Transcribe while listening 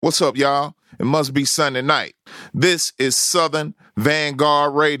What's up, y'all? It must be Sunday night. This is Southern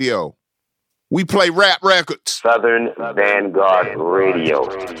Vanguard Radio. We play rap records. Southern Vanguard Radio.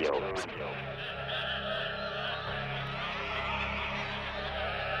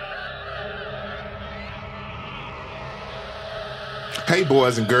 Hey,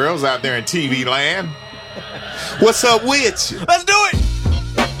 boys and girls out there in TV land. What's up with you? Let's do it.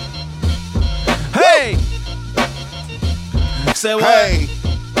 Hey. Say what? Hey.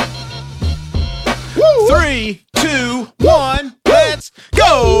 3, 2, 1, let's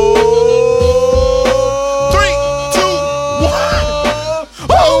go! 3, 2, 1.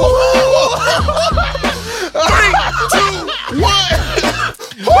 Oh. 3, 2, 1.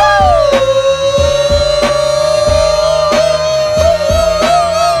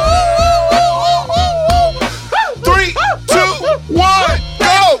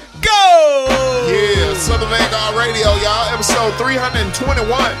 Radio, y'all. Episode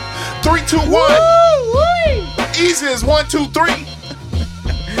 321. 3, 2, 1. Easy as 1, 2, 3.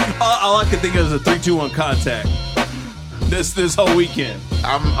 All I can think of is a 3, 2, 1 contact. This whole weekend.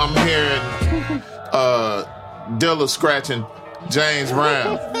 I'm hearing Dilla scratching James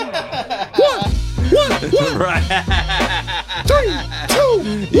Brown. One. Right. 3,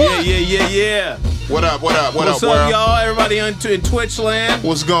 2, 1. Yeah. What up, What's up, up, world? y'all? Everybody in Twitch land.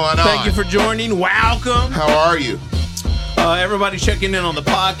 What's going on? Thank you for joining. Welcome. How are you? Everybody checking in on the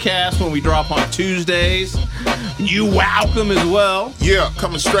podcast when we drop on Tuesdays. You welcome as well. Yeah,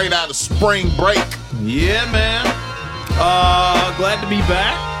 coming straight out of spring break. Yeah, man. Glad to be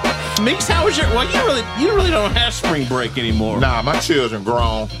back. Meeks, how was your? Well, you really don't have spring break anymore. Nah, my children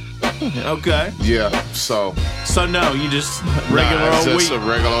grown. Okay. Yeah, so no, you just regular it's old just week. a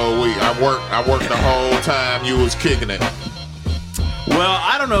regular old week. I worked the whole time you was kicking it. Well,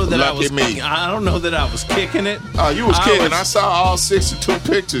 I don't know that Lucky me. I don't know that I was kicking it. Oh, you was kicking. I saw all 62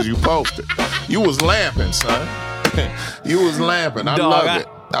 pictures you posted. You was lamping, son. You was lamping. I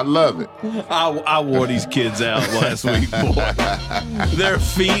love it. I wore these kids out last week, boy. Their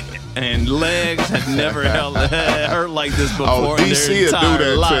feet and legs had never hurt like this before in DC their entire would do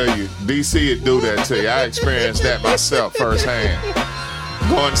that life. to you. DC would do that to you. I experienced that myself firsthand.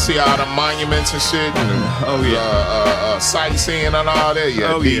 Going to see all the monuments and shit. And, sightseeing and all that.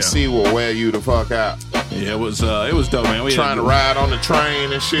 Yeah, DC will wear you the fuck out. Yeah, it was dope, man. We trying to ride on the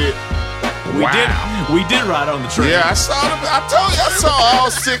train and shit. We did ride on the train. Yeah, I saw them. I told you, I saw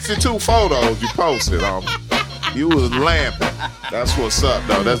all 62 photos you posted on. You was lamping. That's what's up,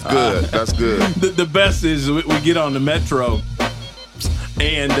 though. That's good. That's good. The best is we get on the metro,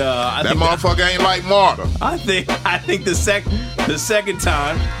 and I that think motherfucker ain't like Marta. I think the second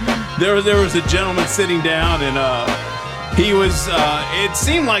time there was a gentleman sitting down, and he was. It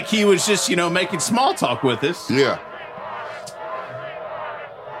seemed like he was just making small talk with us. Yeah.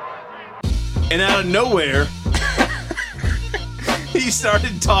 And out of nowhere, he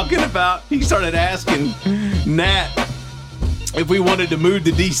started asking Nat if we wanted to move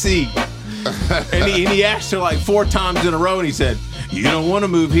to DC. And he asked her like 4 times in a row, and he said, "You don't want to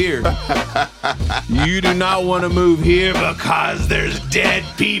move here. You do not want to move here because there's dead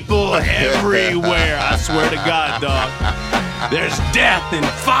people everywhere. I swear to God, dog. There's death and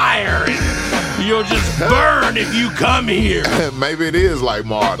fire, and you'll just burn if you come here." Maybe it is like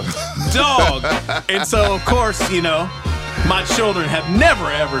Marta. Dog. And so, of course, my children have never,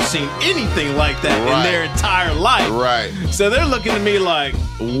 ever seen anything like that in their entire life. Right. So they're looking at me like,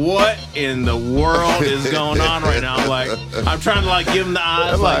 what in the world is going on right now? I'm trying to give them the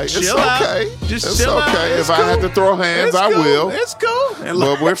eyes, chill out. Just chill out. If I have to throw hands, I will. It's cool.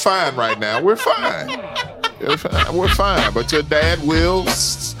 But we're fine right now. We're fine. We're fine. But your dad will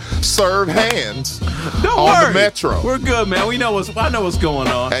serve hands on the metro. We're good, man. I know what's going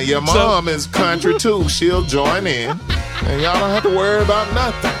on. And your mom is country too. She'll join in. And y'all don't have to worry about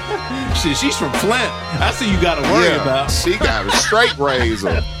nothing. She's from Flint. That's what you got to worry about. She got a straight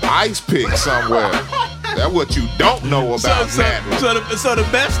razor, ice pick somewhere. That's what you don't know about Natalie. So the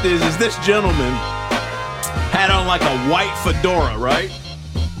best is this gentleman had on like a white fedora, right?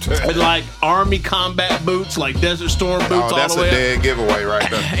 With army combat boots, Desert Storm boots all the way up. That's a dead giveaway right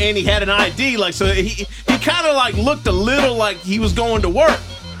there. And he had an ID, so he kind of looked a little like he was going to work.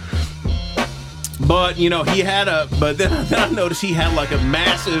 But, but then I noticed he had a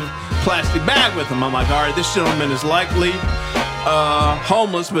massive plastic bag with him. I'm like, all right, this gentleman is likely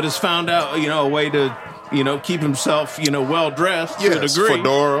homeless, but has found out, a way to, keep himself, well dressed to a degree.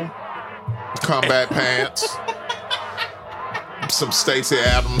 Fedora, combat pants. some Stacey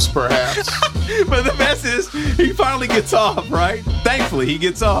Adams, perhaps. But the best is, he finally gets off, right? Thankfully, he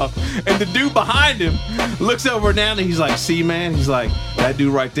gets off. And the dude behind him looks over now and he's like, see, man? He's like, that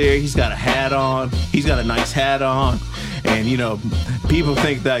dude right there, he's got a hat on. He's got a nice hat on. And, you know, people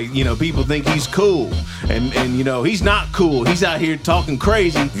think he's cool. And you know, he's not cool. He's out here talking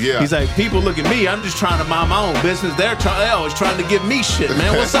crazy. Yeah. He's like, people look at me. I'm just trying to mind my own business. They're always trying to give me shit,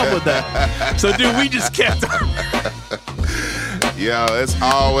 man. What's up with that? So, dude, we just kept on. Yo, it's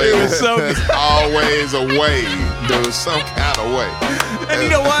always always a way, dude, some kind of way. And you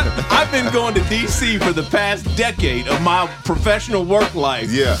know what? I've been going to D.C. for the past decade of my professional work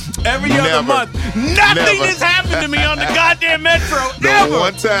life. Yeah. Every other month, nothing has happened to me on the goddamn metro ever.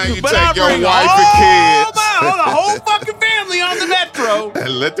 One time you But take your bring wife and kids. the whole fucking family on the metro.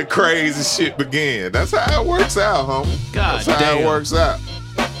 And let the crazy shit begin. That's how it works out, homie. God That's how it works out.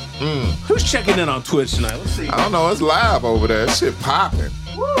 Who's checking in on Twitch tonight? Let's see. I don't know. It's live over there. Shit popping.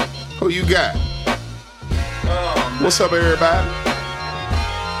 Who you got? What's up, everybody?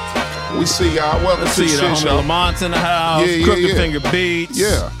 We see y'all. Welcome to the shit show. Lamont's in the house. Yeah, Crooked Finger Beats.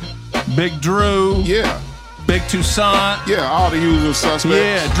 Yeah. Big Drew. Yeah. Big Toussaint. Yeah, all the usual suspects.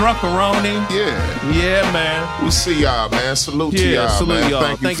 Yeah, Drunkaroni. Yeah. Yeah, man. We see y'all, man. Salute to y'all, salute man.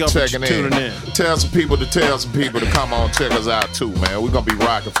 y'all. Thank you for checking tuning in. Tell some people to come on check us out too, man. We're going to be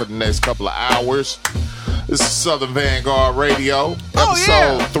rocking for the next couple of hours. This is Southern Vanguard Radio,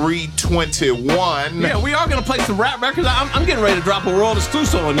 episode 321. Yeah, we are going to play some rap records. I'm getting ready to drop a world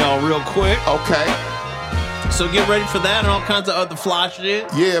exclusive on y'all real quick. Okay. So get ready for that and all kinds of other fly shit.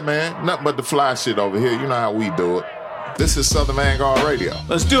 Yeah, man. Nothing but the fly shit over here. You know how we do it. This is Southern Vanguard Radio.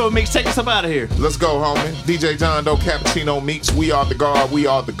 Let's do it, Meeks. Take us up out of here. Let's go, homie. DJ John Doe, Cappuccino Meeks. We are the guard. We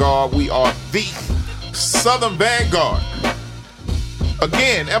are the guard. We are the Southern Vanguard.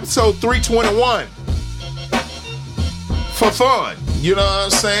 Again, episode 321. For fun. You know what I'm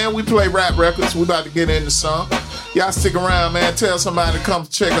saying? We play rap records. We about to get into some. Y'all stick around, man. Tell somebody to come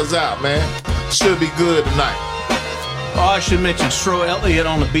check us out, man. Should be good tonight. Oh, I should mention Stro Elliott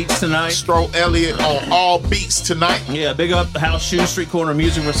on the beats tonight. Stro Elliott on all beats tonight. Yeah, big up House Shoes, Street Corner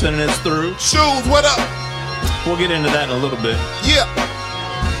Music for sending us through. Shoes, what up? We'll get into that in a little bit. Yeah.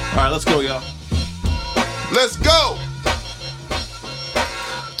 All right, let's go, y'all. Let's go.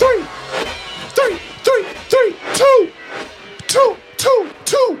 3,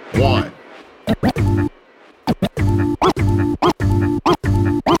 2, 1.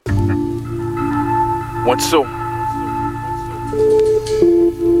 One, two.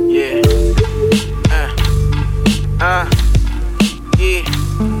 Yeah. Yeah.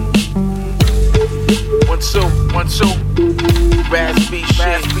 1, 2, 1, 2. Raspy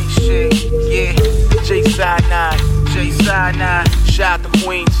shit. Yeah. J-Side 9. Shout out to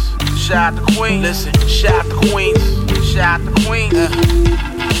Queens. Listen, shout out to Queens.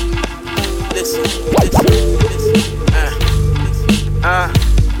 Listen.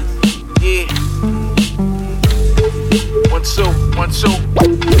 Yeah. 1, 2.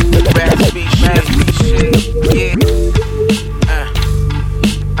 Raspy shit. Yeah.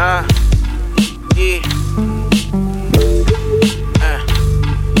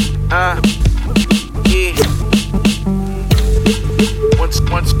 Yeah.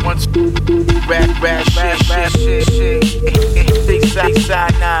 1, 2. Rap shit. They side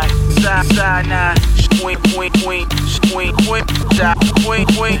 9. Queen.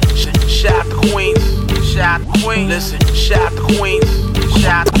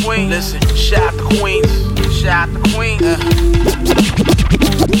 Shout to Queens. Listen, shout to Queens. Listen, shout to Queens.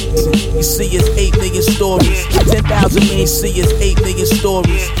 You see it's 8 million stories. 10,000 men see it's 8 million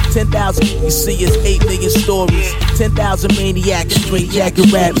stories. 10,000 you see it's 8 million stories. 10,000 maniacs, straight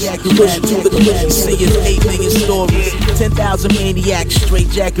jacket raps. Push it to the cliff, you see it's 8 million stories. 10,000 maniacs, straight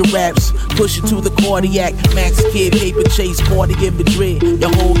jacket raps. Push it to the cardiac, Max Kid, Paper Chase, party in Madrid.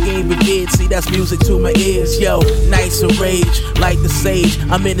 Your whole game begin, see that's music to my ears. Yo, nice and rage, like the sage.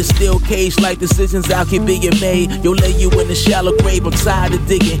 I'm in a steel cage, like decisions out here being made. Yo, lay you in the shallow grave, I'm tired of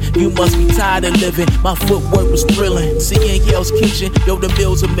digging. You must be tired of living, my footwork was thrilling. See in Yale's kitchen, yo, the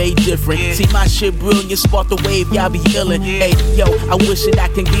meals are made different. See my shit brilliant, spark the wave, y'all be healing. Hey, yo, I wish that I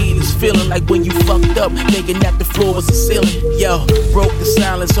can give you this feeling like when you fucked up, thinking that the floor was the ceiling. Yo, broke the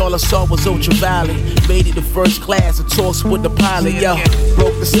silence, all I saw was ultraviolet. Made it to first class, a toss with the pilot. Yo,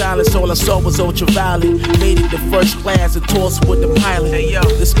 broke the silence, all I saw was ultraviolet. Made it to first class, a toss with the pilot. Hey, yo,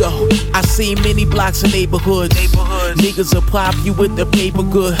 let's go. I see many blocks in neighborhoods. Niggas will pop you with the paper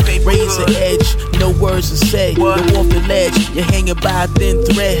good. Raise the edge, no words to say. Go off the ledge, you're hanging by a thin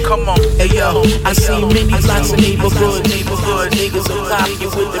thread. Come on, hey yo, I see many blocks in neighborhoods. Niggas will pop you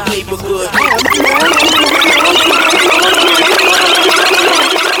with the paper good.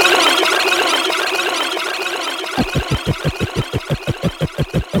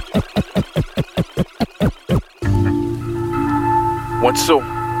 1, 2, 2,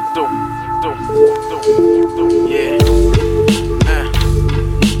 2, yeah.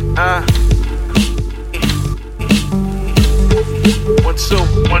 1, 2,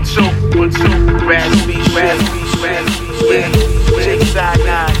 1, 2, 1, 2. Raspy, yeah.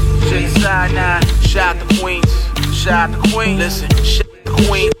 J-Side 9, shout the Queens, shout the Queen. Listen, shout the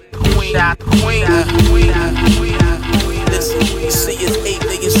Queen, shout the Queen. Listen, you see it's 8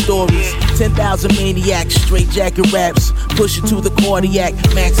 million stories, 10,000 maniacs, straight jacket raps, pushing to the cardiac,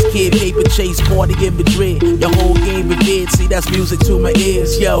 Max Kid, paper chase, party in Madrid. Your whole game revered, see that's music to my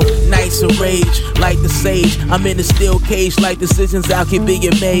ears. Yo, nights of rage, like the sage. I'm in a steel cage, like decisions out here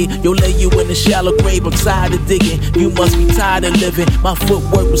being made. Yo, lay you in a shallow grave, I'm tired of digging. You must be tired of living. My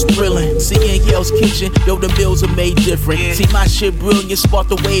footwork was thrilling. See in Yale's kitchen, yo, the meals are made different. See my shit brilliant, spark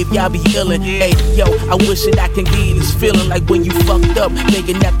the wave, y'all be healing. Hey, yo, I wish that I can give you this feeling like when you fucked up,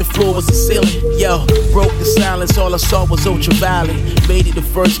 thinking that the floor was the ceiling. Yo, broke the silence, all I saw was ultraviolet. Made it to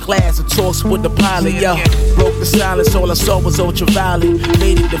first class, a toss with the pilot. Yo, broke the silence, all I saw was ultraviolet.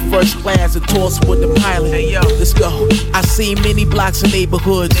 Made it to first class, a toss with the pilot. Hey, yo, let's go. I see many blocks in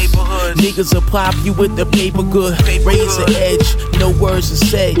neighborhoods. Niggas will pop you with the paper good. Raise the edge, no words to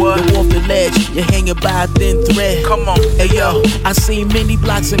say. Go off the ledge, you're hanging by a thin thread. Come on, hey yo, I see many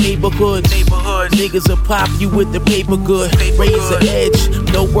blocks in neighborhoods. Niggas will pop you with the paper good. Raise the edge,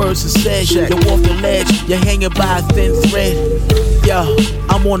 no words to say. Go off the ledge, you're hanging by a thin thread. Yo,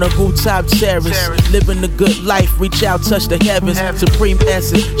 I'm on a rooftop terrace, living a good life, reach out, touch the heavens. Supreme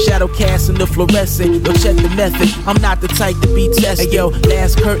essence, shadow casting the fluorescent. Yo, check the method, I'm not the type to be tested. Hey, yo,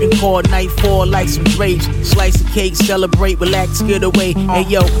 last curtain call, nightfall like some drapes. Slice of cake, celebrate, relax, get away. Hey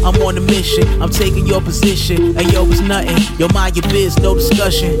yo, I'm on a mission, I'm taking your position. Hey yo, it's nothing, yo, mind your biz, no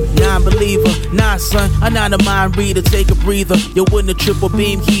discussion. Non-believer, nah son, I'm not a mind reader, take a breather. Yo, when the triple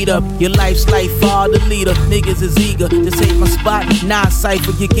beam heat up, your life's life, all the leader. Niggas is eager to take my spot. Nah,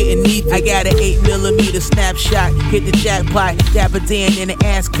 cypher, you're getting neat. I got an 8mm snapshot. Hit the jackpot, Dapper Dan in the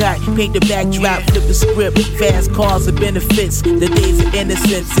ascot. Paint the backdrop, flip the script. Fast cars and benefits. The days of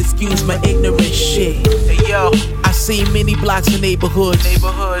innocence, excuse my ignorant shit. Hey yo, I see many blocks in neighborhoods.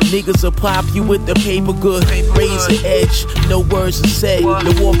 Niggas will pop you with the paper good. Raise the edge, no words to say.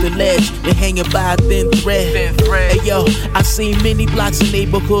 Go off the ledge, you're hanging by a thin thread. Hey yo, I see many blocks in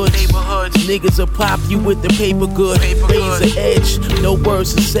neighborhoods. Niggas will pop you with the paper good. Raise the edge, no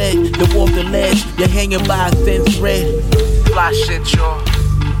words to say. Go off the ledge, you're hanging by a thin thread. Fly shit, y'all.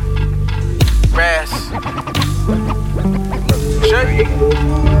 Brass.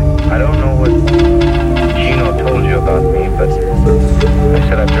 I don't know what Gino told you about me, but I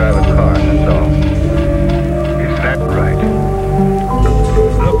said I drive a car, that's all. Is that right?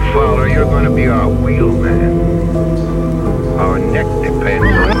 Look, Fowler, you're going to be our wheelman. Our neck depends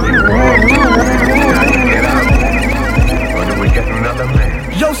on you. Now you get out, or do we get another man?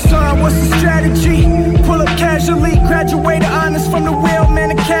 Yo, son, what's the strategy? Pull up casually, graduated honors from the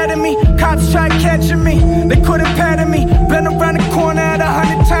Wheelman Academy. Cops tried catching me, they couldn't pattern me. Been around the corner at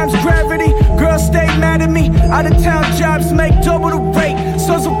 100 times gravity. Girls stay mad at me. Out of town jobs make double the rate.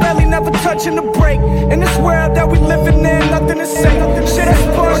 Sons of belly never touching the brake. In this world that we living in, nothing is safe. Shit is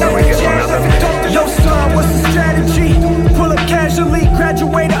fun, yo, son, what's the strategy? Pull up casually,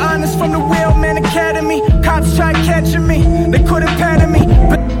 graduated honors from the Wheelman Academy. Cops tried catching me, they couldn't pattern me.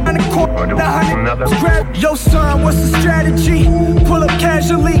 Yo, son, what's the strategy? Pull up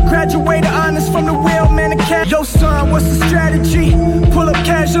casually, graduated honors from the Wheelman Academy. Yo, son, what's the strategy? Pull up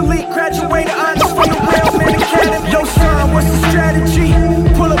casually, graduated honors from the Wheelman Academy. Yo, son, what's the strategy?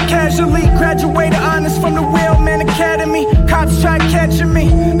 Pull up casually, graduated honors from the Wheelman Academy. Cops tried catching me,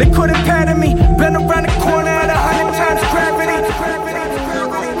 they couldn't pattern me. Been around the corner at 100 times gravity.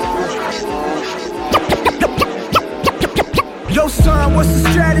 Yo, son, what's the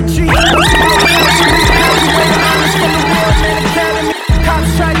strategy?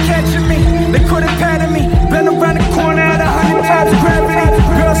 Cops tried catching me, they couldn't pattern me. Been around the corner at 100 times gravity.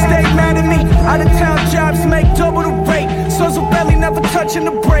 Girls stay mad at me. Out of town jobs make double the rate. Sons of belly never touching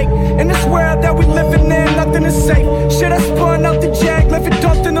the brake. In this world that we living in, nothing is safe. Shit, I spun out the jag, left it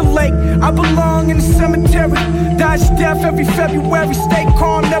dumped in the lake. I belong in the cemetery. Dodge death every February. Stay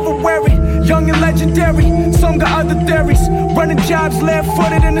calm, never worry. Young and legendary, some got other theories. Running jobs,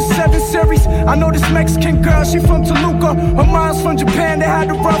 left-footed in the 7 Series. I know this Mexican girl, she from Toluca. Her mom's from Japan, they had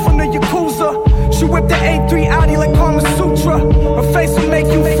to run from the Yakuza. She whipped the A3 Audi like Kama Sutra. Her face will make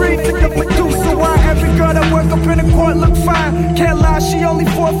you free to the Medusa. Why every girl that work up in the court look fine? Can't lie, she only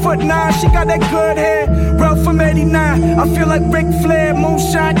 4'9". She got that good hair. Ralph from 89. I feel like Ric Flair.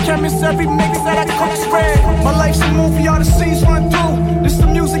 Moonshine chemist, every mix that I cook spread. My life's a movie, all the scenes run through. This the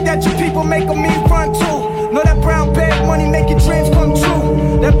music that you people make me run to. Know that brown bag money make your dreams come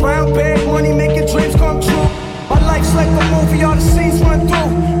true. That brown bag money make your dreams come true. My life's like a movie, all the scenes run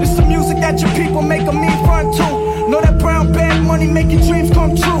through. It's the music that your people make a me run to. Know that brown bag money make your dreams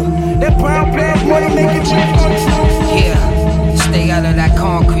come true. That brown bag money make your dreams come true. Yeah, stay out of that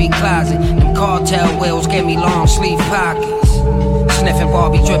concrete closet. Them cartel wheels gave me long sleeve pockets. Sniffing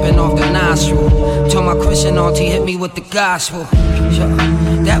Barbie dripping off the nostril. Till my Christian auntie hit me with the gospel.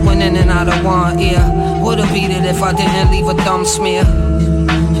 That went in and out of one ear. Would've beat it if I didn't leave a thumb smear.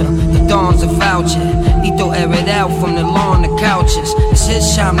 The dawn's a voucher. He throw air it out from the lawn to couches. It's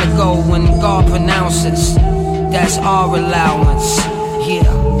his time to go when God pronounces. That's our allowance. Yeah.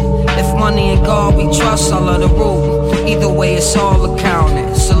 If money and God we trust, all of the root. Either way, it's all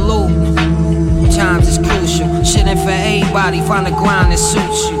accounted. Salute. Times is crucial. Shit ain't for everybody. Find a grind that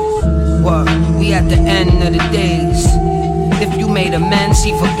suits you. What? We at the end of the days. If you made amends,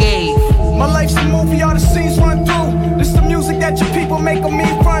 he forgave. My life's a movie, all the scenes run through. This the music that your people make a me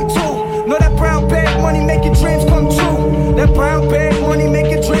run to. Know that brown bag money make your dreams come true. That brown bag money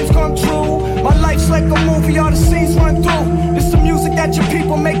make your dreams come true. My life's like a movie, all the scenes run through. This the music that your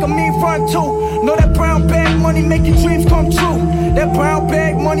people make a me run to. Know that brown bag money make your dreams come true. That brown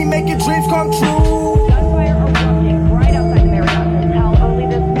bag money make your dreams come true. Gunfire erupting right outside the Marriott Hotel early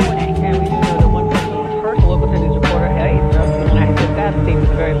this morning. And we do know that one person was hurt. The local news reporter, hey, that seems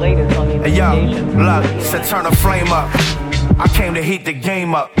the very latest on the investigation. Hey, yo, look, said turn the flame up. I came to heat the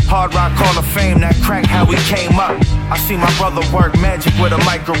game up. Hard Rock Hall of Fame, that crack how we came up. I see my brother work magic with a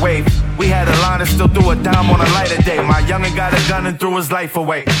microwave. We had a line and still do a dime on a lighter day. My youngin' got a gun and threw his life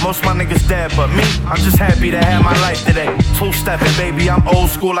away. Most my niggas dead, but me, I'm just happy to have my life today. Two-stepping, baby, I'm old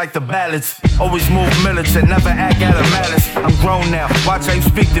school like the ballads. Always move militant, never act out of malice. I'm grown now, watch how you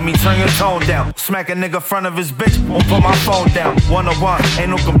speak to me, turn your tone down. Smack a nigga front of his bitch, won't put my phone down. 101, ain't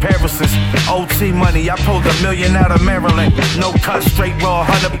no comparisons. OT money, I pulled $1 million out of Maryland. No cut, straight raw,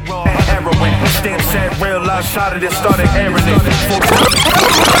 100 and heroin. Stamp said real love, shot it and started airing it.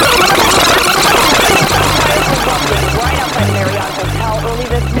 Right outside the Marriott Hotel early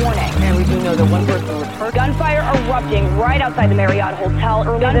this morning. And we do know that one person was hurt. Gunfire erupting right outside the Marriott Hotel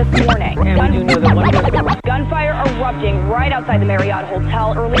early this morning. And we do know that one person was Gunfire erupting right outside the Marriott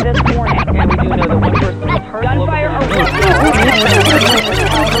Hotel early this morning. And we do know that one person was hurt.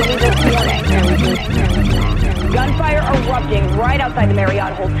 Gunfire erupting right outside the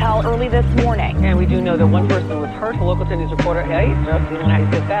Marriott Hotel early this morning. And we do know that one person was hurt. The local news reporter, hey,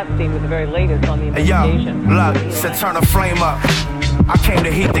 that scene was the very latest on the investigation. Hey, yo, look, said turn the flame up. I came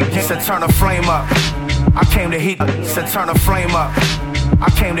to heat the game, said turn the flame up. I came to heat, said turn the flame up. I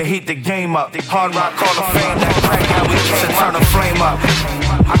came to heat the game up. Hard Rock Hall of Fame, that crack how we came, said turn the flame up.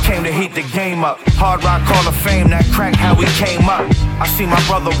 I came to heat the game up. Hard Rock Hall of Fame, that crack how we came up. I see my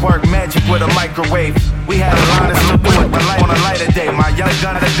brother work magic with a microwave. We had a line and still do it on a lighter day. My young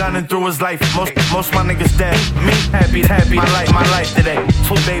gun had a gun and threw his life. Most my niggas dead. Me happy, my life today.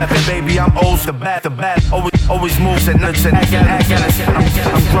 Two baby, I'm old, the bat. Always moves at nuts and act.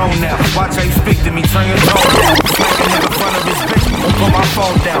 I'm grown now. Watch how you speak to me, turn your tone down. Smack a nigga front of his bitch, won't put my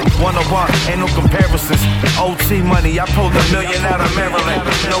phone down. 101, ain't no comparisons. OT money, I pulled $1 million out of Maryland.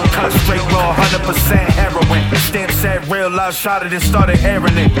 No cut, straight raw, 100% heroin. Stamp said real love, shot it and started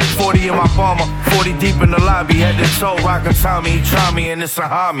airing it. 40 in my bomber, 40 deep in the lobby. Had to toe rockin' Tommy, he tried me and it's a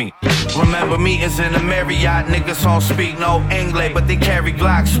homie. Remember meetings in the Marriott, niggas don't speak no English, but they carry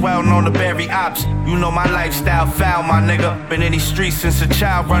Glocks, well known to bury ops. You know my lifestyle foul, my nigga. Been in these streets since a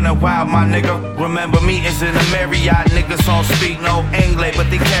child, running wild, my nigga. Remember meetings in the Marriott, niggas don't speak no English, but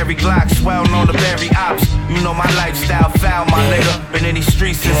they carry Glocks, well known to bury ops. You know my lifestyle foul, my nigga. Been in these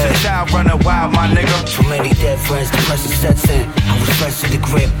streets since a child, running wild, my nigga. Too many dead friends, depression sets in. I was fresh to the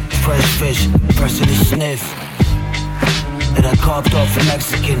grip, fresh fish, fresh to the sniff. That I carved off a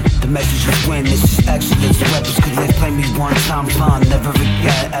Mexican. The message is win, this is excellence. Rappers could live, play me one time, fine, never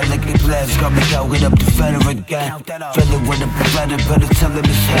again. Elegant blast, got me out, get up to feather again. Feather with a Beretta, better tell him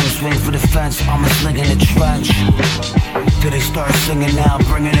it's him. Swing for the fence, I'm a sling in the trench. Till they start singing now,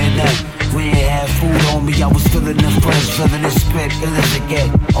 bringing it in. We ain't had food on me, I was feeling the fridge, feeling the spit, ill as it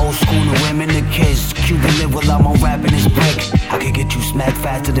get. Old school, the women, the kids. Cuban live while I'm on rapping this brick. I could get you smacked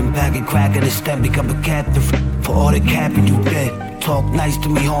faster than packing crack and instead become a captive. For all the capping you did. Talk nice to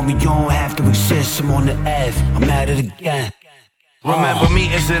me, homie, you don't have to exist. I'm on the F, I'm at it again. Remember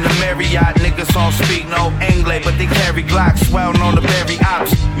meetings in the Marriott, niggas don't speak no English, but they carry Glocks, well known to bury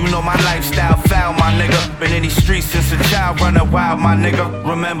ops. You know my lifestyle foul, my nigga. Been in these streets since a child, running wild, my nigga.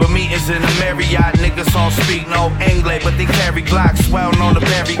 Remember meetings in the Marriott, niggas don't speak no English, but they carry Glocks, well known to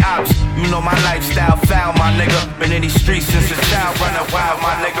bury ops. You know my lifestyle foul, my nigga. Been in these streets since a child, running wild,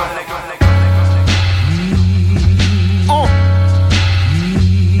 my nigga.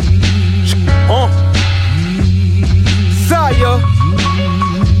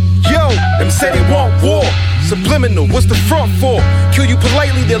 subliminal. What's the front for? Kill you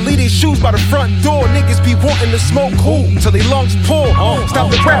politely, they'll leave their shoes by the front door. Niggas be wanting to smoke cool till they lungs pour.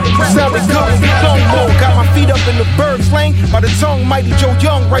 Stop the rap, sound is good, don't more. Got my feet up in the bird slang by the tongue, Mighty Joe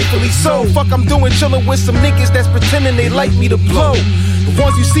Young, rightfully so. Fuck, I'm doing chillin' with some niggas that's pretending they like me to blow. The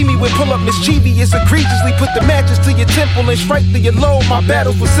ones you see me with pull up mischievous, egregiously put the matches to your temple and strike to your low. My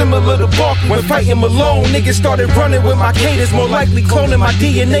battles were similar to Barkley when fighting Malone. Niggas started running with my cadence, more likely cloning my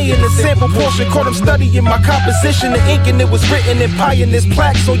DNA in the sample portion. Caught them studying my composition, the ink and it was written in pie in this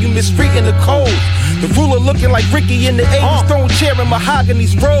plaque, so you misreading the code. The ruler looking like Ricky in the 80s, throwing chair in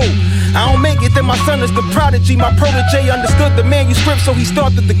mahogany's road. I don't make it, then my son is the prodigy. My protege understood the manuscript, so he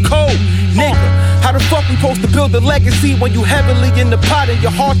started the code. Nigga, how the fuck we supposed to build a legacy when you heavily in the pot and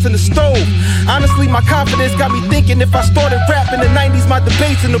your heart's in the stove? Honestly, my confidence got me thinking if I started rap in the 90s, my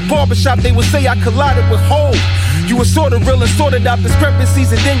debates in the barbershop, they would say I collided with Hov. You were sorta real and sorted out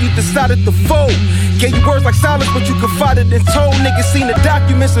discrepancies, and then you decided to fold. Gave you words like silence, but you confided in told. Niggas seen the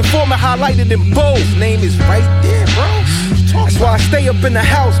documents and format highlighted in bold. His name is right there, bro. That's why I stay up in the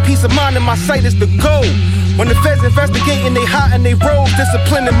house. Peace of mind in my sight is the goal. When the feds investigating, they hot and they rolls.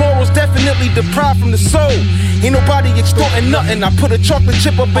 Discipline and morals definitely deprived from the soul. Ain't nobody extorting nothing. I put a chocolate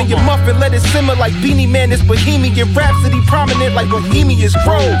chip up in your muffin, let it simmer like Beanie Man. It's Bohemian Rhapsody, prominent like Bohemia's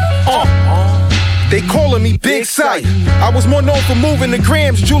Grove. They calling me Big Sight. I was more known for moving the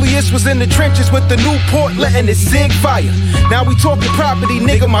grams. Julius was in the trenches with the Newport, letting it zig fire. Now we talking property,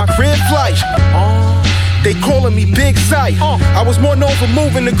 nigga, my crib flight. They calling me Big Sight. I was more known for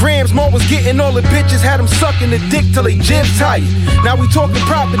moving the grams. More was getting all the bitches, had them sucking the dick till they jib tight. Now we talking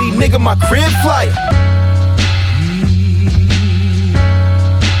property, nigga, my crib flight.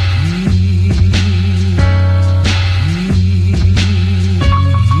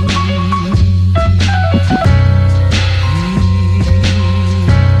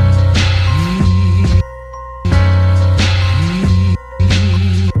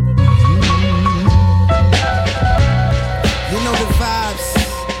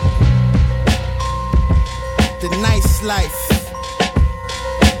 Life.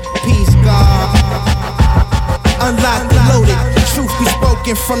 Peace, God. Unlocked and loaded. Truth be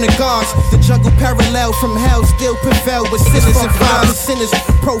spoken from the gods. The jungle parallel from hell still prevail with sinners and violent sinners.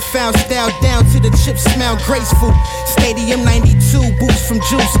 Profound style down to the chips smell graceful. Stadium 92 boots from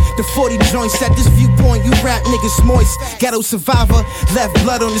Juice. The 40 joints at this viewpoint. You rap niggas moist. Ghetto survivor left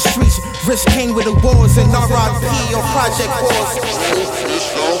blood on the streets. Risk came with the wars and RRP on Project Wars.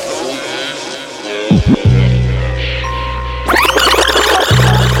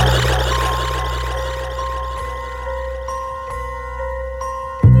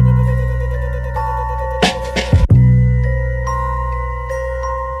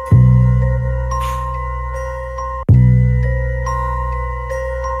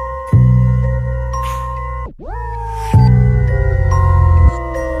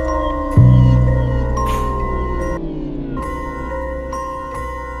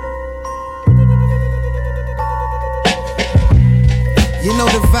 You know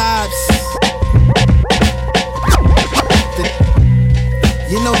the vibes.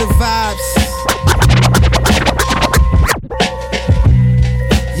 You know the vibes.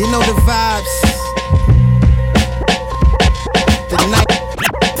 You know the vibes. The night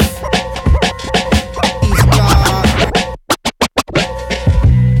is God.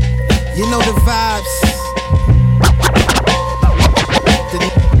 You know the vibes.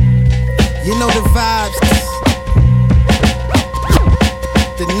 You know the vibes.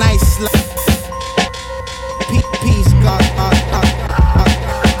 The nice life. Peace, God.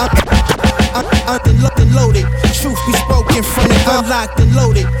 Unlocked and loaded. Truth be spoken from the unlocked and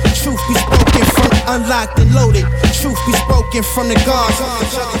loaded. Truth be spoken from unlocked and loaded. Truth be spoken from the gods.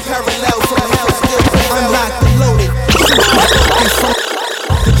 Parallel from hell still unlocked and loaded. Truth be spoken from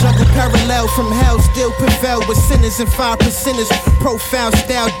the jungle parallel from hell still prevail with sinners and 5%ers. Profound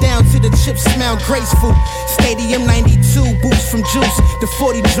style down to the chips smell graceful. Stadium 92 boots from Juice. The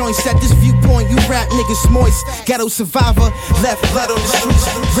 40 joints at this viewpoint. You rap niggas moist. Ghetto survivor left blood on the streets.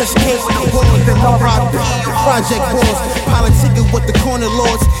 Risk came with the wars. Then RRP Project Wars. Politicking with the corner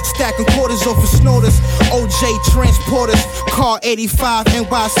lords. Stacking quarters off of snorters. OJ transporters. Car 85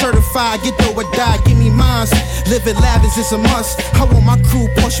 NY certified. Get though or die. Give me mines. Living lavish is a must. I want my crew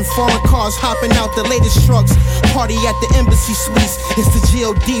pushing foreign cars. Hopping out the latest trucks. Party at the embassy suites. It's the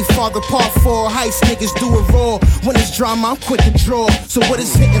G.O.D. Father Part 4. Heist niggas do it raw. When it's drama, I'm quick to draw. So what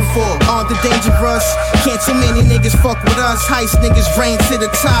is hitting for? All the dangerous. Can't too many niggas fuck with us. Heist niggas reign to the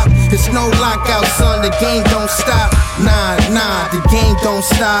top. There's no lockout, son. The game don't stop. Nah, the game don't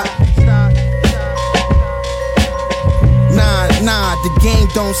stop. Nah, the game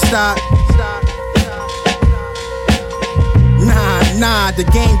don't stop. Nah, the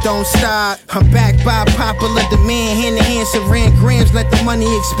game don't stop. I'm backed by popular demand. Hand to hand, Saran grams, let the money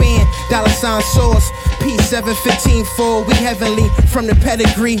expand. $ source, P715-4. We heavenly from the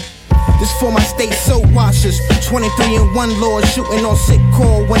pedigree. This for my state soap washers. 23 and 1 lord shooting on sick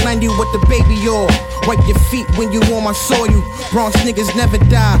call. 190 with the baby oil. Wipe your feet when you on my soil. Bronx niggas never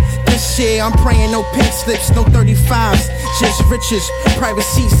die. This year I'm praying no pink slips, no 35s. Just riches, private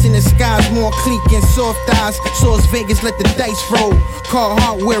seats in the skies. More clique and soft eyes. Source Vegas, let the dice roll. Car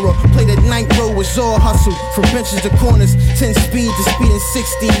hardware, play the night road with all hustle. From benches to corners, 10 speed to speeding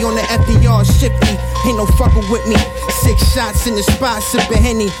 60. On the FDR shifty, ain't no fucking with me. 6 shots in the spot, sipping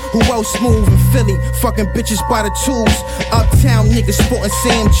Henny. Who else move in Philly? Fucking bitches by the tools. Uptown niggas sporting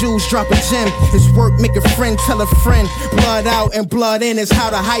Sam Jews. Drop a gem, his work make a friend tell a friend. Blood out and blood in is how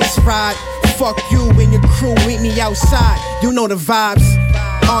the heist ride. Fuck you and your crew, meet me outside. You know the vibes.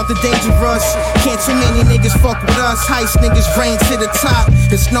 All the dangerous. Can't too many niggas fuck with us. Heist niggas reign to the top.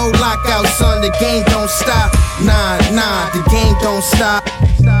 There's no lockout, son. The game don't stop. Nah, the game don't stop.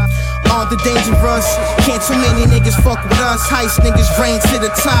 All the dangerous. Can't too many niggas fuck with us. Heist niggas reign to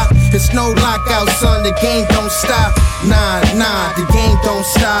the top. There's no lockout, son. The game don't stop. Nah, the game don't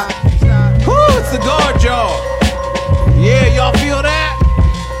stop. Whoo, it's the guard, y'all. Yeah, y'all feel that?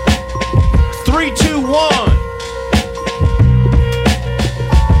 3, 2, 1.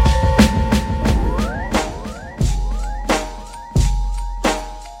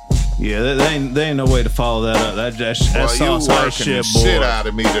 Yeah, they ain't no way to follow that up. That's sauce hot shit, boy. Shit out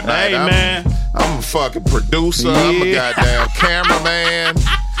of me tonight. Hey, man. I'm a fucking producer. Yeah. I'm a goddamn cameraman.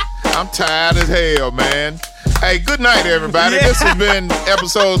 I'm tired as hell, man. Hey, good night, everybody. Yeah. This has been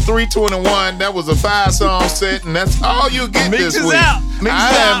episode 321. That was a 5-song set, and that's all you get this week.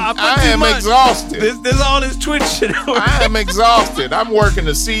 I am exhausted. There's all this Twitch shit over. I am exhausted. I'm working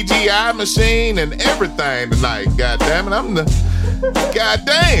the CGI machine and everything tonight. God damn it. I'm the... God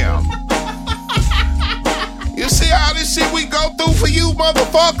damn. You see all this shit we go through for you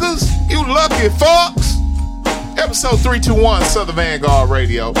motherfuckers? You lucky fucks. Episode 321, Southern Vanguard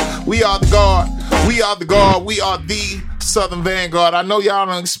Radio. We are the guard. We are the guard. We are the Southern Vanguard. I know y'all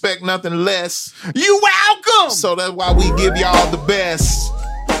don't expect nothing less. You welcome. So that's why we give y'all the best.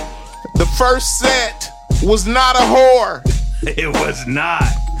 The first set was not a whore. It was not.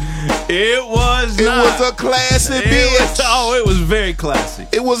 It was not. It was a classy bitch. It was very classy.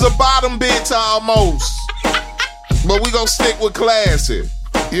 It was a bottom bitch almost. But we gonna stick with classy.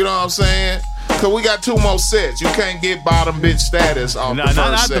 You know what I'm saying? Cause we got 2 more sets. You can't get bottom bitch status off the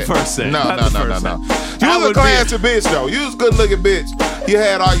first set. Not the first set. No. You was a classy bitch though. You was a good looking bitch. You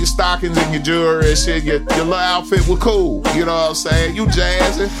had all your stockings and your jewelry and shit. Your little outfit was cool. You know what I'm saying? You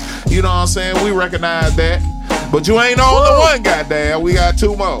jazzy. You know what I'm saying? We recognize that. But you ain't the only one, goddamn. We got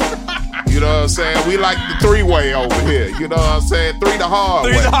 2 more. You know what I'm saying? We like the 3-way over here. You know what I'm saying? 3 the hard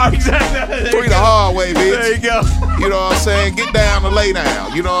way. 3 the hard, exactly. 3 the hard way, bitch. There you go. You know what I'm saying? Get down and lay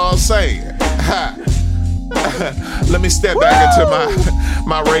down. You know what I'm saying? Let me step back into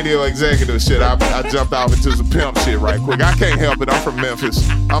my radio executive shit. I jumped off into some pimp shit right quick. I can't help it. I'm from Memphis.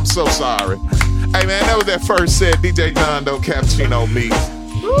 I'm so sorry. Hey, man, that was that first set. DJ Don Doe, Cappuccino Meeks.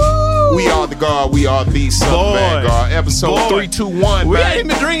 We are the guard. We are the Southern Vanguard. Episode 321. We ain't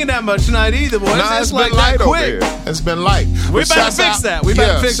been drinking that much tonight either, boy. Nah, it's been light over here. It's been light. We better fix that.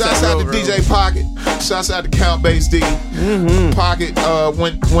 Shouts out to DJ Pocket. Shouts out to Count Bass D. Pocket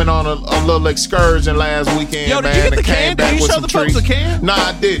went on a little excursion last weekend. Yo, did you get the can? Did you show the folks the can? Nah,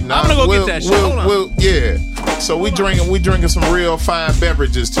 I didn't. I'm gonna go get that shit. Hold on. Yeah. So we drinking some real fine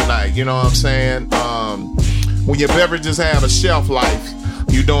beverages tonight. You know what I'm saying? When your beverages have a shelf life,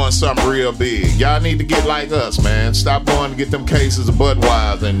 you doing something real big. Y'all need to get like us, man. Stop going to get them cases of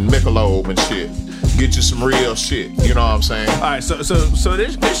Budweiser and Michelob and shit. Get you some real shit. You know what I'm saying? All right, so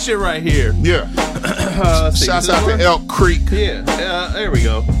this shit right here. Yeah. Shouts out to Elk Creek. Yeah. There we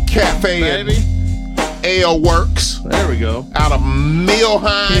go. Cafe Baby. and Ale Works. There we go. Out of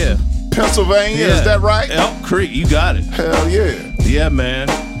Millheim, Pennsylvania. Yeah. Is that right? Elk Creek. You got it. Hell yeah. Yeah, man.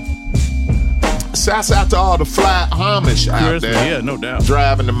 Shouts out to all the fly Amish out there. Yeah, no doubt.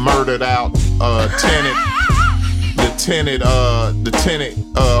 Driving the murdered out tenant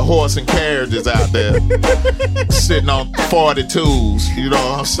horse and carriages out there. Sitting on 42s. You know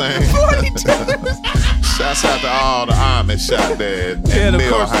what I'm saying? 42s. Shouts out to all the Amish out there in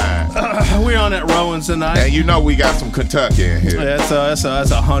Millheim. We're on that Rowan tonight. And you know we got some Kentucky in here. Yeah, that's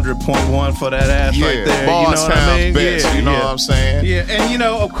a 100.1 for that ass right there. Bars you know what I mean? Best, you know what I'm saying? Yeah, and you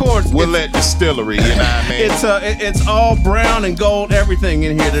know, of course, Willett Distillery, you know what I mean? It's all brown and gold, everything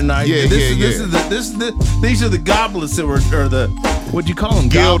in here tonight. Yeah, these are the goblets that were, or the, what'd you call them?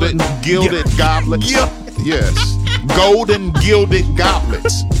 Gilded goblet. Yes. Golden Gilded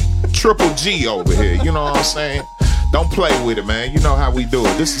Goblets. Triple G over here. You know what I'm saying? Don't play with it, man. You know how we do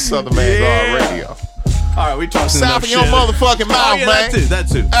it. This is Southern Vanguard Radio. All right, we talking South in your motherfucking mouth, man. That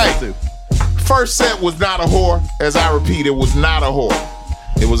too. Hey, first set was not a whore. As I repeat, it was not a whore.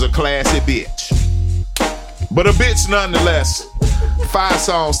 It was a classy bitch. But a bitch nonetheless.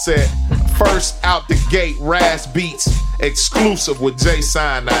 5-song set. First out the gate, Raz Beats, exclusive with Jay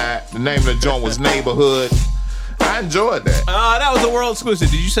Cyanide. The name of the joint was Neighborhood. I enjoyed that. That was a world exclusive.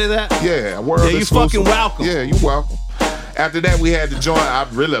 Did you say that? Yeah, world exclusive. You fucking welcome. Yeah, you welcome. After that, we had the joint. I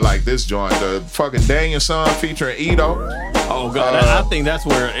really like this joint. The fucking Daniel Son featuring Ito. Oh god, I think that's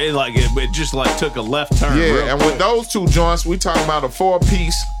where it just like took a left turn. Yeah, and with those two joints, we talking about a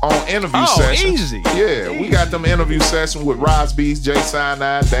 4-piece on interview session. Oh, easy. Yeah, we got them interview sessions with Raz Beats, Jay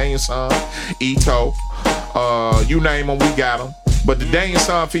Cyanide, Daniel Son, Ito. You name them, we got them. But the Daniel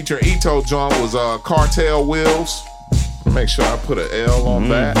Son featuring Ito joint was Cartel Wheels. Make sure I put an L on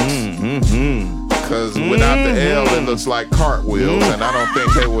that. Because without the L, it looks like cartwheels. And I don't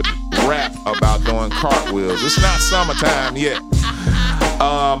think they would rap about doing cartwheels. It's not summertime yet.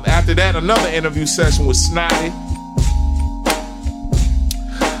 After that, another interview session with Snotty.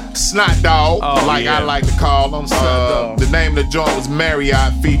 Snot Dog, I like to call him. The name of the joint was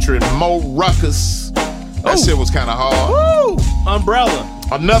Marriott featuring Mo Ruckus. That shit was kind of hard. Woo! Umbrella.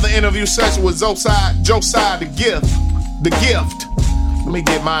 Another interview session with Josiah the Gift. The Gift. Let me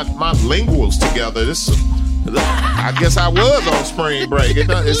get my linguals together. I guess I was on spring break.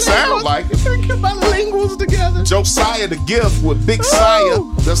 It sounds like it. Get my linguals together. Josiah the Gift with Big Sire.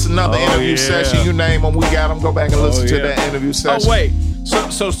 That's another interview session. You name them, we got them. Go back and listen to that interview session. Oh wait,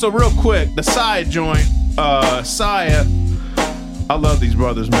 so real quick, the Sire joint. Sire. I love these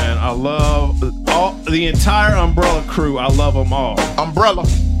brothers, man. I love the entire Umbrella crew. I love them all. Umbrella.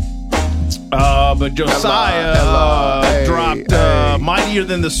 But Josiah dropped Mightier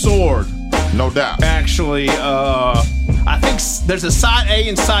Than the Sword. No doubt. Actually, I think there's a side A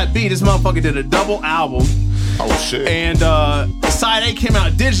and side B. This motherfucker did a double album. Oh shit. And side A came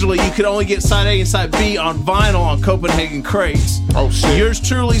out digitally. You could only get side A and side B on vinyl on Copenhagen crates. Oh shit. Yours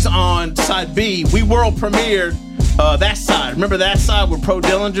truly's on side B. We world premiered that side. Remember that side with Pro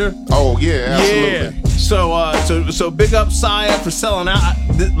Dillinger? Oh yeah, absolutely. Yeah. So big up Sire for selling out.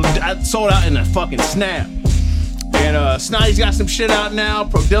 I sold out in a fucking snap. And Snotty's got some shit out now.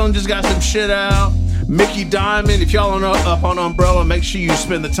 Pro Dillinger's got some shit out. Mickey Diamond. If y'all are up on Umbrella, make sure you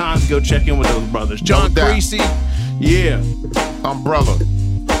spend the time to go check in with those brothers. John Creasy. Yeah. Umbrella.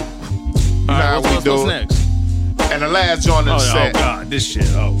 Alright, what's next? And the last joint in the set. Oh god, this shit.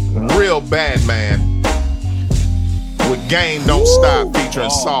 Real Bad Man. With Game Don't Stop featuring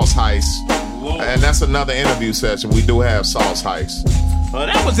Sauce Heist. And that's another interview session. We do have Sauce Heist.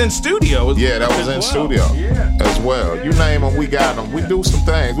 That was in studio. Yeah, that was in studio as well. You name them, we got them. We do some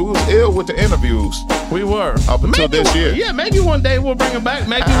things. We was ill with the interviews. We were. Up until this year. Yeah, maybe one day we'll bring them back.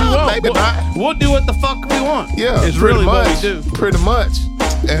 Maybe we won't. Maybe not. We'll do what the fuck we want. Yeah, it's really what we do. Pretty much.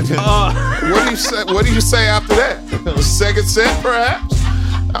 And what do you say? What do you say after that? Second set, perhaps?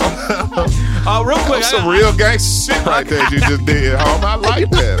 Real quick, some real gangster shit right there you just did, home. I like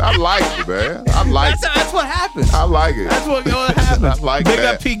that. I like it, man. I like it. That's what happens. I like it. That's what happens. I like Big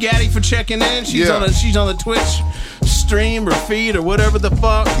that. up P. Gaddy for checking in. She's on the Twitch stream or feed or whatever the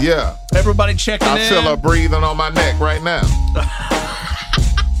fuck. Yeah. Everybody checking in. I feel her breathing on my neck right now.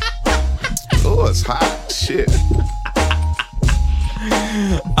 Oh, it's hot. Shit.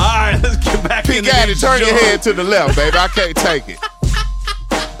 Alright, let's get back P. Gaddy, turn your head to the left, baby. I can't take it.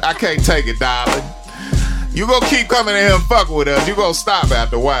 I can't take it, darling. You gonna keep coming in here and fucking with us. You gonna stop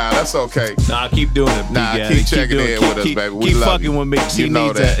after a while. That's okay. Nah, keep doing it, Nah, keep checking in with us, baby. We keep love fucking you. with me. You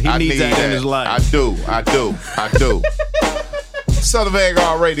know that. He needs that in his life. I do. Southern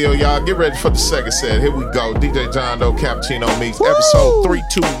Vanguard Radio, y'all. Get ready for the second set. Here we go. DJ John Doe, Cappuccino Meets, episode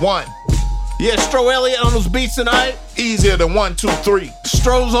 321. Yeah, Stro Elliott on those beats tonight. Easier than 1, 2, 3.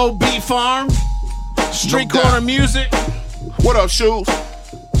 Stro's Old Beat Farm. Street Corner Music. What up, Shoes?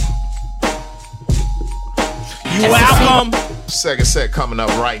 You welcome. Second set coming up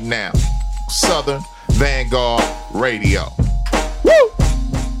right now. Southern Vanguard Radio. Woo!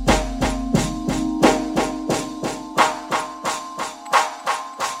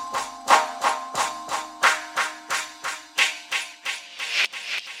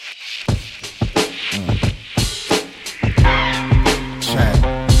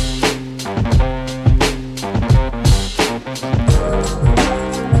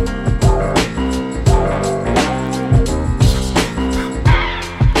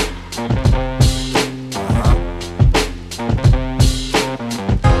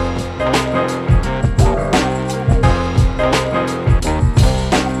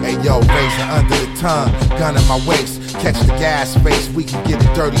 gas face, we can get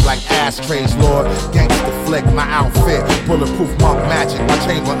it dirty like ashtrays, Lord. Gangsta flick, my outfit, bulletproof monk magic, my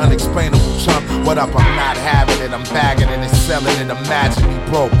chamber unexplainable chump. What up, I'm not having it, I'm bagging it and selling it, imagine me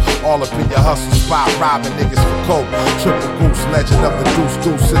broke. All up in your hustle spot, robbing niggas for coke. Triple goose, legend of the deuce,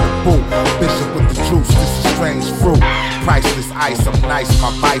 deuce in the boot. Bishop with the juice, this is strange fruit. Priceless ice, I'm nice, my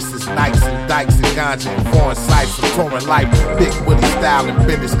vice is nights and dikes and ganja and foreign sights. I'm touring life, big Woody style in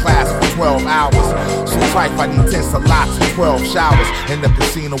business class for 12 hours. So trife, I need 10 salats and 12 showers. In the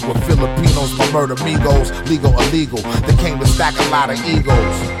casino with Filipinos, my murder amigos, legal, illegal. They came to stack a lot of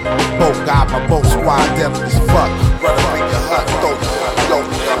egos. Boat got my boat squad, deadly as fuck. Run up in your hut, throw your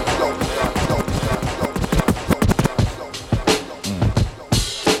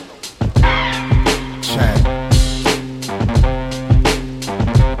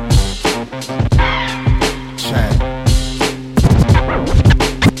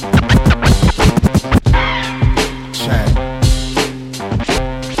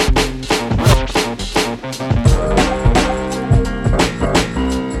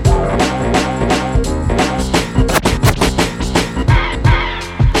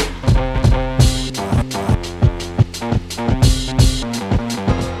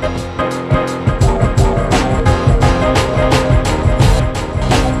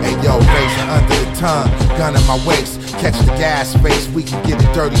gun in my waist, catch the gas face, we can get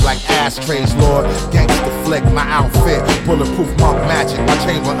it dirty like ashtrays, Lord. Gangsta flick, my outfit, bulletproof monk magic, my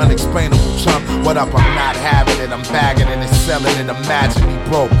chamber unexplainable chump. What up, I'm not having it, I'm bagging it and selling it, imagine me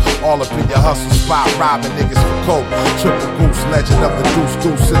broke. All up in your hustle spot, robbing niggas for coke. Triple goose, legend of the deuce,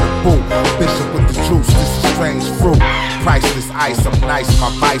 deuce in the boot. Bishop with the juice, this is strange fruit. Priceless ice, I'm nice,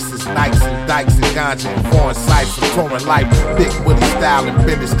 my vice is nights and dikes and ganja and foreign sights. I'm touring life, big Woody style in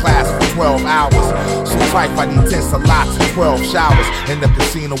business class for 12 hours. So trife, I need 10 salats and 12 showers. In the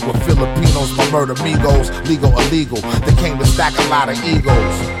casino with Filipinos, my murder amigos, legal, illegal. They came to stack a lot of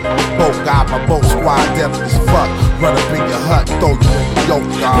egos. Boat got my boat squad, deadly as fuck. Run up in your hut, throw you in the yoke,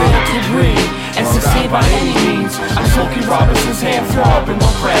 dog. Built to breathe and succeed by any means. I'm Smokey Robinson's hand throb in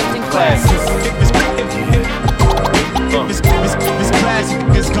my crafting classes. This classic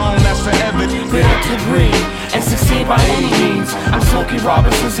is gone, that's forever. Built to breathe and succeed by any means. I'm Smokey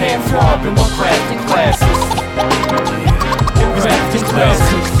Robinson's hand throb in my crafting classes. Crafting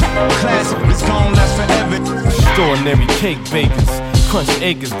classes. Classic is gone, that's forever. Extraordinary cake bakers, crunch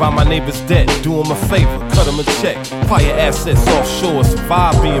acres by my neighbor's debt. Do him a favor, cut him a check. Fire assets offshore,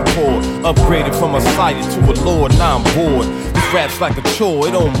 survive being poor. Upgraded from a sire to a lord, now I'm bored. This rap's like a chore,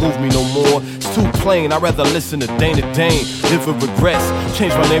 it don't move me no more. It's too plain, I'd rather listen to Dana Dane. Live with regrets,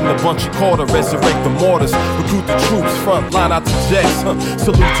 change my name to Bunchy Carter. Resurrect the mortars, recruit the troops, front line out to jets.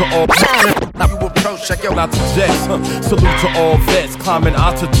 Salute to all you approach, check your out to jets. Salute to all vets, climbing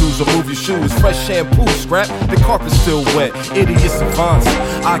altitudes or move your shoes. Fresh shampoo, scrap, the carpet's still wet. Idiots savants,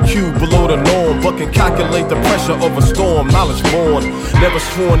 IQ below the norm, but can calculate the pressure of a storm. Knowledge born, never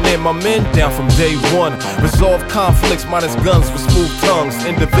sworn in my men down from day one. Resolve conflicts minus guns with smooth tongues.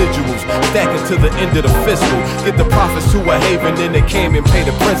 Individuals stacking to the end of the fiscal. Get the profits to a haven, then they came and pay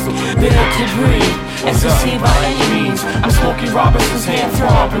the principal. Built to breathe and succeed by any means. I'm Smokey Robinson's hand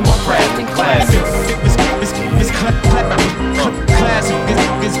throb in my crafting classes. This classic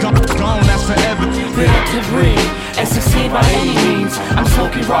is gone, that's forever. Built to breathe and succeed by any means. I'm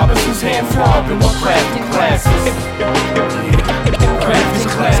Smokey Robinson's hand throb in my crafting classes. Crafting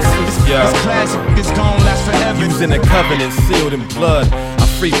classes. This classic is gone, that's forever. Using a covenant sealed in blood.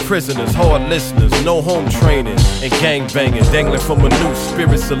 Free prisoners, hard listeners, no home training, and gang banging, dangling from a noose,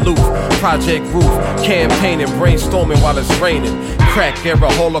 spirits aloof, project roof, campaigning, brainstorming while it's raining. Crack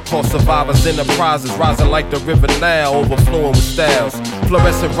era, Holocaust survivors, enterprises rising like the river now, overflowing with styles.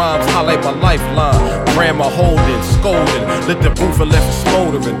 Fluorescent rhymes highlight my lifeline. Grandma holding, scolding, lit the booth and left it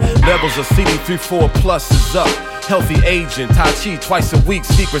smoldering. Levels of CD34 plus is up. Healthy aging, Tai Chi twice a week,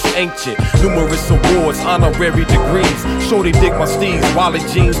 secrets ancient. Numerous awards, honorary degrees. Shorty dig my steeds, Wally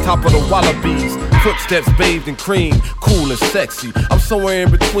jeans, top of the wallabies. Footsteps bathed in cream, cool and sexy. I'm somewhere in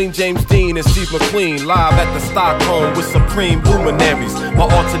between James Dean and Steve McQueen. Live at the Stockholm with supreme luminaries. My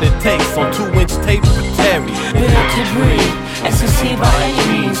alternate takes on 2-inch tape for Terry. Built to breathe and succeed by any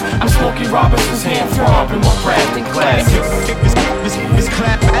means. I'm Smokey Robinson's hand throb in my crafting classes. This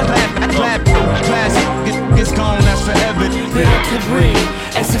classic is gone, that's forever. Built to breathe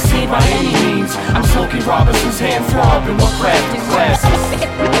and succeed by any means. I'm Smokey Robinson's hand throb in my crafting classes.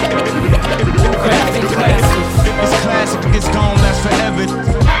 Crafting classes. This classic is gone, that's forever.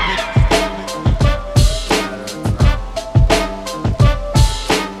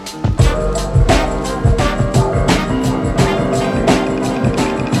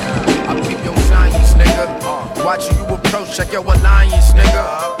 Watching you approach, science,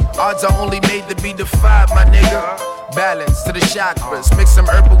 nigga. Odds are only made to be defied, my nigga. Balance to the chakras, mix some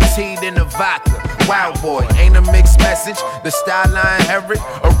herbal tea in the vodka. Wow boy, ain't a mixed message. The style I inherit,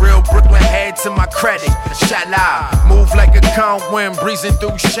 a real Brooklyn head to my credit. Shala, move like a calm wind breezing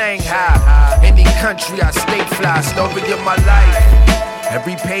through Shanghai. Any country I stay fly, story of my life.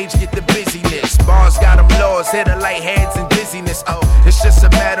 Every page get the busyness. Bars got them lost, hit the light heads and dizziness. Oh, it's just a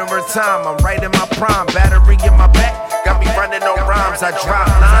matter of time. I'm right in my prime, battery in my back. Got me running on rhymes. I drop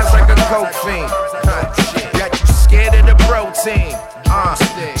lines like a coke fiend. Got you scared of the protein.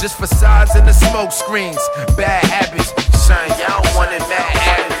 Just facades and the smoke screens. Bad habits, son, y'all don't want it, bad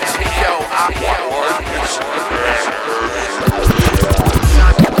habits. Yo, I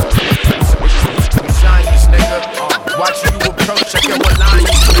Giants, nigga. Watching you approach, check out what line you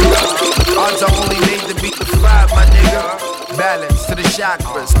nigga. Odds are only made to beat the five, my nigga. Balance to the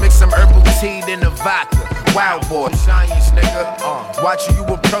chakras, mix some herbal tea in the vodka. Wow boy, Giants, nigga. Watching you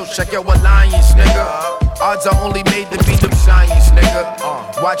approach, check out what lions, nigga. Odds are only made to beat them Giants,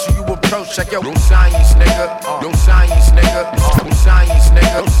 nigga. Watching you approach, check out Giants, nigga. Yo Giants, nigga. Giants,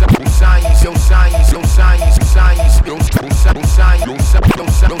 nigga. Giants, yo Giants, yo Giants, Giants, yo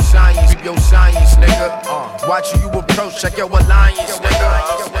Giants, yo Giants, nigga. Watching you approach, check out what lions, nigga.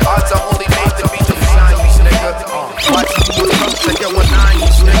 Odds are only made to beat them Giants, nigga. Watching you approach, check out what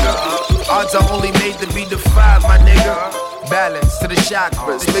lions, nigga. Odds are only made to be defied, my nigga. Balance to the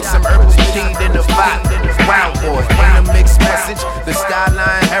chakras, mix some herbal tea in the pot. Wow boy, ain't a mixed message. The style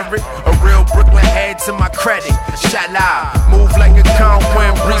I inherit, a real Brooklyn head to my credit. Shala, move like a calm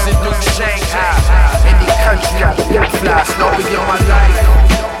wind breezing through Shanghai. Any country I fly, story of my life.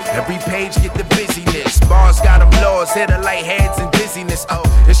 Every page get the busyness. Bars got them lost, hit the light heads and dizziness. Oh,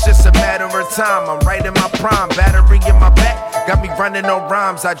 it's just a matter of time. I'm right in my prime, battery in my back. Got me running on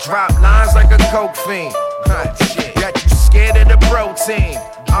rhymes. I drop lines like a coke fiend. Got you scared of the protein.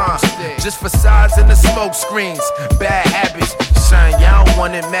 Just facades and the smoke screens. Bad habits, son, y'all don't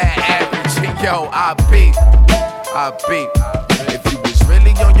want it mad average. Yo, I beat. If you was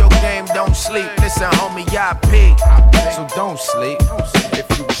really on your game, don't sleep. Listen, homie, I peep. So don't sleep.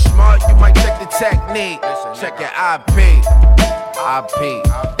 If you was smart, you might check the technique. Check your IP.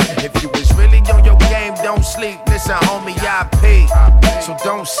 If you was really on your game, don't sleep. Listen, homie, I peep. So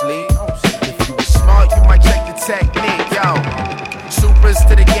don't sleep. If you was smart, you might check the technique. Yo. Supers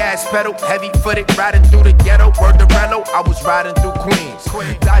to the gas pedal, heavy footed, riding through the ghetto. Word to Rello, I was riding through Queens.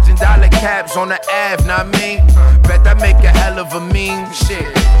 Dodging dollar cabs on the Ave, not me. Bet that make a hell of a mean shit.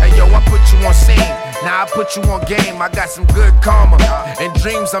 Hey yo, I put you on scene, now I put you on game. I got some good karma, and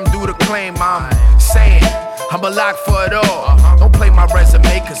dreams I'm due to claim. I'm saying, I'm a lock for it all. Don't play my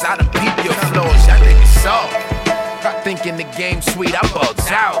resume, cause I done peep your flaws. Y'all niggas soft, thinking the game sweet, I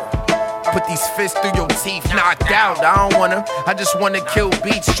bugs out. Put these fists through your teeth, knocked out. I don't wanna, I just wanna kill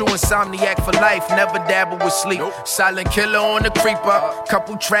beats. True insomniac for life, never dabble with sleep. Silent killer on the creep up.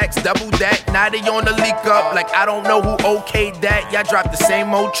 Couple tracks, double that. Now they on the leak up. Like I don't know who okayed that. Y'all drop the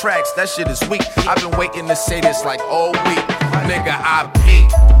same old tracks, that shit is weak. I've been waiting to say this like all week. Nigga, I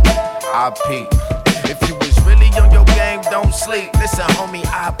peep. If you was really on your game, don't sleep. Listen, homie,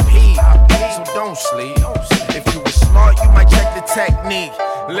 I peep. So don't sleep. If you was smart, you might check the technique.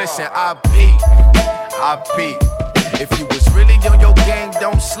 Listen, I peep. If you was really on your game,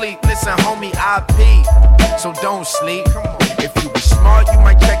 don't sleep. Listen, homie, I peep. So don't sleep. If you was smart, you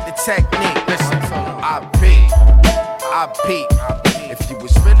might check the technique. Listen, I peep. If you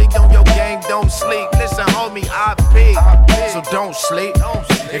was really on your game, don't sleep. Listen, homie, I peep. So don't sleep.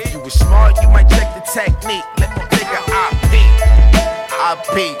 If you was smart, you might check the technique. Nigga, I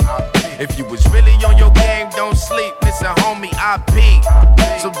peep. If you was really on your game, don't sleep. Listen, homie, I peep.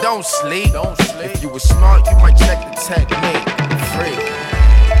 So don't sleep. If you was smart, you might check the technique. Free.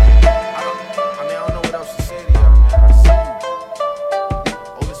 I don't know what else to say to y'all, man. I see you.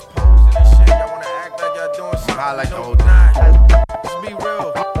 All this posing and shit. Y'all wanna act like y'all doing something. I like the whole nine. Just be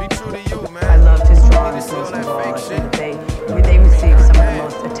real. Be true to you, man. I loved his drawings most of all. They received some of the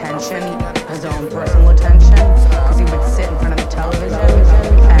most attention, his own personal attention, because he would sit in front of the television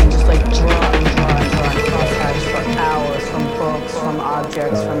and just like draw and cross-hatch for hours, from books, from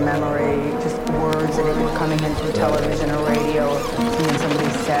objects, from memory, just words that were coming in through television or radio, seeing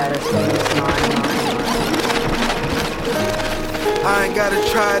somebody's sad or famous line. I ain't gotta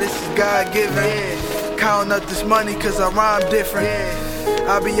try, this is God-given. Counting up this money cause I rhyme different.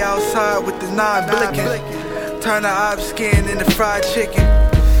 I be outside with the nine blicking. Turn the op skin into fried chicken.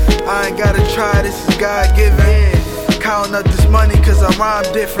 I ain't gotta try, this is God-given. Counting up this money cause I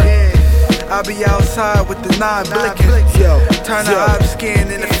rhyme different. I be outside with the nine blicking. Yo, Turn the Obskin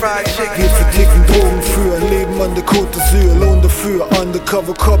into fried chicken. Geht verticken Drogen für ein Leben an der Côte d'Azur. Lohn dafür,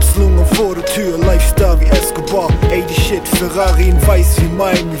 Undercover Cops lungern vor der Tür. Lifestyle wie Escobar, 80 Shit, Ferrari in weiß wie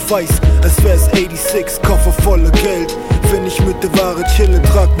Miami Vice. Als wär's 86, Koffer voller Geld. Wenn ich mit der Ware chille,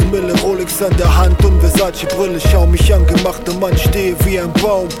 trag ne Mille Rolex an der Hand und Versace Brille. Schau mich an, gemachter Mann, stehe wie ein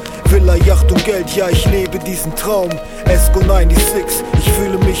Baum. Villa, Yacht und Geld, ja ich lebe diesen Traum. Esco 96, ich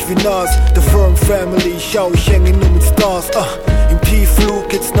fühle mich wie Nas. The Firm Family, schau ich hänge nur mit Stars. Im Tiefflug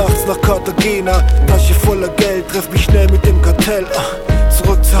geht's nachts nach Cartagena. Tasche voller Geld, treff mich schnell mit dem Kartell.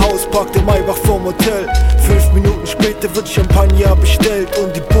 Zurück zu Haus, park den Maybach vorm Hotel. 5 Minuten später wird Champagner bestellt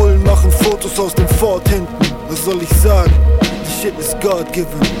und die Bullen machen Fotos aus dem Ford hinten. Was soll ich sagen? This shit is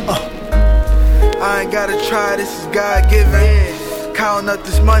God-given. I ain't gotta try, this is God-given. Counting up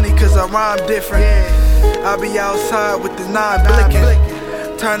this money cause I rhyme different. I be outside with the 9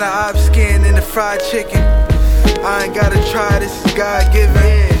 blicking. Turn the Obskin into fried chicken. I ain't gotta try, this is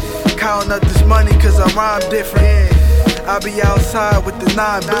God-given. Counting up this money cause I rhyme different. I be outside with the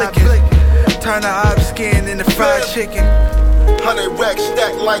 9 blicking. Turn the Obskin into fried chicken. 100 racks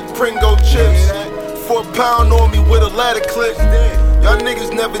stacked like Pringo chips. 4 pound on me with a ladder clip. Y'all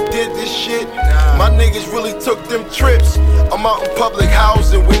niggas never did this shit. My niggas really took them trips. I'm out in public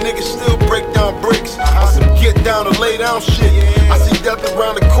housing where niggas still break down bricks. On some get down or lay down shit. I see death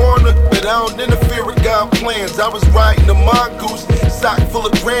around the corner, but I don't interfere with God plans. I was riding a mongoose, sock full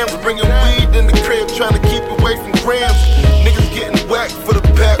of grams, bringing weed in the crib, trying to keep away from grams. Niggas getting whacked for the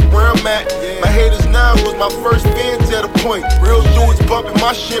pack where I'm at. My haters now was my first fans at a point. Real dudes bumping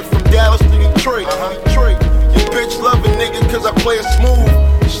my shit from Dallas to Detroit. Your bitch love a nigga cause I play it smooth.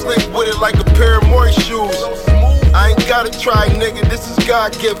 Slick with it like a pair of Maury shoes. I ain't gotta try, nigga, this is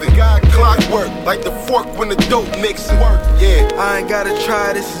God-given. Clockwork, like the fork when the dope mixin'. Yeah, I ain't gotta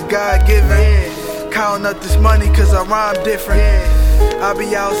try, this is God-given. Counting up this money cause I rhyme different. I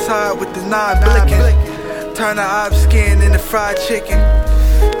be outside with the 9 blicking. Turn the Obskin into fried chicken.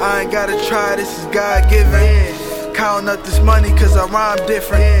 I ain't gotta try, this is God-given. Counting up this money cause I rhyme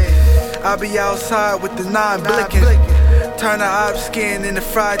different. I be outside with the 9 blicking. Turn the Obskin into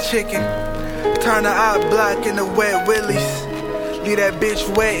fried chicken. Turn the op block into wet willies. Leave that bitch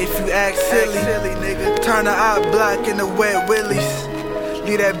wet if you act silly. Turn the op block into wet willies.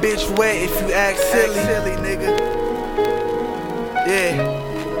 Leave that bitch wet if you act silly. Nigga.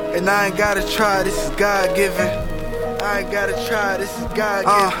 Yeah. And I ain't gotta try, this is God-given. I ain't gotta try, this is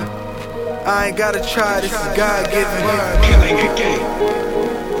God-given. I ain't gotta try, this is God-given. Killing a game.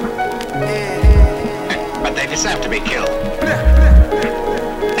 But they deserve to be killed.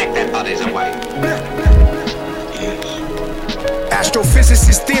 Take their bodies away.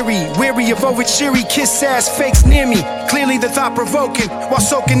 Astrophysicist theory, weary of overcheery, kiss ass fakes near me. Clearly the thought provoking, while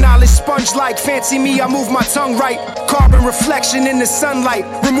soaking knowledge sponge like. Fancy me, I move my tongue right. Carbon reflection in the sunlight.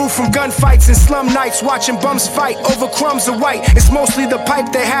 Removed from gunfights and slum nights, watching bums fight over crumbs of white. It's mostly the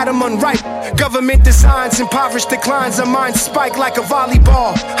pipe that had them unripe. Government designs, impoverished declines, a mind spike like a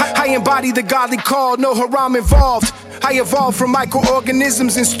volleyball. I embody the godly call, no haram involved. I evolved from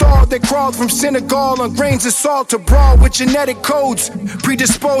microorganisms installed that crawled from Senegal on grains of salt to brawl with genetic codes.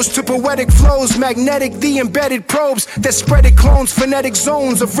 Predisposed to poetic flows, magnetic, the embedded probes that spread it clones, phonetic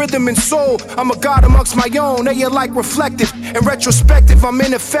zones of rhythm and soul. I'm a god amongst my own, they are like reflective and retrospective. I'm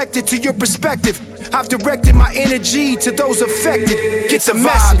ineffective to your perspective. I've directed my energy to those affected. Get the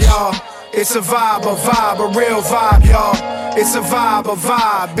message, y'all. It's a vibe, a real vibe, y'all. It's a vibe,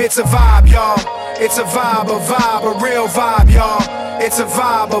 it's a vibe, y'all. It's a vibe, a real vibe, y'all. It's a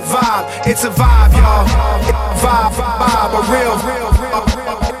vibe, it's a vibe, y'all. Vibe, a real vibe.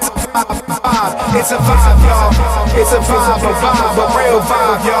 It's a vibe, y'all. It's a vibe, a real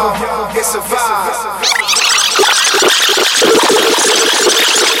vibe, y'all. It's a vibe.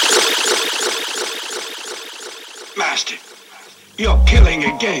 Master, you're killing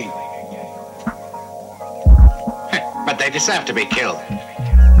a game. But they deserve to be killed.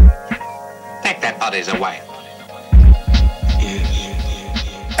 Take their bodies away.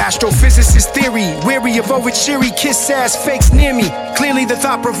 Astrophysicist theory, weary of overcheery, kiss ass fakes near me. Clearly the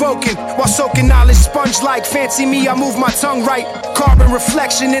thought provoking, while soaking knowledge sponge like. Fancy me, I move my tongue right. Carbon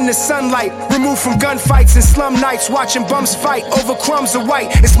reflection in the sunlight. Removed from gunfights and slum nights, watching bums fight over crumbs of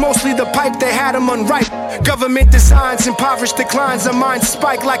white. It's mostly the pipe that had them unripe. Government designs, impoverished declines, a mind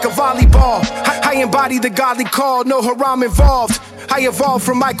spike like a volleyball. I embody the godly call, no haram involved. I evolved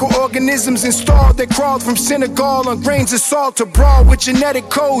from microorganisms installed that crawled from Senegal on grains of salt to brawl with genetic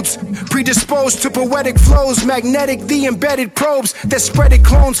codes. Predisposed to poetic flows, magnetic, the embedded probes that spreaded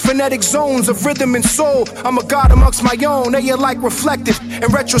clones, phonetic zones of rhythm and soul. I'm a god amongst my own, they are like reflective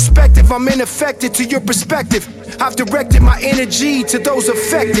and retrospective. I'm ineffective to your perspective. I've directed my energy to those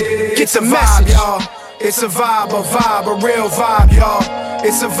affected. Get the message, y'all. It's a vibe, a real vibe, y'all.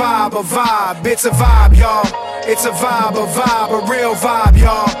 It's a vibe, it's a vibe, y'all. It's a vibe, a real vibe,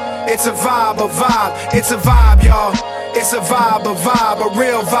 y'all. It's a vibe, it's a vibe, y'all. It's a vibe, a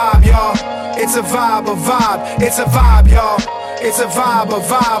real vibe, y'all. It's a vibe, it's a vibe, y'all. It's a vibe,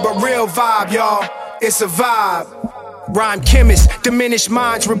 a real vibe, y'all. It's a vibe. Rhyme chemist, diminish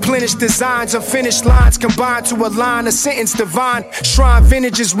minds, replenish designs, unfinished lines combined to align a sentence divine. Shrine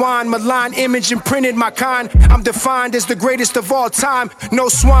vintages wine, malign image imprinted my kind. I'm defined as the greatest of all time. No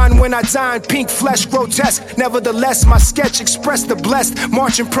swine when I dine, pink flesh grotesque. Nevertheless, my sketch expressed the blessed.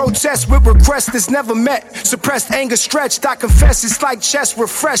 Marching protest with request that's never met. Suppressed anger stretched, I confess it's like chest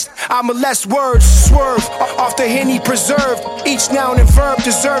refreshed. I molest words, swerve off the Henny preserved. Each noun and verb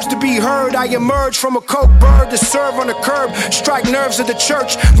deserves to be heard. I emerge from a coke bird to serve on the curb, strike nerves of the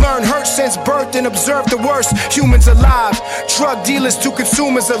church, learn hurt since birth and observe the worst. Humans alive, drug dealers to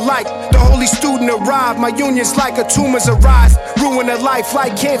consumers alike. The holy student arrived, my union's like a tumor's arise. Ruin a life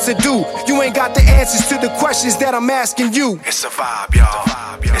like cancer do. You ain't got the answers to the questions that I'm asking you. It's a vibe, y'all.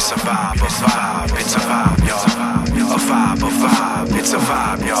 It's a vibe, it's a vibe, y'all. A vibe, it's a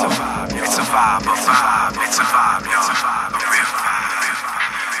vibe, y'all. It's a vibe, it's a vibe, y'all. A real vibe.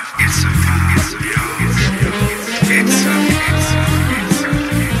 It's a vibe, y'all.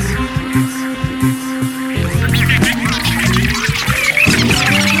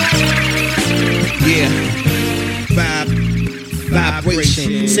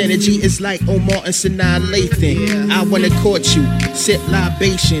 Vibration, synergy is like Omar and Sinai Lathan. I wanna court you, sip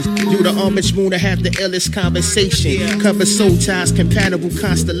libations, do the homage moon to have the illest conversation. Cover soul ties, compatible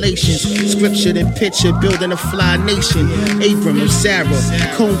constellations. Scripture and picture, building a fly nation. Abram and Sarah,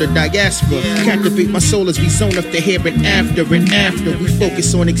 Conda, diaspora. Captivate my soul as we zone up the here and after we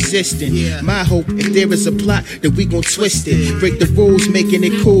focus on existing. My hope, if there is a plot, that we gon' twist it. Break the rules, making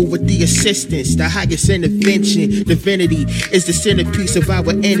it cool with the assistance. The highest intervention, divinity is the centerpiece of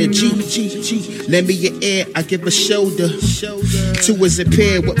our energy. Lend me your ear, I give a shoulder. Two is a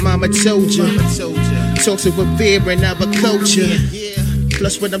pair, what mama told you. Talks of revering our culture.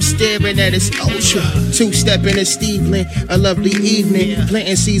 Plus what I'm staring at is ultra. Two-step in a Steveland, a lovely evening.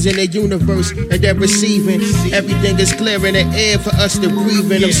 Planting seeds in the universe and they're receiving. Everything is clear in the air for us to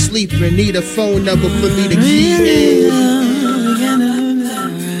breathe in. I'm sleeping, need a phone number for me to key in.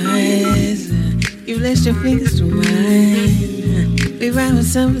 You bless your fingers to mine. We ride with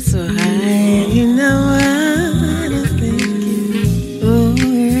something so high. You know what I'm thinking. Oh,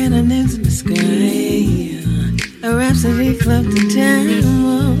 we're in our names in the sky. A rhapsody floating down.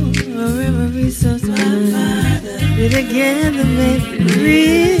 Oh, a river so smart. We're together, baby,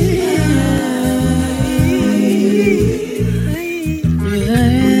 real.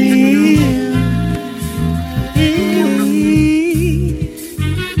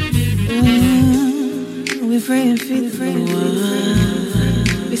 We're praying, feet,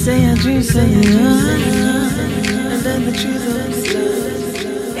 we say our dreams, say our dreams, and then the truth of the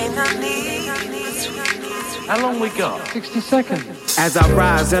stars. Ain't no need. How long we got? 60 seconds. As I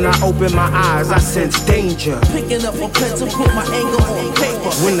rise and I open my eyes, I sense danger. Picking up a pencil, put my anger on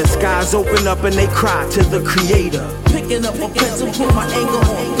paper. When the skies open up and they cry to the creator. Picking up a pencil, put my anger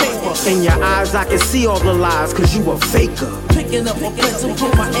on paper. In your eyes I can see all the lies, cause you a faker. Picking up a pencil,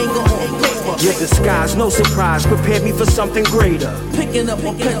 put my anger on paper. Your disguise, no surprise, prepare me for something greater. Picking up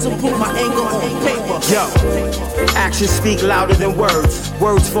a pencil, put my anger on paper. Yo, actions speak louder than words.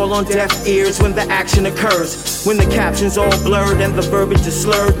 Words fall on deaf ears when the action occurs. When the caption's all blurred and the verbiage is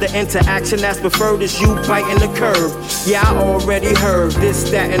slurred, the interaction that's preferred is you biting the curb. Yeah, I already heard this,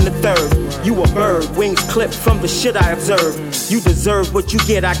 that, and the third. You a bird, wings clipped from the shit I observed. You deserve what you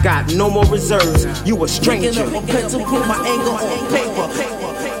get, I got no more reserves. You a stranger. Picking up a pencil, put my anger on paper.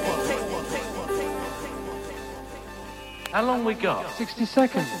 How long we got? 60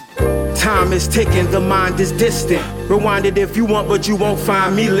 seconds. Time is ticking, the mind is distant. Rewind it if you want, but you won't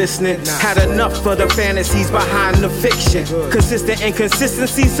find me listening. Had enough of the fantasies behind the fiction. Consistent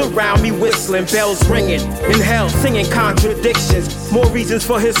inconsistencies surround me whistling. Bells ringing, in hell singing contradictions. More reasons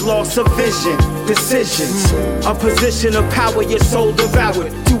for his loss of vision. Decisions, a position of power your soul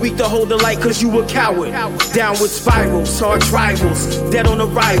devoured. Too weak to hold the light cause you a coward. Downward spirals, arch rivals, dead on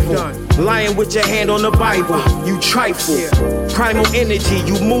arrival. Lying with your hand on the Bible, you trifle. Primal energy,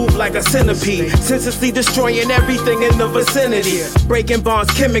 you move like a centipede. Senselessly destroying everything in the vicinity. Breaking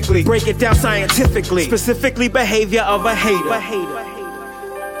bonds chemically, break it down scientifically. Specifically behavior of a hater.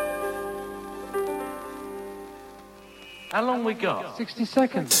 How long we got? 60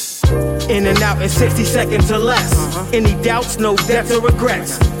 seconds. In and out in 60 seconds or less. Any doubts, no debts or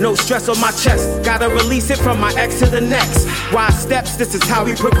regrets. No stress on my chest. Gotta release it from my ex to the next. Wise steps, this is how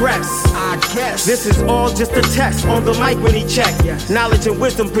we progress. I guess this is all just a test on the mic when he check. Knowledge and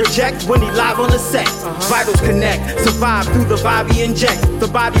wisdom project when he live on the set. Vitals connect, survive through the vibe he inject. The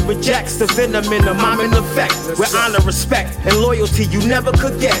body rejects the venom in the mind in effect. Where honor, respect, and loyalty you never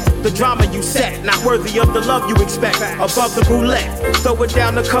could get. The drama you set, not worthy of the love you expect. Above the roulette, throw it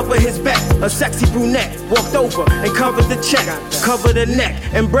down to cover his back. A sexy brunette walked over and covered the check. Cover the neck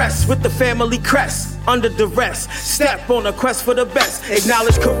and breasts with the family crest. Under duress, step on a quest for the best.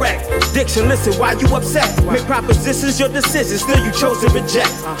 Acknowledge correct. Diction, listen, why you upset? Make propositions, your decisions, still you chose to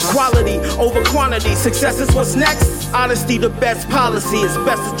reject. Quality over quantity, success is what's next. Honesty, the best policy, it's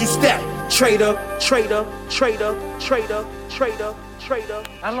best that you step. Traitor, traitor, traitor, traitor, traitor, traitor.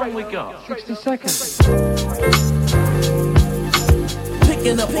 How long we got? 60 seconds.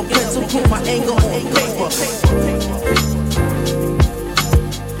 Picking up a pencil, put my anger on paper.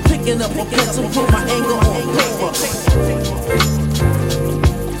 Picking up a pencil, put my anger on paper.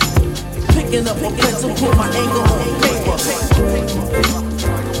 Picking up a pencil, put my anger on paper.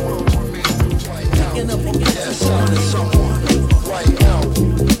 Picking up a pencil, put my right now.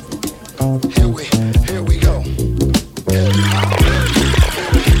 Here we go.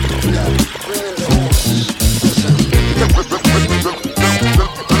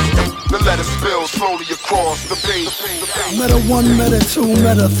 Let it spill slowly across the page. Meta 1, Meta 2,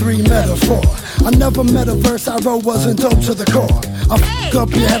 Meta 3, Meta 4. I never met a verse I wrote wasn't dope to the core. I f***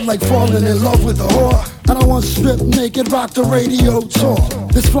 up your head like falling in love with a whore. And I once stripped naked, rocked the radio tour.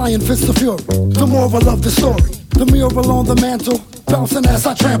 This flying fist of fury, the moral of the story. The mural on the mantle, bouncing as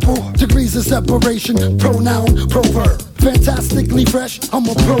I trample. Degrees of separation, pronoun, proverb. Fantastically fresh, I'm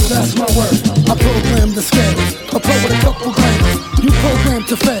a pro, that's my word. I program the scales, a pro with a couple grams. You program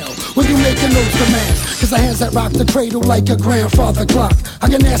to fail when you making those demands. Cause the hands that rock the cradle like your grandfather clock. I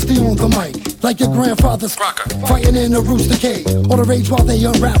get nasty on the mic, like your grandfather's rocker. Fighting in a rooster cage, or the rage while they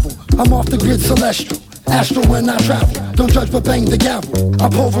unravel. I'm off the grid celestial, astral when I travel. Don't judge but bang the gavel, I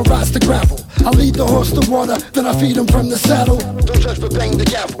pulverize the gravel. I lead the horse to water, then I feed him from the saddle. Don't judge but bang the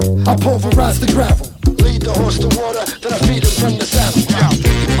gavel, I pulverize the gravel. Lead the horse to water, then I feed him from the saddle.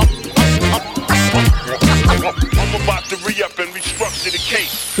 I'm about to re-up and restructure the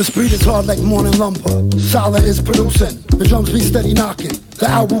case. This beat is hard like morning lumber. Solid is producing. The drums be steady knocking. The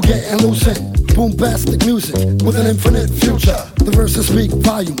album getting loosened. Bombastic music with an infinite future. The verses speak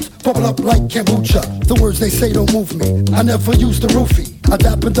volumes, bubble up like kombucha. The words they say don't move me. I never use the roofie. I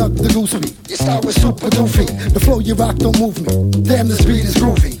dap and duck the goose beat. Your style is super doofy. The flow you rock don't move me. Damn, this beat is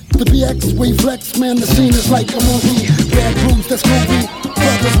groovy. The BX wave flex, man, the scene is like a movie. Bad grooves that's groovy.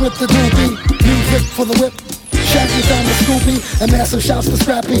 Brothers with the doobie. Music for the whip. Shaggy found the Scooby. And massive shouts to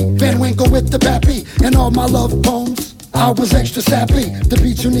Scrappy. Van Winkle with the Pappy. And all my love poems, I was extra sappy. The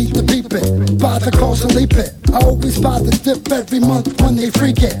beat you need to beep it. Buy the calls and leap it. I always buy the dip every month when they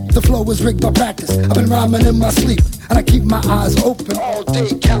freak it. The flow is rigged by practice. I've been rhyming in my sleep. And I keep my eyes open all day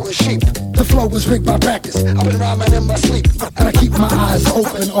counting sheep. The flow is rigged by practice. I've been rhyming in my sleep. And I keep my eyes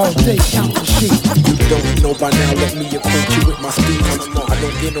open all day counting sheep. You don't know by now, let me acquaint you with my speed. I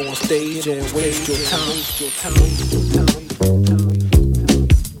don't get on stage and waste your time.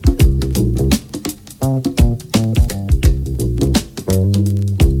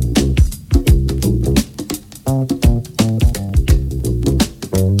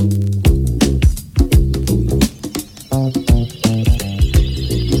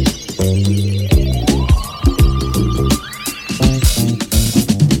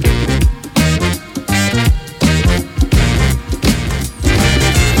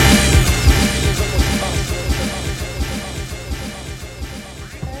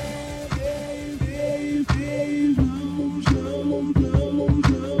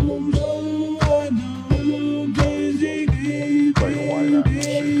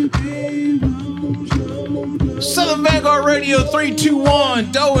 Southern Vanguard Radio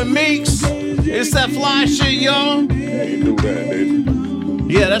 321, Doe and Meeks. It's that fly shit, y'all. Yeah, you knew that, didn't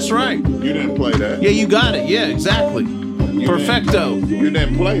you? Yeah, that's right. You didn't play that. Yeah, you got it. Yeah, exactly. Perfecto. You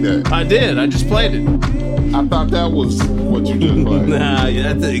didn't play that. I did. I just played it. I thought that was what you just played. Nah,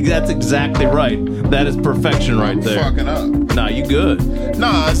 that's exactly right. That is perfection right there. Fucking up. Nah, you good.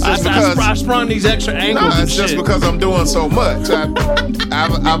 Nah, it's just because I sprung these extra angles. Nah, it's just because I'm doing so much.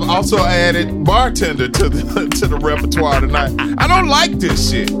 I've also added bartender to the repertoire tonight. I don't like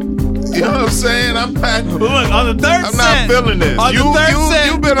this shit. You know what I'm saying? I'm not. Look, on the third I'm not feeling this.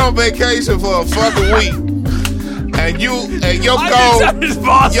 You've been on vacation for a fucking week. And your goal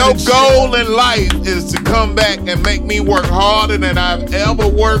in life is to come back and make me work harder than I've ever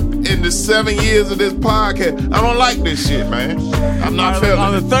worked in the 7 years of this podcast. I don't like this shit, man. I'm not feeling it.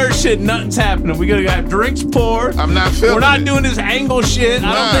 On the third shit, nothing's happening. We gotta have drinks poured. I'm not feeling it. We're not doing this angle shit.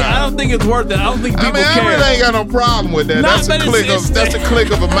 I don't think it's worth it. I don't think people care. I really ain't got no problem with that. That's a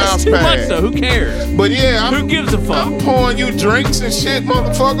click of a mouse pad. Too much though. Who cares? But yeah, who gives a fuck? I'm pouring you drinks and shit,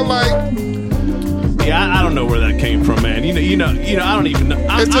 motherfucker. Like. Yeah, I don't know where that came from, man. You know. I don't even know.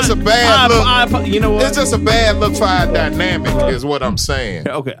 It's just a bad look. You know what? It's just a bad look for our dynamic, is what I'm saying.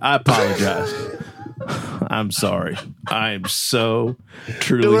 Okay, I apologize. I'm sorry. I am so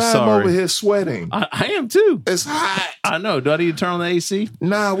truly sorry. I'm over here sweating. I am too. It's hot. I know. Do I need to turn on the AC?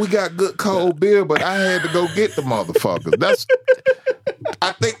 Nah, we got good cold beer, but I had to go get the motherfuckers.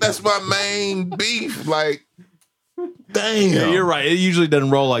 I think that's my main beef. Like. Damn. Yeah, you're right. It usually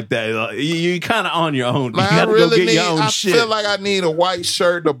doesn't roll like that. You're kind of on your own. Man, you got to go get your own shit. I feel like I need a white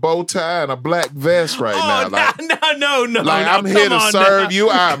shirt, a bow tie, and a black vest right now. Like, no. Like, I'm here to serve you.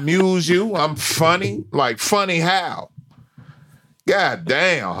 I amuse you. I'm funny. Like, funny how? God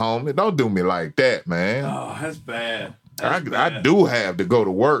damn, homie. Don't do me like that, man. Oh, that's bad. I do have to go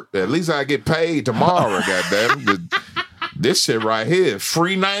to work. At least I get paid tomorrow, goddamn. This shit right here,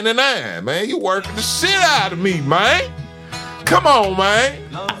 free 99, man. You working the shit out of me, man. Come on, man.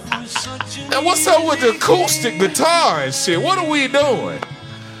 And what's up with the acoustic guitar and shit? What are we doing?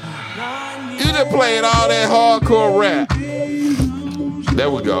 You just playing all that hardcore rap.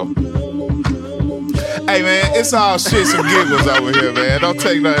 There we go. Hey, man, it's all shits and giggles over here, man. Don't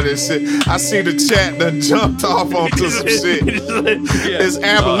take none of this shit. I see the chat done jumped off onto some shit. It's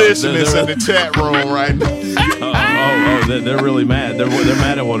abolitionists in the chat room right now. They're really mad. They're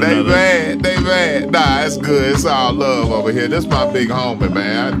mad at one another. They mad. Nah, it's good. It's all love over here. This my big homie,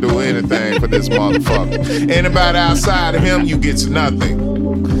 man. I'd do anything for this motherfucker. Anybody outside of him, you get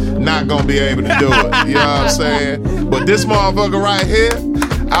nothing. Not gonna be able to do it. You know what I'm saying? But this motherfucker right here,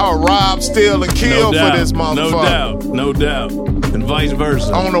 I would rob, steal, and kill for this motherfucker. No doubt. And vice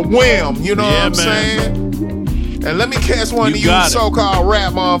versa. On a whim, you know what I'm saying? And let me catch one of you so-called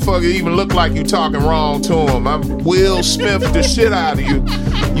rap motherfuckers even look like you talking wrong to him. I'm Will Smith the shit out of you.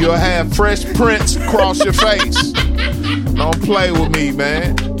 You'll have Fresh Prince across your face. Don't play with me,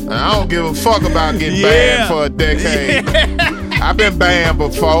 man. I don't give a fuck about getting banned for a decade. I've been banned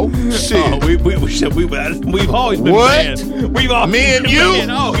before. Shit. We've always been banned. Me and you?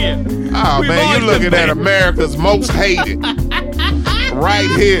 Oh, yeah. Oh, man, you're looking at America's most hated.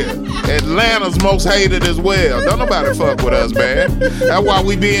 Right here. Atlanta's most hated as well. Don't nobody fuck with us, man. That's why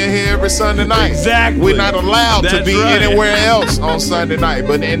we be in here every Sunday night. Exactly. We're not allowed to be anywhere else on Sunday night,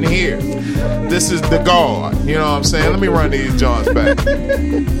 but in here. This is the guard. You know what I'm saying? Let me run these joints back.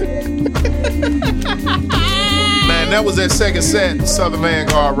 Man, that was that second set, Southern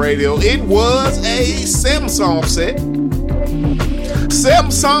Vanguard Radio. It was a Samsung set.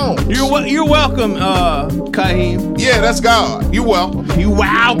 7 songs. You're welcome, Kaheem. Yeah, that's God. You welcome. You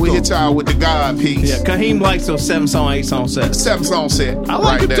welcome. We hit y'all with the God piece. Yeah, Kaheem likes those 7-song, 8-song sets. 7-song set. I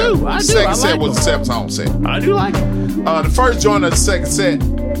like it too. I do. Second set was a 7-song set. I do like it. The first joint of the second set,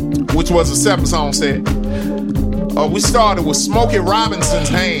 which was a 7-song set, we started with Smokey Robinson's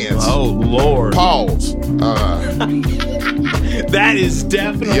Hands. Oh, Lord. Pause. That is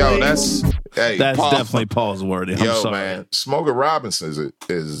definitely... Yo, that's definitely Paul's word. I'm sorry. Man, Smokey Robinson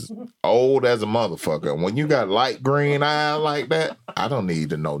is old as a motherfucker. When you got light green eye like that, I don't need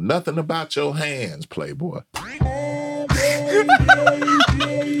to know nothing about your hands, Playboy.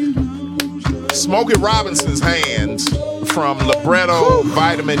 Smokey Robinson's Hands from Libretto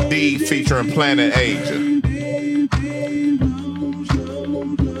Vitamin D featuring Planet Asia.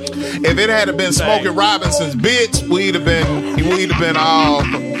 If it had been Smokey Robinson's bitch, we'd have been all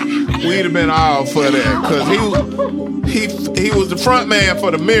for that, because he was the front man for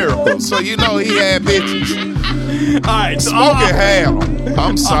the Miracles, so you know he had bitches. All right, Smokey had them.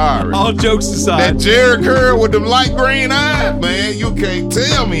 I'm sorry. All jokes aside, that Jerry Curl with them light green eyes, man, you can't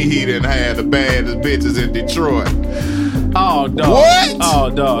tell me he didn't have the baddest bitches in Detroit. Oh, dog. What?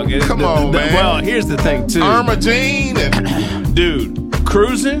 Oh, dog. Come on, man. Well, here's the thing, too. Irma Jean and... Dude,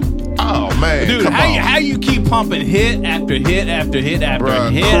 Cruising... Oh man, dude, come on. how you keep pumping hit after hit after hit after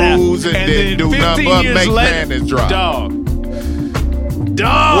Bruh, hit, cruise and then do nothing but make panties drop. Dog.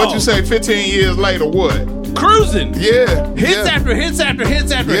 What'd you say? 15 years later, what? Cruising. Yeah. Hits after hits after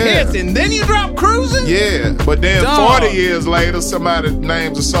hits after hits, and then you drop cruising? Yeah, but then Dog. 40 years later, somebody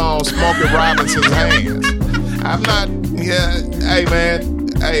names a song Smokey Robinson's Hands. I'm not, hey man,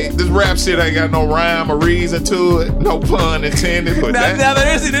 hey, this rap shit ain't got no rhyme or reason to it, no pun intended. But now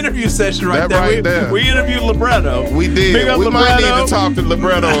there is an interview session right there. there. We interviewed Libretto. We did. Big up We might Libretto. need to talk to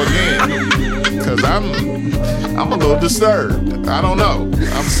Libretto again, because I'm a little disturbed. I don't know.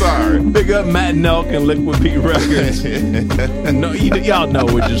 I'm sorry. Big up Matt Nelk and Liquid Pete Records. No, y'all know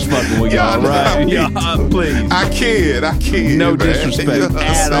we're just fucking with y'all, right? Y'all, please. I kid. No man. disrespect You know what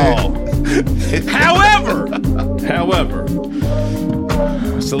at I'm all. However,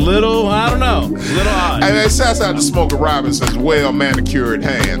 it's a little, I don't know, a little odd. Hey man, shouts out to Smokey Robinson's well manicured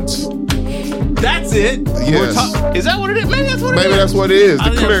hands. That's it. Yes. Is that what it is? Maybe that's what it is. Maybe that's what it is.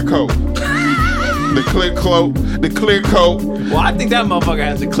 The clear coat. The clear coat. Well, I think that motherfucker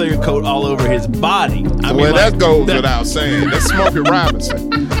has a clear coat all over his body. That goes without saying. That's Smokey Robinson.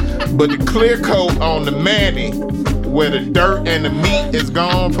 But the clear coat on the Manny, where the dirt and the meat is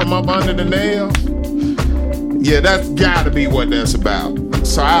gone from up under the nail, yeah, that's got to be what that's about.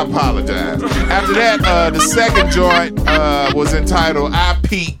 So I apologize. After that, the second joint was entitled I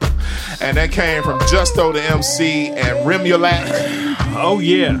Peep, and that came from Justo the MC and Remulat. Oh,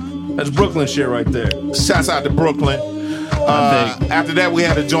 yeah. That's Brooklyn shit right there. Shouts out to Brooklyn. After that, we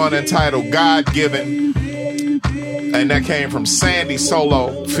had a joint entitled God Given, and that came from Sandy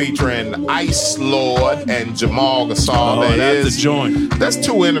Solo featuring Ice Lord and Jamal Gasol. Oh, that's the joint. That's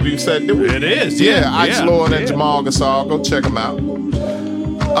 2 interviews that do it. It is, yeah. Ice Lord and Jamal Gasol. Go check them out.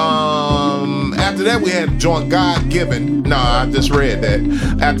 After that, we had a joint God Given. No, I just read that.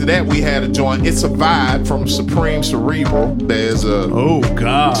 After that, we had a joint It's a Vibe from Supreme Cerebral. There's a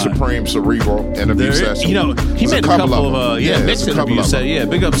Supreme Cerebral interview session. You know, he made a couple of mixed interviews. Yeah,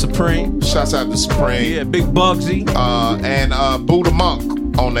 big up Supreme. Shouts out to Supreme. Yeah, Big Bugsy. And Buddha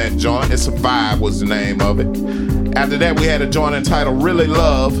Monk on that joint. It's a Vibe was the name of it. After that, we had a joint entitled Really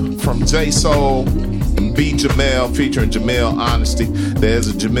Love from J Soul and B Jamel featuring Jamel Honesty. There's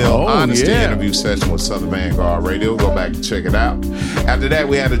a Jamel Honesty interview session with Southern Vanguard Radio. Go back and check it out. After that,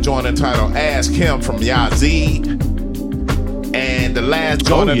 we had a joint entitled Ask Him from Yazid. And the last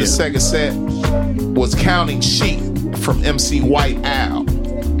joint of the second set was Counting Sheep from MC White Owl.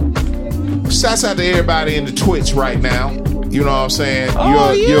 Shouts out to everybody in the Twitch right now. You know what I'm saying?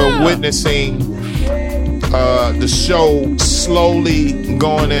 You're witnessing the show slowly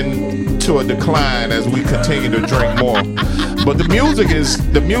going into a decline as we continue to drink more. But the music is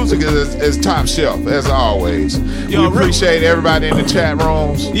top shelf as always. We appreciate everybody in the chat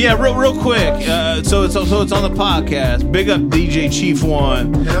rooms. Yeah, real quick. So it's on the podcast. Big up DJ Chief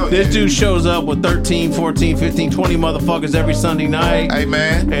One. This dude shows up with 13, 14, 15, 20 motherfuckers every Sunday night. Hey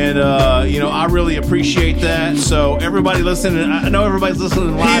man. And I really appreciate that. So everybody listening, I know everybody's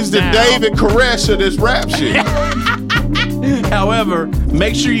listening live. He's the David Koresh of this rap shit. However,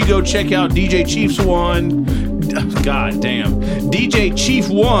 make sure you go check out DJ Chief's One. God damn. DJ Chief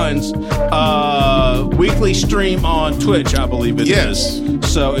One's weekly stream on Twitch, I believe it is.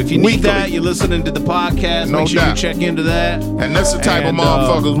 So if you need that, you're listening to the podcast, make sure you check into that. And that's the type of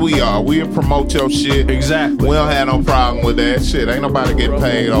motherfuckers we are. We'll promote your shit. Exactly. We don't have no problem with that shit. Ain't nobody getting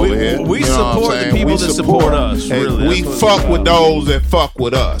paid over here. We support the people that support us. Really. We fuck with those that fuck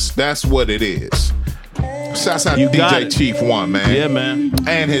with us. That's what it is. Shouts out to DJ Chief One, man. Yeah, man.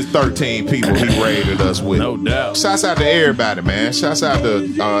 And his 13 people he raided us with. No doubt. Shouts out to everybody, man. Shouts out to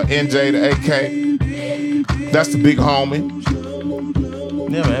NJ, the AK. That's the big homie.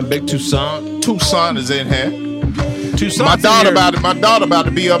 Yeah, man. Big Tucson. Tucson is in here. Tucson. My daughter about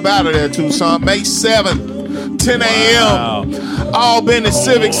to be up out of there, Tucson. May 7th, 10 a.m. Albany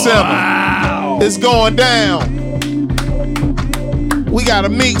Civic Center. It's going down. We got a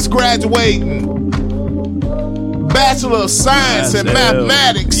Meeks graduating. Bachelor of Science in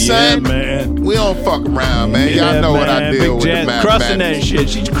Mathematics, son. Man. We don't fuck around, man. Y'all know what I deal with the mathematics. Crushing that shit.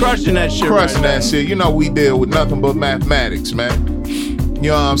 She's crushing that shit. Crushing that shit. You know we deal with nothing but mathematics, man. You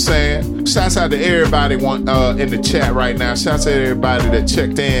know what I'm saying? Shouts out to everybody in the chat right now. Shouts out to everybody that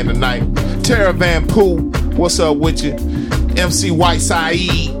checked in tonight. Tara Van Poo, what's up with you? MC White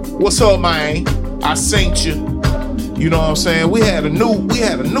Saeed, what's up, man? I synced you. You know what I'm saying? We had a new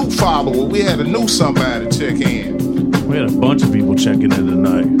follower. We had a new somebody check in. We had a bunch of people checking in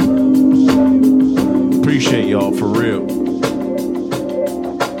tonight. Appreciate y'all for real.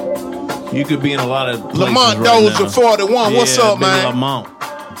 You could be in a lot of places Lamont right Dozier 41. What's up, man? Lamont.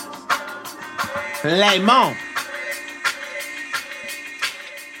 Lemon.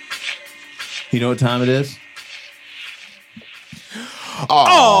 You know what time it is? Oh,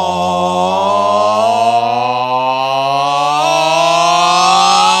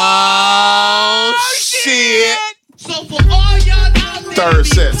 shit. Third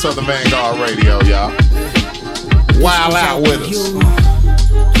set to the Vanguard Radio, y'all. Wild out with us.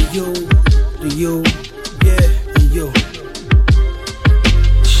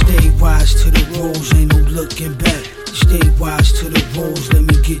 Stay wise to the rules, ain't no looking back. Stay wise to the rules, let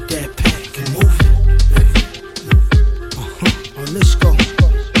me get that pack and move it. Let's go.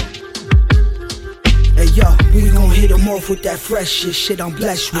 Hey yo, we gon' hit them off with that fresh shit I'm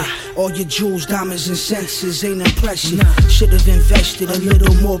blessed with. All your jewels, diamonds, and senses ain't impressive. Should've invested a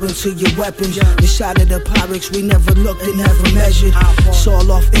little more into your weapons. Inside of the Pyrex, we never looked and never measured. It's all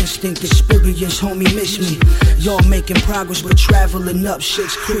off instinct, experience, homie, miss me. Y'all making progress, but traveling up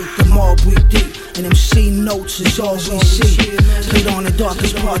shit's creek. The mall breathe deep, and them C notes is all we see. Played on the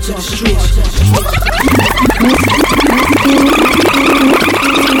darkest parts of the streets.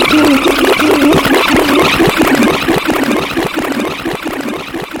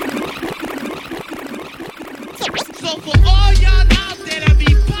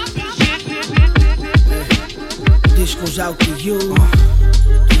 This goes out to you,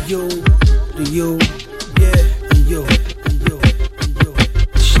 yeah, and you.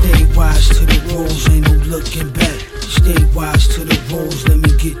 Stay wise to the rules, ain't no looking back. Stay wise to the rules, let me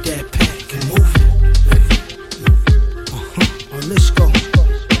get that pack and move it. Let's go.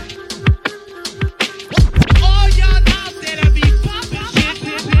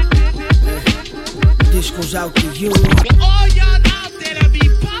 This goes out to you.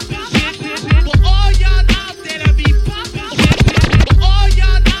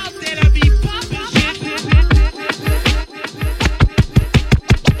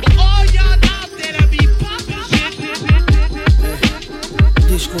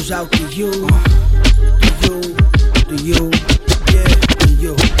 This goes out to you, yeah, and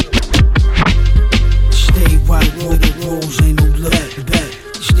you. Stay wide with the rules, ain't no looking back.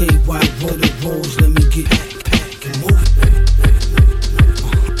 Stay wide with the rules, let me get pack and move it.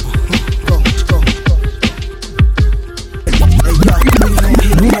 Go, let's go. Hey yo, we gon'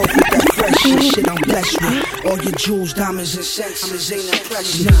 hit them off with that fresh shit I'm blessed with. All your jewels, diamonds, and senses ain't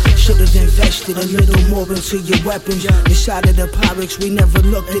impressive. Should've invested a little more into your weapons. Inside of the Pyrex, we never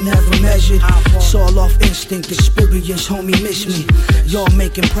looked and never measured. It's all off instinct, experience, homie, miss me. Y'all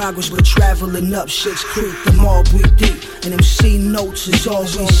making progress, but traveling up shit's creek. The mall breathe deep, and them C notes is all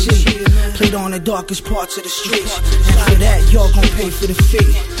we see. Played on the darkest parts of the streets, and for that, y'all gon' pay for the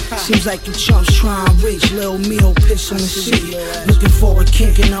fee. Seems like you chumps try and reach. Lil Mio piss on the seat. Looking for a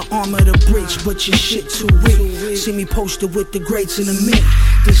kink in the arm of the breach, but your shit too weak. See me posted with the greats in the mid.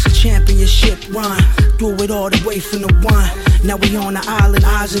 This a championship run. Do it all the way from the one. Now we on the island,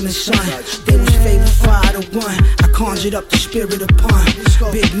 eyes in the sun. They was favored 5-1. I conjured up the spirit upon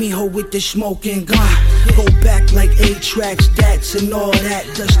Big Mijo with the smoking gun. Go back like 8 tracks, dats and all that.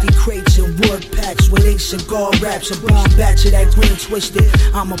 Dusty crates and wood packs with 8 cigar wraps. A bomb batch of that green twisted.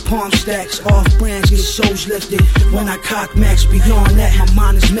 I'm a palm stacks, off brands get souls lifted. When I cock max beyond that, my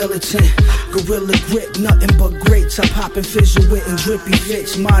mind is militant. Gorilla grip, nothing but greats. I pop and fizzle with and drippy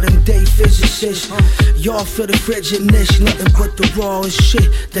fits. Modern day physicists. Y'all feel the frigidness, nothing but the rawest shit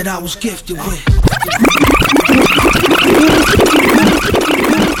that I was gifted with.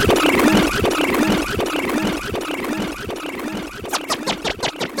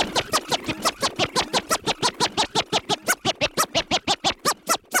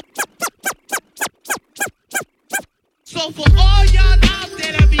 So for all y'all out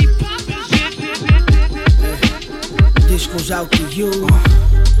there that be poppin' shit, this goes out to you,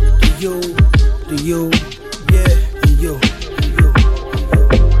 yeah, and you.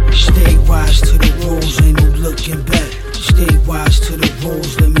 Stay wise to the rules, ain't no looking back. Stay wise to the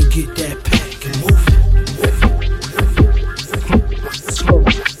rules, let me get that pack and move it.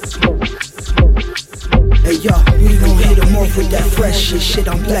 Hey yo, we gon' hit them off with that fresh shit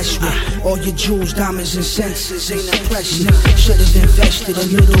I'm blessed with. All your jewels, diamonds, and senses ain't impressive. Should've invested a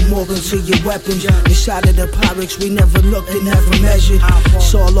little more into your weapons. Inside of the Pyrex, we never looked and never measured.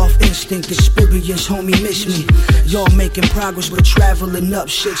 It's all off instinct, experience, homie, miss me. Y'all making progress, but traveling up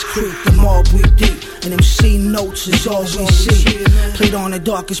shit's creek. The mall breathe deep, and them C notes is all we see. Played on the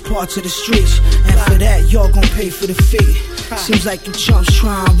darkest parts of the streets, and for that, y'all gon' pay for the fee. Seems like you chumps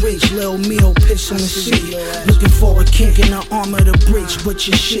try and reach. Lil Mio piss on the seat. Looking for a kink in the arm of the breach, but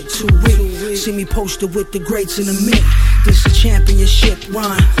your shit too weak. See me posted with the greats in the mid. This a championship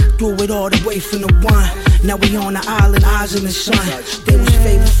run. Do it all the way from the one. Now we on the island, eyes in the sun. They was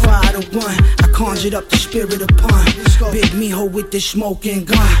favorite 5 to 1. I conjured up the spirit of pun. Big Mijo with the smoking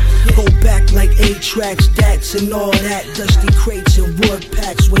gun. Go back like 8 tracks, dats and all that. Dusty crates and wood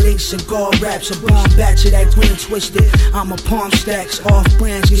packs with 8 cigar wraps. A bomb batch of that green twisted. I'm a palm stacks, off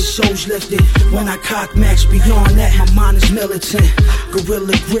brands get souls lifted. When I cock max beyond that, my mind is militant.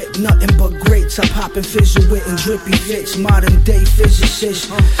 Gorilla grip, nothing but greats. I pop and fizzle with and drippy fits. Modern day physicists.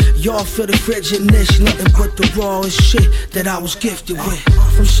 Y'all feel the frigidness, nothing but the rawest shit that I was gifted with.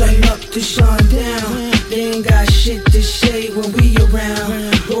 From sun up to sundown, they ain't got shit to say when we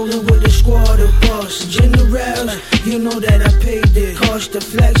around. Rolling with a squad of boss generals. You know that I paid the cost to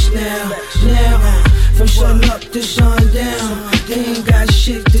flex now. From sun up to sundown, they ain't got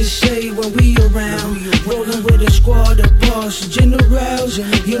shit to say when we around. Rolling with a squad of boss generals.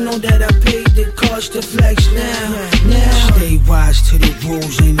 You know that I paid the cost to flex now. Stay wise to the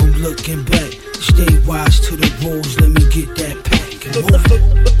rules, ain't no looking back. Stay wise to the rules, let me get that pack.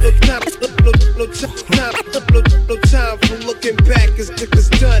 No time for looking back, it's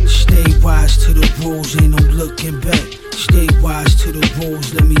done. Stay wise to the rules, ain't no looking back. Stay wise to the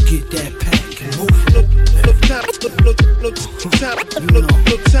rules, let me get that pack. No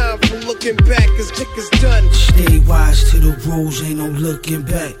time for looking back, it's done. Stay wise to the rules, ain't no looking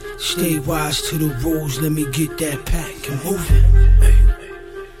back. Stay wise to the rules, let me get that pack and move it.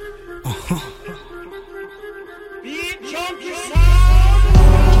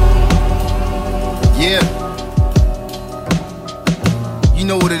 Yeah. You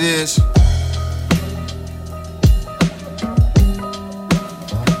know what it is.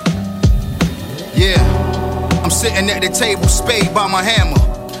 Yeah. I'm sitting at the table, spade by my hammer.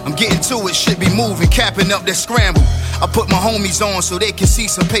 I'm getting to it, shit be moving, capping up that scramble. I put my homies on so they can see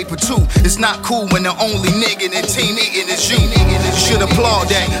some paper too. It's not cool when the only nigga in the team eating is you. You should applaud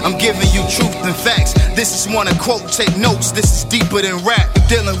that, I'm giving you truth and facts. This is one to quote, take notes, this is deeper than rap.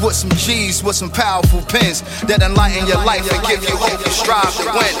 You're dealing with some G's, with some powerful pens that enlighten your life and give you hope and strive to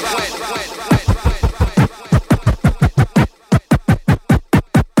win.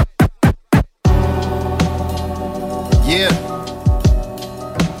 Yeah.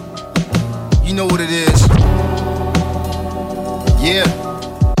 You know what it is. Yeah.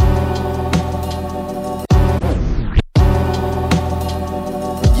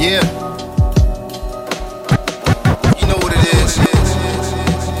 Yeah. You know what it is.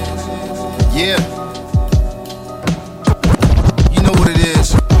 Yeah. You know what it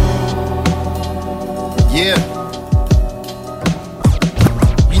is. Yeah.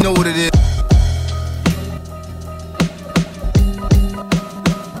 You know what it is.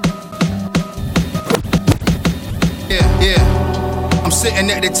 Yeah. I'm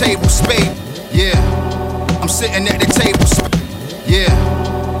sitting at the table, spade. Yeah. I'm sitting at the table, yeah.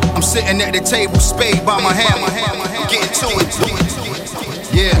 I'm sitting at the table, spade by my hammer. Getting to it.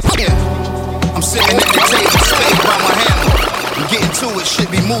 Yeah. I'm sitting at the table, spade by my hammer. I'm getting to it, shit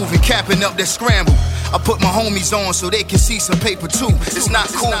be moving, capping up that scramble. I put my homies on so they can see some paper too. It's not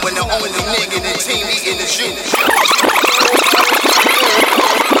cool when the only nigga in the team eating is you.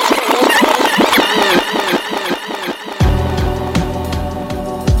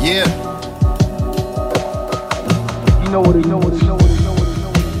 Yeah. You know what it is.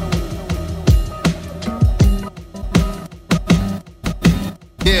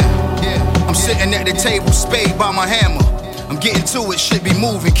 Yeah. I'm sitting at the table, spade by my hammer. I'm getting to it, shit be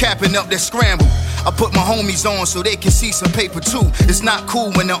moving, capping up that scramble. I put my homies on so they can see some paper too. It's not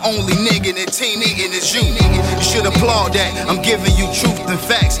cool when the only nigga in the team eating is you. You should applaud that, I'm giving you truth and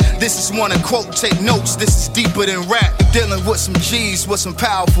facts. This is one to quote, take notes, this is deeper than rap. You're dealing with some G's, with some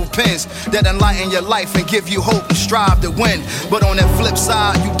powerful pens that enlighten your life and give you hope and strive to win. But on that flip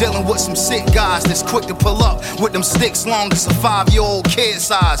side, you dealing with some sick guys that's quick to pull up with them sticks long as a 5-year-old kid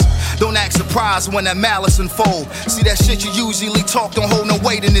size. Don't act surprised when that malice unfold. See that shit you usually talk don't hold no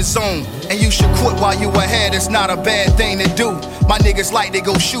weight in its zone. And you should quit while you ahead, it's not a bad thing to do. My niggas like they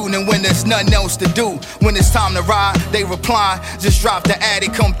go shooting when there's nothing else to do. When it's time to ride, they reply, just drop the addy,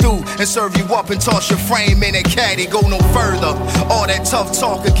 come through and serve you up and toss your frame in a caddy. Go no further, all that tough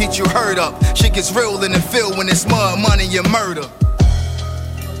talk could get you hurt up. Shit gets real in the field when it's mud, money, and murder.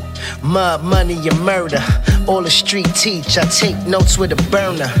 Mud, money, and murder. All the street teach, I take notes with a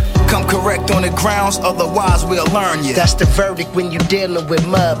burner. Come correct on the grounds, otherwise we'll learn you. That's the verdict when you dealing with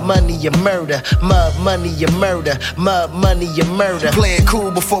mud, money, and murder. Mud, money, and murder. Mud, money, and murder. Play it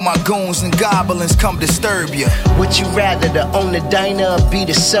cool before my goons and goblins come disturb you. Would you rather the own the diner or be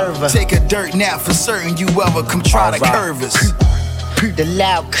the server? Take a dirt nap for certain you ever come try to curve us. The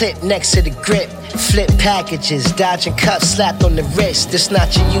loud clip next to the grip. Flip packages, dodging cuffs slapped on the wrist. That's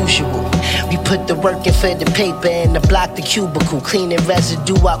not your usual. We put the work in for the paper and the block the cubicle. Cleaning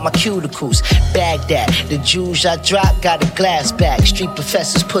residue out my cuticles. Baghdad, the jewels I drop got a glass back. Street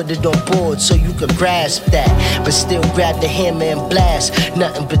professors put it on board so you could grasp that. But still grab the hammer and blast.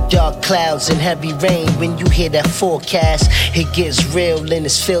 Nothing but dark clouds and heavy rain. When you hear that forecast, it gets real in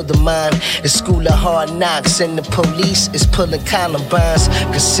this field of mine. The school of hard knocks and the police is pulling Columbines.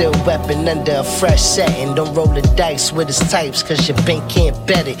 Concealed weapon under a fresh setting. Don't roll the dice with his types cause your bank can't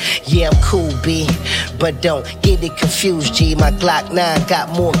bet it. Yeah, I'm cool, B, but don't get it confused, G. My Glock 9 got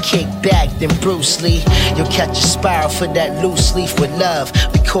more kickback than Bruce Lee. You'll catch a spiral for that loose leaf with love.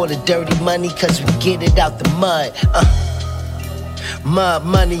 We call it dirty money cause we get it out the mud. Mud,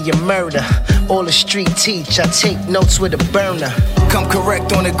 money, and murder. All the street teach, I take notes with a burner. Come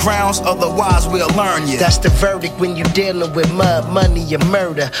correct on the grounds, otherwise we'll learn you. That's the verdict when you dealing with mud, money, and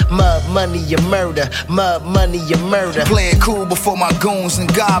murder. Mud, money, and murder. Mud, money, and murder. Playing cool before my goons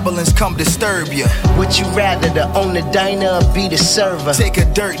and goblins come disturb you. Would you rather the own the diner or be the server? Take a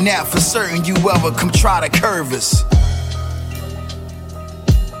dirt nap for certain you ever come try to curve us.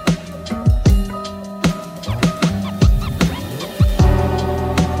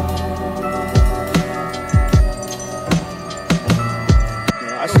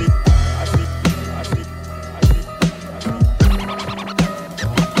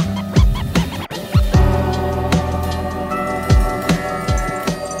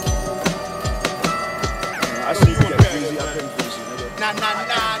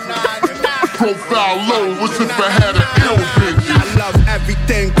 Profile low, what's if I had an ill bitch? I love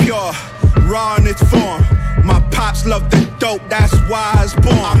everything pure, raw in its form. My pops love the dope, that's why I was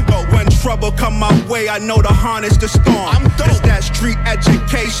born. But when trouble come my way, I know to harness the storm. It's that street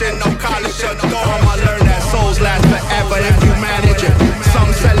education, no college or dorm. I learned that souls last forever if you manage it.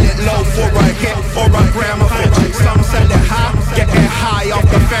 Some sell it low for a hit or a gram of it. Some sell it high, getting high off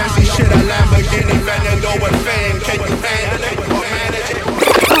the fancy shit. A Lamborghini Venado with fame. Can you handle it or manage it?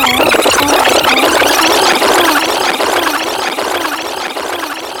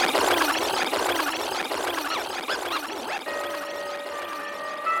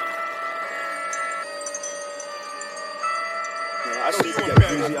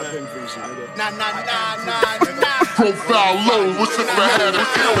 Profile low, what's if I had an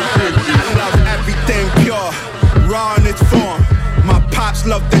ill bitch? I love everything pure, raw in its form. My pops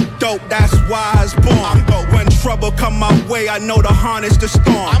love the dope, that's why I was born. But when trouble come my way, I know to harness the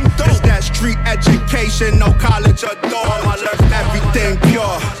storm. It's that street education, no college or dorm. I learned everything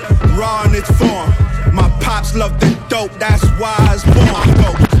pure, raw in its form. My pops love the dope, that's why I was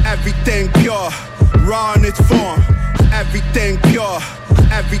born. Everything pure, raw in its form. Everything pure,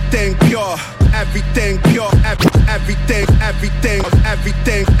 everything pure, everything pure, everything, everything,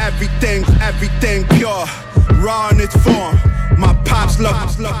 everything, everything, everything pure, raw in its form. My pops love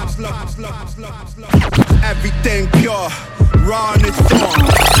everything pure, raw in its form.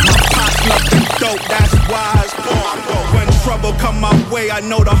 My pops love the dope, that's why I was born. When trouble come my way, I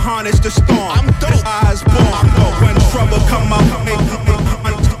know to harness the storm. I was born. When trouble come my way, I'm dope.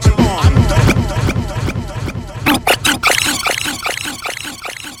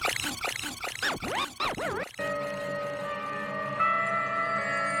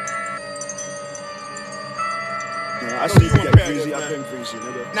 I see you get breezy, I've been breezy,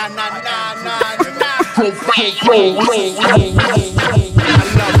 nigga. Nah. I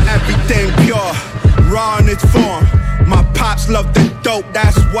love everything pure, raw in its form. My pops love the dope,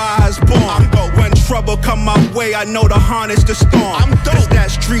 that's why I was born. But when trouble come my way, I know to harness the storm. It's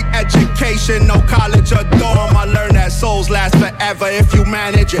that street education, no college or dorm. I learned that souls last forever if you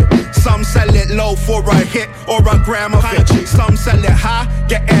manage it. Some sell it low for a hit or a gram of it. Some sell it high,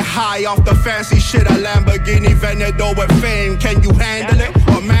 getting high off the fancy shit. A Lamborghini Venado with fame. Can you handle it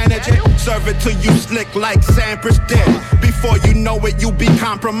or manage it? Serve it till you slick like Sampras did. Before you know it, you be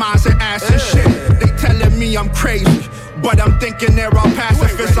compromising ass and shit. They telling me I'm crazy, but I'm thinking they're all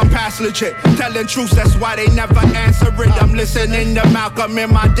pacifists, I'm past legit. Telling truths, that's why they never answer it. I'm listening to Malcolm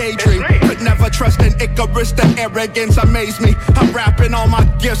in my daydream. Could never trust an Icarus, the arrogance amazed me. I'm rapping all my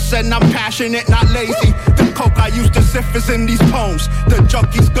gifts and I'm passionate, not lazy. The coke I used to sip is in these poems. The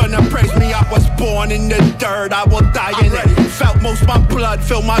junkies gonna praise me, I was born in the dirt, I will die in it. Felt most my blood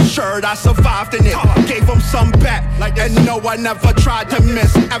fill my shirt, I survived in it. Gave them some back, and no, I never tried to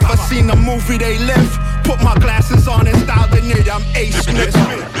miss. Ever seen a movie they live? Put my glasses on and styling it, I'm Ace Smith.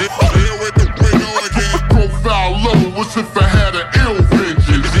 Here with the bring on again. Profile low, what's if I had an ill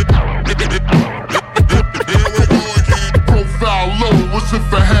vengeance? Here we go again. Profile low, what's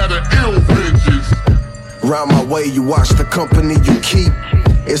if I had an ill vengeance? Round my way, you watch the company you keep.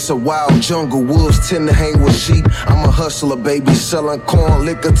 It's a wild jungle, wolves tend to hang with sheep. I'm a hustler, baby, selling corn,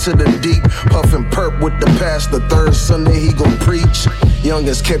 liquor to the deep. Puffin' perp with the pastor, third Sunday he gon' preach.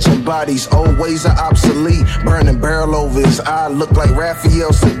 Youngest catching bodies, old ways are obsolete. Burning barrel over his eye, look like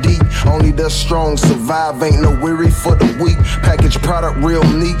Raphael Sadiq. Only the strong survive, ain't no weary for the weak. Package product real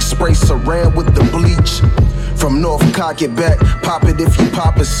neat, spray saran with the bleach. From North, cock it back, pop it if you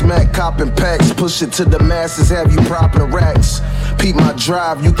pop it, smack, copping packs, push it to the masses, have you propping racks. Peep my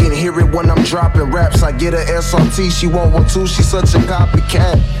drive, you can hear it when I'm dropping raps. I get a SRT, she won't want to, she such a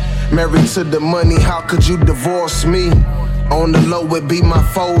copycat. Married to the money, how could you divorce me? On the low, it be my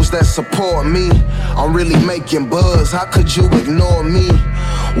foes that support me. I'm really making buzz, how could you ignore me?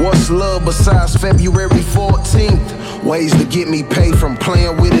 What's love besides February 14th? Ways to get me paid from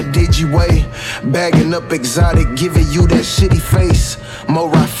playing with a DigiWay. Bagging up exotic, giving you that shitty face. Mo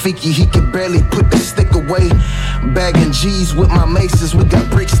Rafiki, he can barely put the stick away. Bagging G's with my maces, we got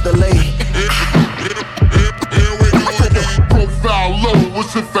bricks to lay. Profile low,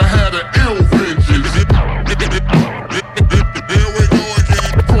 what's if I had an ill vengeance?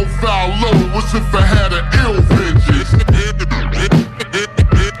 Profile low, what's if I had an ill vengeance?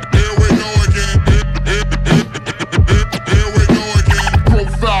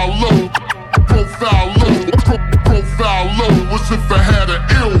 Profile low, what's if I had an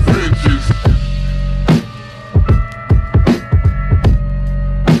ill vengeance?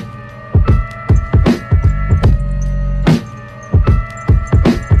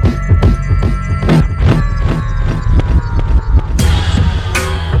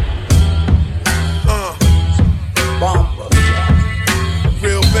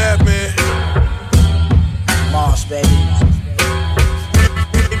 Real bad, man. Mars, baby.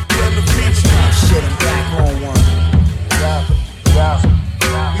 Shit, I'm back on one.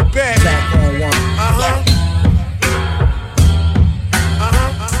 We back. Back on one.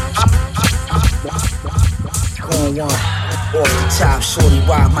 On one. Off the top, shorty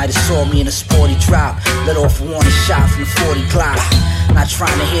wild might have saw me in a sporty drop. Let off a warning shot from the 40 Glock. Not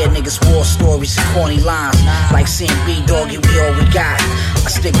trying to hear niggas war stories and corny lines. Like seeing B-Doggy, we all we got. I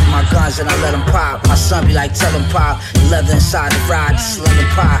stick with my guns and I let them pop. My son be like, tell him pop. The leather inside the ride, this lemon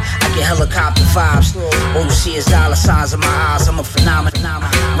pie. I get helicopter vibes. All you see is dollar signs in my eyes. I'm a phenomenon.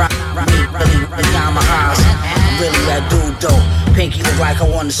 Really Yamahas. I'm really that dude though. Pinky look like I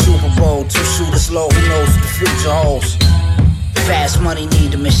won the Super Bowl. 2 shooters low, who knows what the future holds. Fast money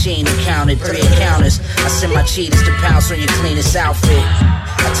need the machine to count it. 3 counters. I send my cheaters to pounce on your cleanest outfit.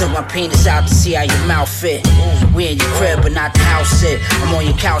 I took my penis out to see how your mouth fit. We in your crib but not the house sit. I'm on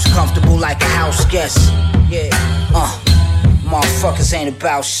your couch comfortable like a house guest. Yeah, motherfuckers ain't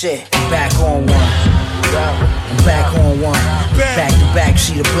about shit. Back on one. I'm back on one. Back to back,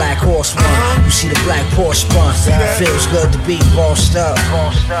 see the black horse one. You see the black Porsche spun. Feels good to be bossed up.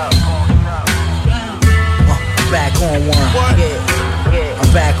 Back on one, yeah. I'm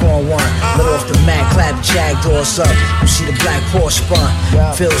back on one. Let off the Mac, clap the Jag doors up. You see the black Porsche spun.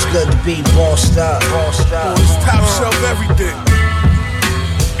 Feels good to be bossed up. It's top shelf everything.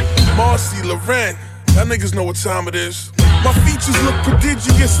 Marcy, Loren, y'all niggas know what time it is. My features look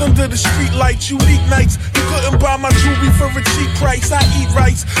prodigious under the street lights. Unique nights, you couldn't buy my jewelry for a cheap price. I eat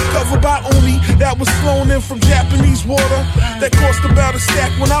rice, covered by uni that was flown in from Japanese water. That cost about a stack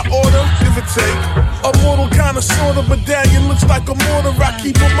when I order, give or take. A mortal kind of sorta medallion looks like a mortar. I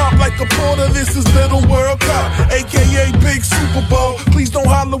keep them up like a porter. This is Little World Cup, aka Big Super Bowl. Please don't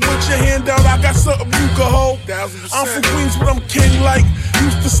holler with your hand out. I got something you can hold. I'm from Queens, but I'm king like.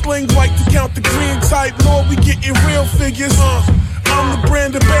 Used to sling white to count the green type. Lord, we getting real figures. I'm the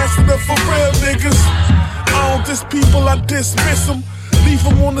brand ambassador for real niggas. I don't diss people, I dismiss them. Leave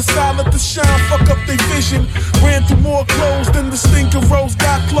them on the side, let the shine fuck up their vision. Ran through more clothes than the stinker rose.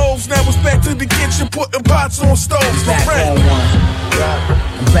 Got clothes, now it's back to the kitchen, putting pots on stoves. Back on one.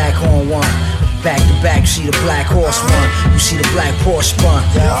 I'm back on one. Back to back, see the black horse one. You see the black Porsche spun.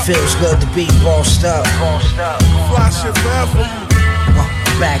 Feels good to be bossed up. Fly shit forever.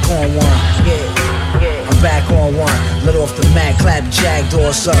 Back on one, yeah. I'm back on one. Let off the Mac, clap the Jag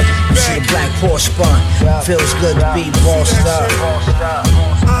doors up. You see the black Porsche spun. Feels good to be bossed up.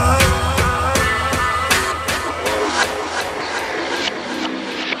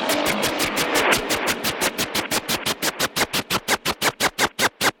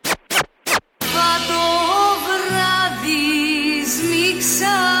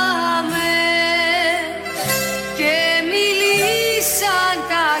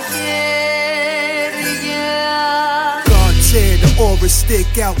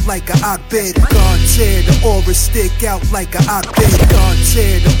 Stick out like a Akbid. God tear the aura stick out like a Akbid. God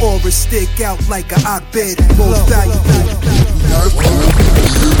tear the aura stick out like a Akbid. Most valuable.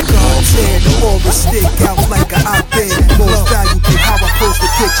 God damn, the aura stick out like an iPad. Most valuable, how I post the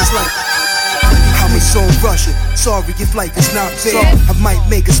pictures like I'm a soul rusher. Sorry if life is not fair. I might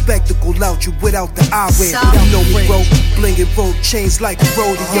make a spectacle out you without the eyewear. You know me, bro. Bling and roll chains like a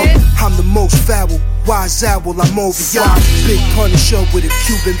rodeo. I'm the most foul. Wise owl, I'm over yo. Big Punisher with a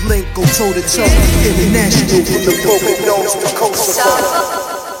Cuban link, go toe to toe. International from the broken nose to Kosovo.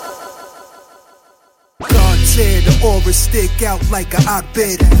 Tear the aura stick out like an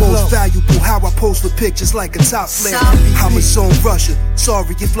iPad. Most valuable, how I post with pictures like a top player. I'm a zone rusher.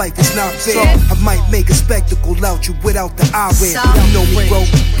 Sorry if life is not fair. I might make a spectacle out you without the eyewear. You know me, bro.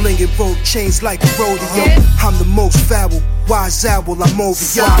 Bling and roll chains like a rodeo. I'm the most foul. Wise owl, I'm over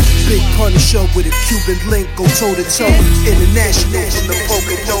yo. Big Punisher with a Cuban link, go toe to toe. International from the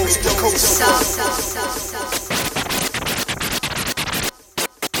broken nose to Kosovo.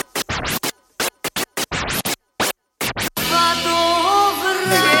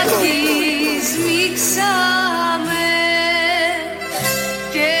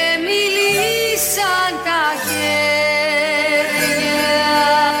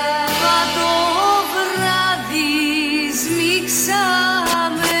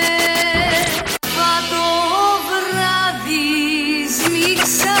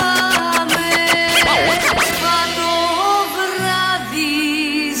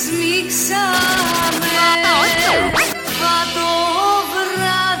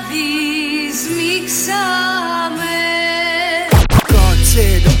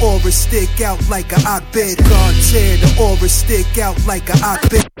 Stick out like an iPad. God tear the aura stick out like an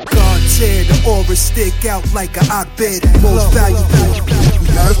iPad. God tear the aura stick out like an iPad. Most valuable.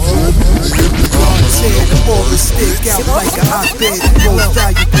 God tear the aura stick out like an iPad. Most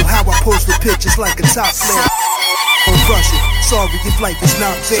valuable. How I post the pictures like a top player. On Russia, sorry if life is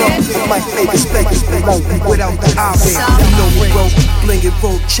not fair. I might make a spectacle without the eyewear. You know me, bro. Bling and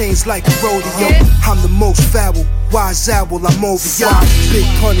roll chains like a rodeo. I'm the most foul. Wise owl, I'm over yo. Big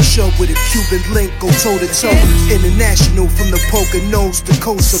Punisher with a Cuban link, go toe to toe. International from the Poconos to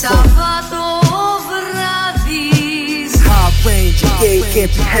Kosovo. Range, yeah,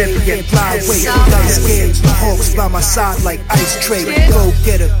 can't be heavy and fly away. Nice games, hawks by my side like ice tray. Go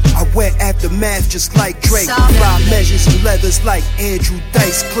getter, I went after math just like Drake. Fly measures and leathers like Andrew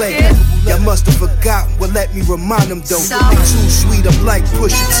Dice Clay. Y'all must have forgotten, well let me remind them though. They too sweet, I'm like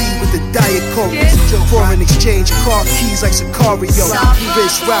Pusha T with the Diet Coke. Foreign exchange car keys like Sicario.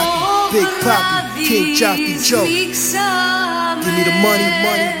 Rich Rocky, Big Poppy, King Jockey Joe. Give me the money.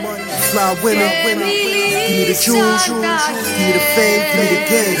 Fly women, give me the jewels, give me the fame, give me the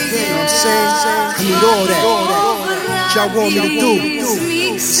game. You know what I'm saying? I need all that. What y'all want me to do?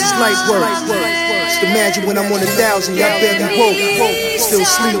 This is light work. Just imagine when I'm on 1,000, y'all barely woke, still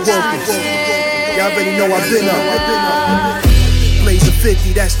sleepwalking. Y'all already know I've been up. Blaze a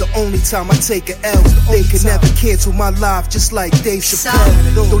 50, that's the only time I take an L. They can never cancel my life, just like Dave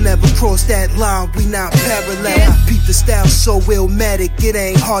Chappelle. Don't ever cross that line, we not parallel. Peep the style so illmatic, it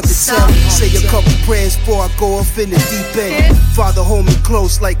ain't hard to tell. Say a couple prayers before I go off in the deep end. Father hold me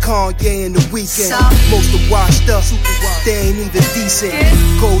close like Kanye in the weekend. Most are washed up, they ain't even decent.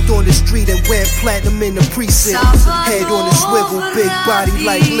 Gold on the street and wear platinum in the precinct. Head on a swivel, big body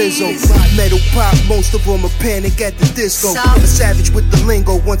like Lizzo. Metal pop, most of them a panic at the disco. Savage with the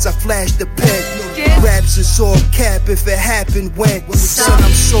lingo once I flash the pen. Raps is all cap if it happened when. Son,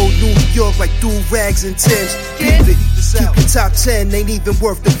 I'm so New York like do-rags and Timbs. Keep it, keep your top 10, ain't even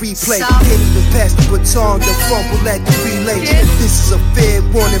worth the replay. Can't even pass the baton, the fumble at the relay. This is a fair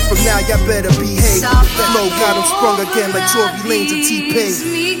warning, from now y'all better behave. The flow got him sprung again like Tory Lanez and T-Pain.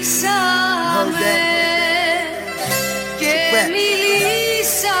 Heard that? Rap.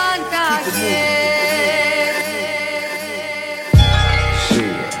 Keep it moving.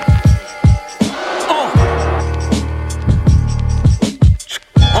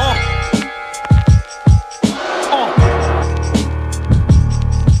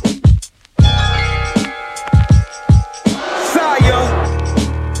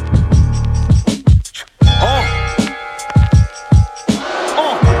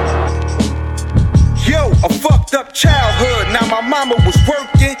 Childhood, now my mama was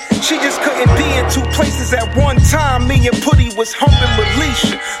working. She just couldn't be in two places at one time. Me and Putty was humping with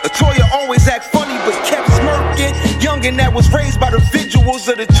Leisha. Latoya always act funny but kept smirking. Youngin' that was raised by the visuals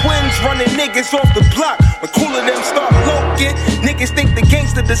of the twins running niggas off the block. When cooler them start loking, niggas think the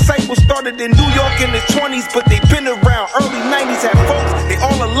gangster disciples started in New York in the 20s, but they been around early 90s. Had folks, they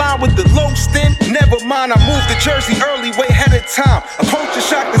all aligned with the low stint. Never mind, I moved to Jersey early, way ahead of time. A culture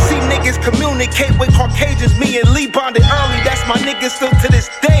shock to see niggas niggas communicate with Caucasians. Me and Lee bonded early, that's my niggas still to this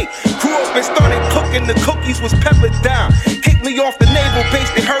day. Grew up and started cooking, the cookies was peppered down. Kicked me off the naval base,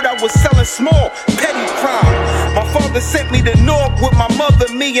 they heard I was selling small, petty crime. My father sent me to Newark with my mother,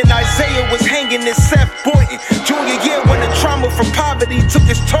 me and Isaiah was hanging in Seth Boynton. Junior year when the trauma from poverty took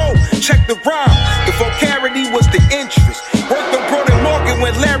its toll, check the rhyme. The vocabulary was the interest. Worked on Broad and Morgan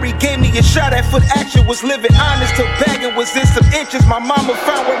when Larry gave me a shot at foot action. Was living honest till bagging was in some inches. My mama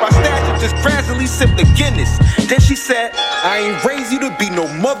found where I stashed it, just gradually sipped the Guinness. Then she said, I ain't raised you to be no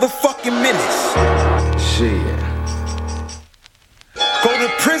motherfucking menace. Shit. Go to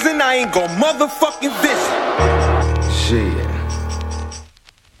prison, I ain't gon' motherfucking visit. Shit.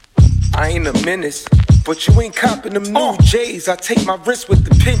 I ain't a menace, but you ain't copping them new J's. I take my risks with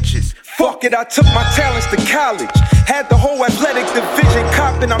the pinches. Fuck it, I took my talents to college. Had the whole athletic division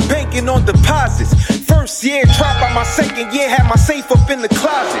copping, I'm banking on deposits. First year, dropped out my second year, had my safe up in the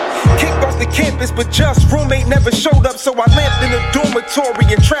closet. Kicked off the campus, but just roommate never showed up, so I lamped in the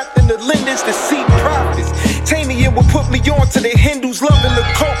dormitory and trapped in the linens to see profits. Tamian would put me on to the Hindus, loving the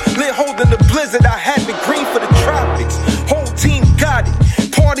coke, lit holding the blizzard. I had the green for the tropics. Whole team got it.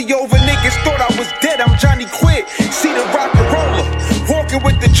 Party over, niggas thought I was dead. I'm Johnny Quid. See the rock and roller. Walking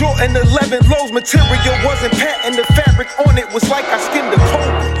with the Jordan 11 lows. Material wasn't patent. The fabric on it was like I skinned a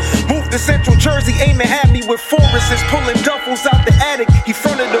cobra. Moved to Central Jersey, aiming had me with Forrests, pulling duffels out the attic. He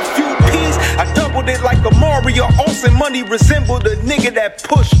fronted a few P's. I doubled it like a Mario. Olsen money resembled a nigga that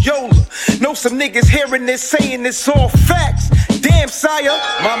pushed Yola. Know some niggas hearing this saying it's all facts. Damn, sire,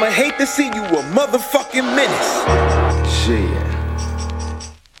 mama hate to see you a motherfucking menace. Shit.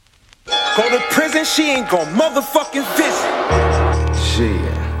 Go to prison, she ain't gon' motherfucking visit.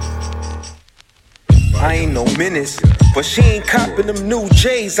 Shit. I ain't no menace, but she ain't copping them new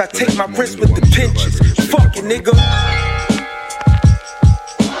J's. I take my risks with the pinches. Fuck it, nigga.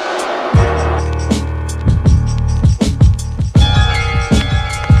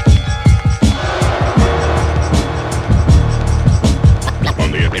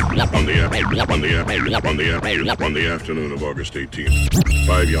 On the afternoon of August 18th,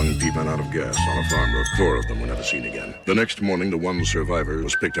 5 young people ran out of gas on a farm road. 4 of them were never seen again. The next morning, the one survivor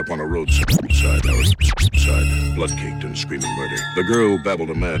was picked up on a roadside, blood-caked and screaming murder. The girl babbled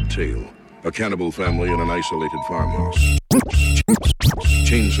a mad tale. A cannibal family in an isolated farmhouse.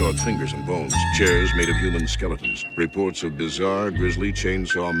 Chainsawed fingers and bones. Chairs made of human skeletons. Reports of bizarre, grisly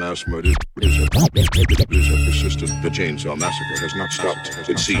chainsaw mass murders have persisted. The Chainsaw Massacre has not stopped.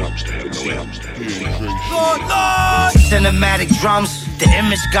 It seems to have no end. Cinematic drums, the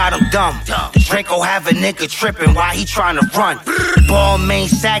image got him dumb. The Draco have a nigga tripping while he trying to run. Ball main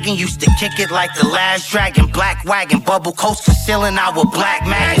sagging, used to kick it like the last dragon. Black wagon, bubble coats concealing our black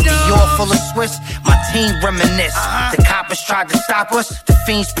maggots. Dior full of Swiss, my team reminisce. The coppers tried to stop us, the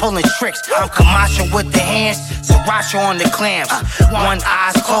fiends pulling tricks. I'm Camacho with the hands, Sriracha on the clams. One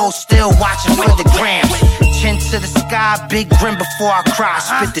eye's closed, still watching for the grams. Chin to the sky, big grin before I cry.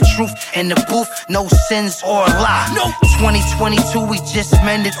 Spit the truth in the booth, no sins or a lie. 2022, we just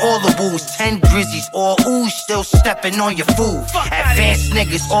mended all the woos. 10 grizzlies, all ooze, still stepping on your food. Advanced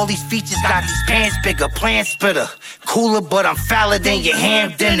niggas, all these features got these pants bigger. Plan spitter, cooler, but I'm fouler than your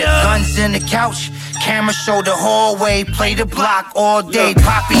ham dinner. Guns in the couch, camera show the hallway. Play the block all day,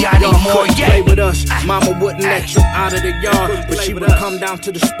 Poppy, I need more, yeah. Play with us, mama wouldn't let you out of the yard. But she would come down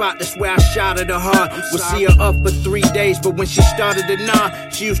to the spot, that's where I shot at her hard. Would see her up for 3 days, but when she started to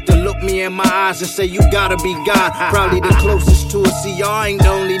nod, she used to look me in my eyes and say, you gotta be God. Probably the closest to it, see y'all ain't the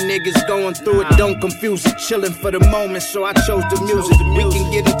only niggas going through it. Don't confuse it, chillin' for the moment, so I chose the music. We can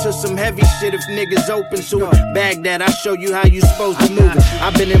get into some heavy shit if niggas open to it. Baghdad, I show you how you supposed to move it.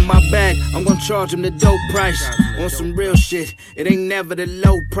 I've been in my bag, I'm gonna charge him the dope price. On some real shit, it ain't never the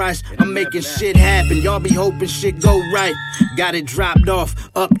low price. I'm making shit happen, y'all be hoping shit go right. Got it dropped off,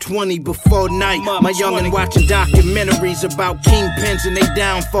 up 20 before night. My youngin' watching documentaries about kingpins and they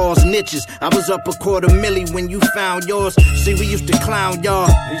downfalls, niches. I was up $250,000 when you found yours. See, we used to clown y'all.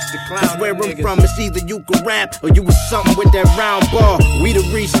 Cause where I'm from, it's either you could rap or you was something with that round ball. We the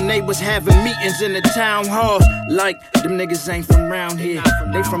reason they was having meetings in the town halls. Like, them niggas ain't from round here.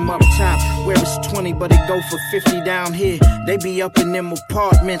 They from up top, where it's 20, but it go for 50 down here. They be up in them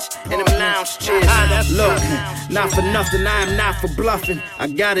apartments and them lounge chairs. Look, not for nothing, I am not for bluffing. I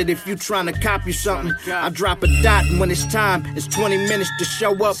got it if you tryna copy something. I drop a dot and when it's time, it's 20 minutes to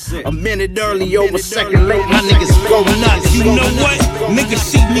show up. A minute early, over a second late, my niggas go nuts. You know what? Niggas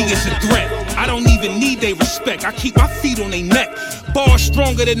see me as a threat. I don't even need their respect. I keep my feet on their neck. Bars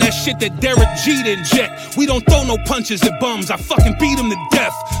stronger than that shit that Derek G to inject. We don't throw no punches at bums. I fucking beat them to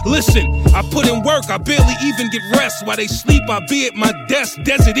death. Listen, I put in work. I barely even get rest. While they sleep, I be at my desk.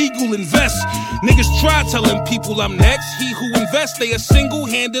 Desert Eagle invest. Niggas try telling people I'm next. He who invests, they are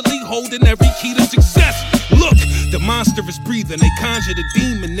single-handedly holding every key to success. Look, the monster is breathing. They conjure the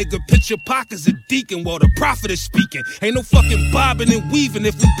demon. Nigga, picture Pac as a deacon while the prophet is speaking. Ain't no fucking bobbing and weaving.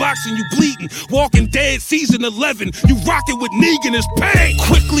 If we boxing, you bleeding. Walking Dead season 11. You rocking with Negan is pain.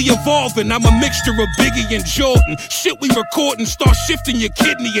 Quickly evolving. I'm a mixture of Biggie and Jordan. Shit we recording start shifting your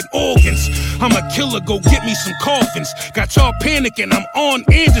kidney and organs. I'm a killer. Go get me some coffins. Got y'all panicking. I'm on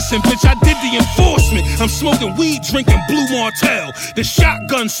Anderson, bitch. I did the enforcement. I'm smoking weed, drinking Blue Martell. The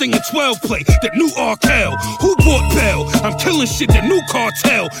shotgun singing 12 play. That new Arkel. Who bought Bell? I'm killing shit. The new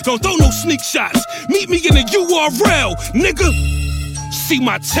cartel. Don't throw no sneak shots. Meet me in the URL, nigga. See,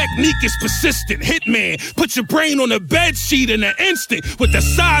 my technique is persistent. Hitman, put your brain on the bed sheet in an instant. With the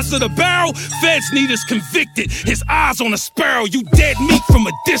size of the barrel, feds need us convicted. His eyes on a sparrow, you dead meat from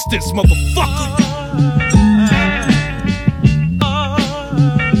a distance, motherfucker.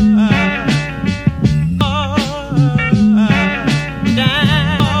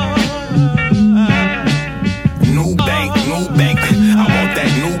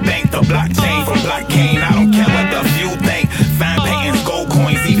 Blockchain from blockchain, I don't care what the few think. Fine paintings, gold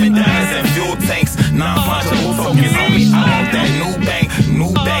coins, even diamonds and fuel tanks. Non-fungible tokens on me. I want that new bank,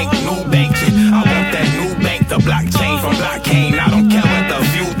 new bank, new bank. I want that new bank. The blockchain from blockchain, I don't care what the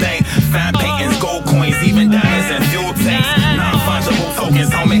few think. Fine paintings, gold coins, even diamonds and fuel tanks. Non-fungible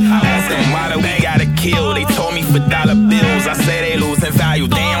tokens on me. I want that. Why do we gotta kill? They told me for dollar bills. I say they losing value.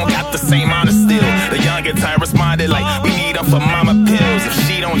 They don't got the same honor still. The younger time responded like we need them for mama pills. If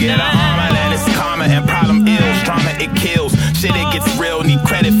she don't get her armor, then it's karma and problem ills. Trauma, it kills. Shit, it gets real. Need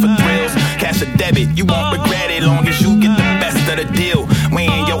credit for thrills. Cash or debit, you won't regret it long as you get the best of the deal.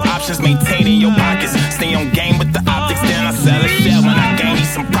 Weighing your options, maintaining your pockets. Stay on game with the optics, then I sell a shell when I gain me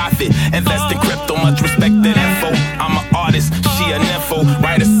some profit. Invest in crypto, much respect and info. I'm an artist, she a nympho.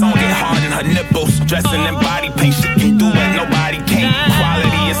 Write a song, get hard in her nipples. Dressing in body paint, she can do what nobody can.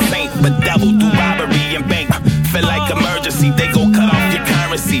 Quality is saint, but devil do robbery and bank. Feel like emergency, they go cut off your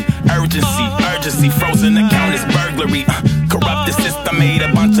currency. Urgency, frozen account is burglary. Corrupted system made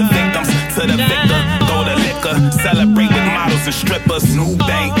a bunch of victims. To the victor, go to liquor. Celebrate with models and strippers. New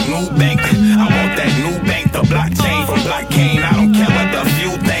bank, I want that new bank. The blockchain from blockchain, I don't care what the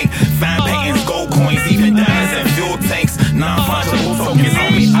few think. Fine paintings, gold coins, even diamonds and fuel tanks. Non-fungible tokens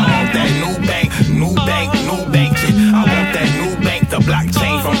on me. I want that new bank, new bank. I want that new bank. The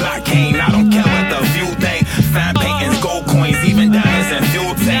blockchain from blockchain, I don't care what the few think. Fine paintings, gold coins, even diamonds and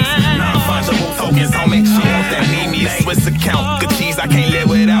fuel tanks. Non-fungible tokens, homie. She want that need me a Swiss account. Good cheese, I can't live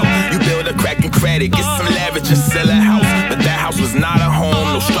without. You build a cracking credit, get some leverage and sell a house. But that house was not a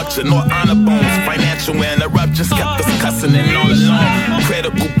home, no structure, nor honor bones. Financial interruptions kept us cussing and all along.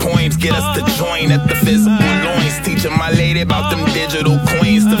 Critical points get us to join at the physical loins. Teaching my lady about them digital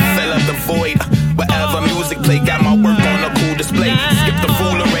coins to fill up the void. Wherever music play, got my work on a cool display. Skip the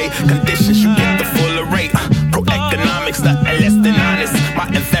full array, conditions, you get the full rate. Pro economics, nothing less than honest. My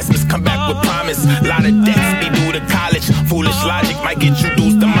investments come back with promise. Lot of debts be due to college. Foolish logic might get you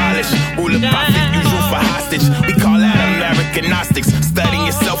dues demolished. Rule of profit, usual for hostage. We call that American Gnostics. Studying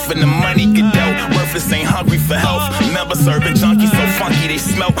yourself and the money get dealt. Worthless ain't hungry for health. Remember serving junkies so funky they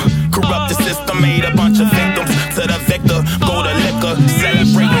smell. Corrupted system made a bunch of victims. To the victor, go to liquor.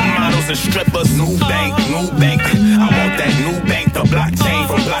 Celebrate with models and strippers. New bank. I want that new bank. The blockchain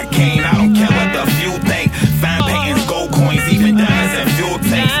from blockchain. I don't care what the few think. Fine paintings, gold coins, even diamonds and fuel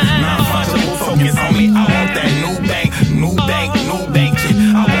tanks. Non-fungible tokens on me. I want that new bank.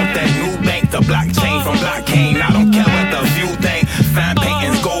 I want that new bank. The blockchain from blockchain. I don't care what the few think. Fine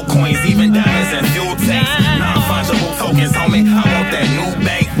paintings, gold coins, even diamonds and fuel tanks. Non-fungible tokens on me. I want that new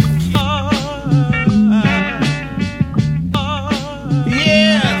bank.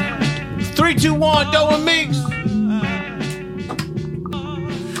 Yeah! 3, 2, 1, Doe and Meeks.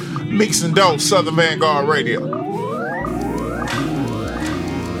 Meeks and Doe, Southern Vanguard Radio.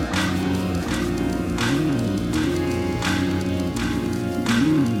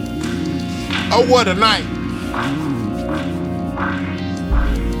 Oh, what a night.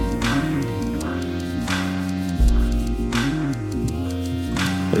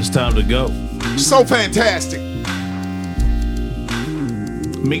 It's time to go. So fantastic.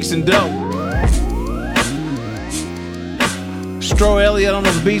 Meeks and Doe. Stro Elliott on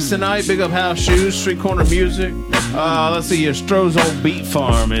the beats tonight. Big up House Shoes, Street Corner Music. Let's see here. Stro's Old Beat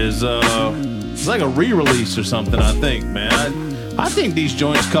Farm is it's like a re-release or something, I think, man. I think these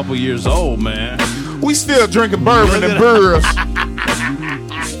joints a couple years old, man. We still drinking bourbon and beers.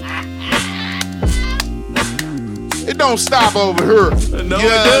 It don't stop over here. No, you know it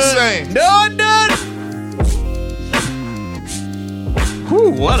what I'm saying? No, it doesn't.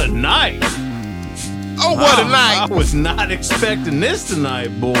 Whew, what a night. Oh, what a night. I was not expecting this tonight,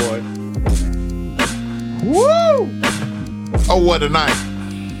 boy. Woo! Oh, what a night.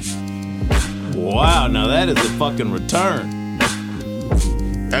 Wow, now that is a fucking return.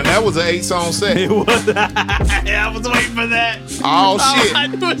 And that was an 8-song set. It was. I was waiting for that. Oh, shit. I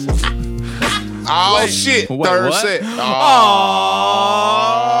knew it. Oh, Wait, shit. wait, Third what? set.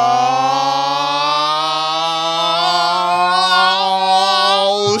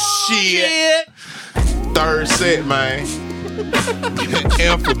 Oh, shit. Third set, man.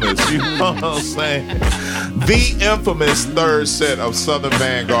 Infamous, you know what I'm saying? The infamous third set of Southern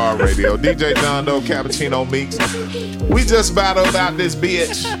Vanguard Radio. DJ John Doe, Cappuccino Meeks. We just battled about this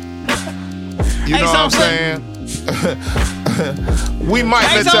bitch. You know what I'm saying? We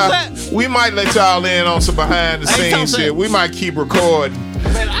might let y'all in on some behind the scenes shit. We might keep recording.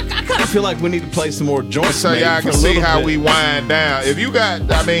 Man, I kind of feel like we need to play some more joints. So y'all can see how we wind down. If you got,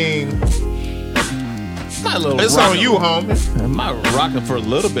 I mean, it's on you, homie. I might rock it for a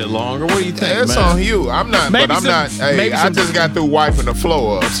little bit longer. What do you think, It's man? on you. I'm not, Maybe but I'm some- not. Hey, maybe I some- just got through wiping the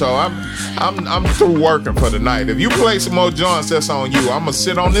floor up, so I'm through working for the night. If you play some more joints, that's on you. I'm gonna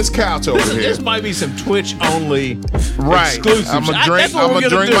sit on this couch over here. This might be some Twitch only exclusive. I'm gonna shit. drink. That's what I'm we're gonna gonna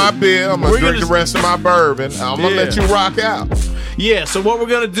drink do. my beer. I'm gonna We're drink the rest of my bourbon. I'm gonna let you rock out. Yeah. So what we're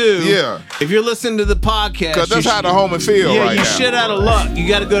gonna do? Yeah. If you're listening to the podcast, 'Cause that's you how the homie feel Yeah, right you now. shit out of luck. You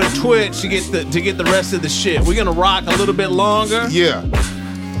got to go to Twitch to get the rest of the shit. We're gonna rock a little bit longer. Yeah.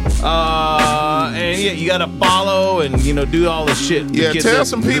 And yeah, you gotta follow and do all the shit. Yeah, Get tell that-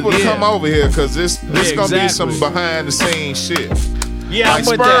 some people to yeah. come over here because this Yeah, gonna be exactly. some behind the scenes shit. Yeah, like I'm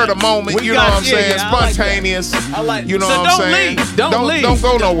with spur that. of the moment, We you got- know what I'm yeah, saying? yeah, I like that. Spontaneous. I like. You know so what I'm don't saying? leave. Don't leave. Don't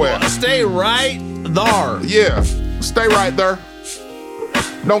go nowhere. Stay right there. Yeah, stay right there.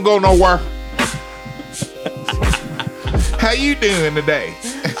 Don't go nowhere. How you doing today?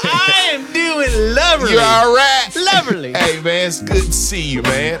 I am doing lovely. You all right? Lovely. Hey, man, it's good to see you,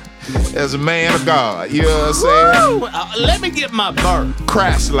 man. As a man of God, you know what I'm saying? Woo! Let me get my bird.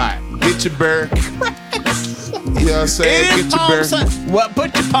 Christ like. Get your bird. You know what I'm saying? It is Get your Palm bird. Sunday. What?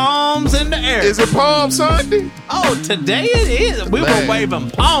 Put your palms in the air. Is it Palm Sunday? Oh, today it is. We Man. were waving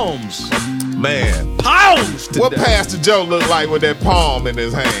palms. Man. Palms today. What Pastor Joe look like with that palm in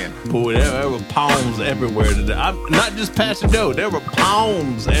his hand? Boy, there were palms everywhere today. Not just Pastor Joe. There were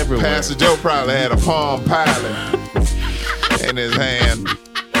palms everywhere. Pastor Joe probably had a palm pilot in his hand.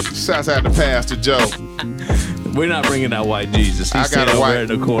 Shouts out to Pastor Joe. We're not bringing that white Jesus. He's I gotta sitting over wipe- there in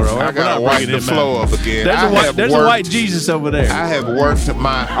the corner. I We're gotta not wipe bringing the him floor out. up again. There's, I a, white, have there's a worked- white Jesus over there. I have worked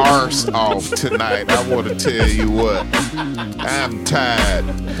my arse off tonight. I want to tell you what. I'm tired.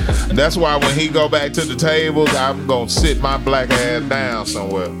 That's why when he go back to the tables, I'm going to sit my black ass down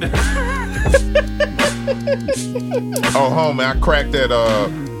somewhere. Oh, homie, I cracked that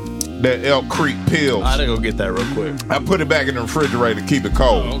Elk Creek pill. I gotta go get that real quick. I put it back in the refrigerator to keep it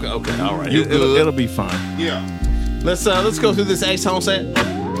cold. Okay, all right. You good? It'll be fine. Yeah. Let's go through this Ace Home set,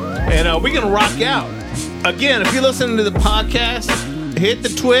 and we're gonna rock out. Again, if you're listening to the podcast, hit the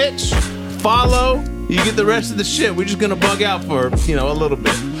Twitch, follow. You get the rest of the shit. We're just gonna bug out for a little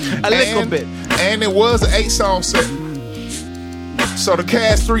bit, And it was an 8-song set. So the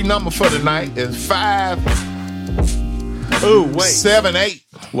Cast 3 number for the night is 578.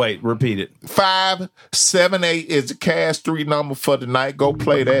 Wait, repeat it. 578 is the Cast 3 number for the night. Go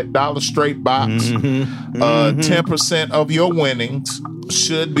play that Dollar Straight box. 10% of your winnings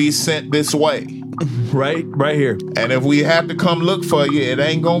should be sent this way. Right here. And if we have to come look for you, it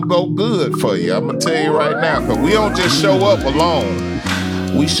ain't gonna go good for you. I'm gonna tell you right now, because we don't just show up alone.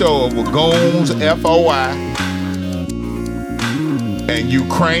 We show up with goons, FOI, and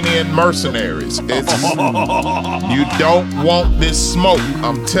Ukrainian mercenaries. You don't want this smoke.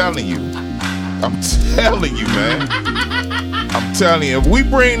 I'm telling you. I'm telling you, man. I'm telling you, if we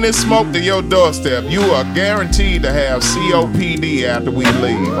bring this smoke to your doorstep, you are guaranteed to have COPD after we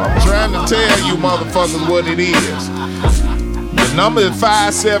leave. I'm trying to tell you motherfuckers what it is. The number is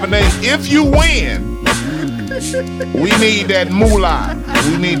 578. If you win, we need that moolah.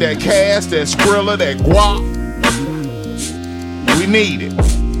 We need that cash, that Skrilla, that guap. We need it.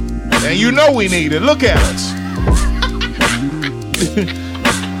 And you know we need it. Look at us.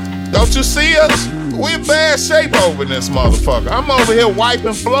 Don't you see us? We're in bad shape over in this motherfucker. I'm over here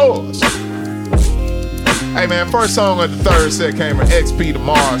wiping floors. Hey man, first song of the third set came from XP the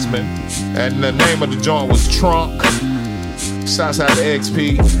Marksman. And the name of the joint was Trunk. Shouts out to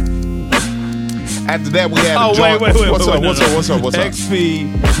XP. After that, we had a joint. Wait. What's up?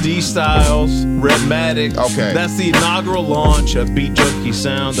 XP, D Styles, Redmatic. Okay. That's the inaugural launch of Beat Junkie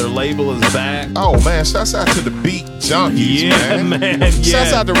Sound. Their label is back. Oh, man. Shouts out to the Beat Junkies, man. Yeah.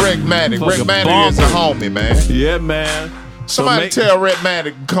 Shouts out to Redmatic. Redmatic is a homie, man. Yeah, man. Somebody tell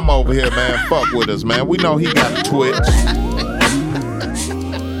Redmatic to come over here, man. Fuck with us, man. We know he got a Twitch.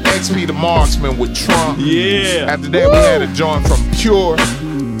 XP the Marksman with Trump. Yeah. After that, we had a joint from Pure.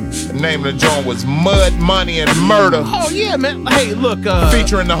 The name of the joint was Mud, Money, and Murder. Oh, yeah, man. Hey, look.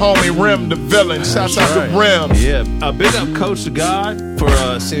 Featuring the homie Rem the Villain. Shouts out to Rem. Yeah. Big up Coach to God for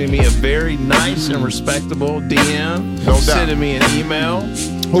sending me a very nice and respectable DM. No doubt. Sending me an email.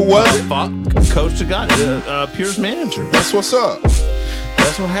 Who was it? Fuck. Coach to God. Pure's manager. That's what's up.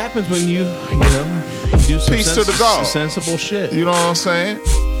 That's what happens when you do some Peace to the God. sensible shit. You know what I'm saying?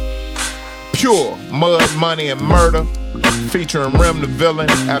 Pure, Mud, Money, and Murder. Featuring Rem the Villain.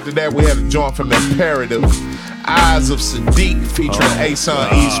 After that, we had a joint from Imperative. Eyes of Sadiq featuring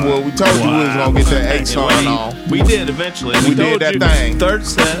A-Son Eastwood. We told you we was going to get that A-Son on. We did eventually. We did that thing. Third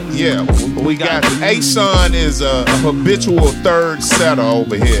set. Yeah. We got A-Son is a habitual third setter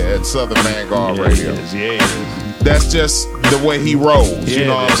over here at Southern Vanguard Radio. It is. That's just the way he rolls. You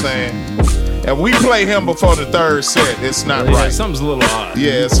know what I'm saying? And we play him before the third set. It's not right. Something's a little odd.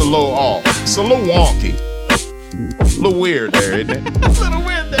 Yeah, it's a little off. It's a little wonky. A little weird there, isn't it? A little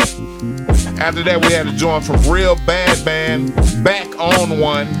weird there. After that, we had a joint from Real Bad Band, Back on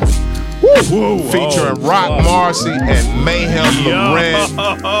One. Woo, featuring Rock Marcy and Mayhem Loren.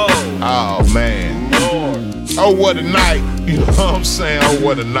 Oh, man. Lord. Oh, what a night. You know what I'm saying? Oh,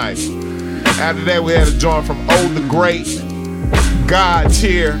 what a night. After that, we had a joint from Oh the Great, God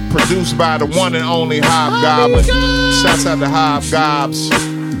Tier, produced by the one and only Hobgoblin. Shouts out to Hobgobs.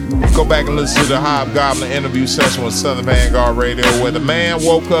 Go back and listen to the Hobgoblin interview session with Southern Vanguard Radio, where the man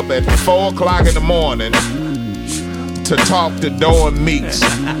woke up at 4 o'clock in the morning to talk to Doe and Meeks.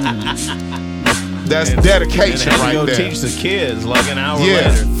 That's dedication and right go there. Teach the kids like an hour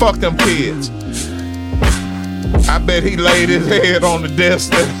later. Fuck them kids. I bet he laid his head on the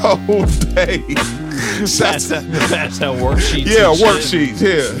desk that whole day. That's how worksheets. Yeah, worksheets.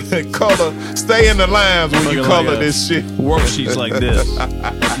 Yeah, color. Stay in the lines when you color this shit. Worksheets like this.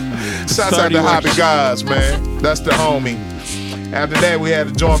 Shouts out to Hobby Guys, man. That's the homie. After that, we had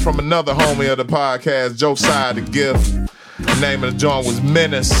a joint from another homie of the podcast, Josiah the Gift. The name of the joint was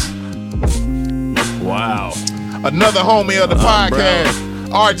Menace. Wow. Another homie of the podcast,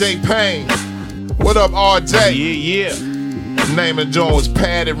 RJ Payne. What up, RJ? Yeah. The name of the joint was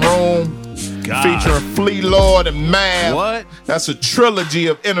Padded Room. God. Featuring Flea Lord and Mav. What? That's a trilogy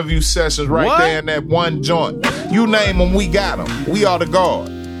of interview sessions right there in that one joint. You name them, we got them. We are the guard.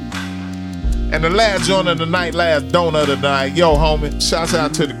 And the last joint of the night, last donut of the night, yo, homie, shouts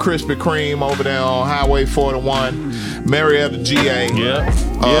out to the Krispy Kreme over there on Highway 41, Marietta, GA.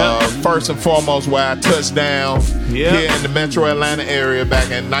 First and foremost, where I touched down here in the metro Atlanta area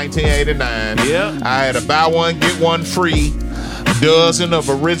back in 1989. I had a buy one, get one free dozen of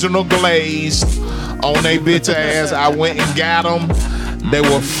original glazed on they bitch ass. I went and got them. They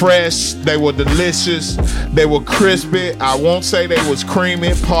were fresh. They were delicious. They were crispy. I won't say they was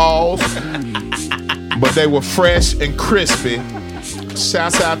creamy, pause. But they were fresh and crispy.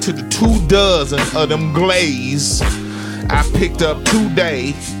 Shouts out to the 2 dozen of them glazed I picked up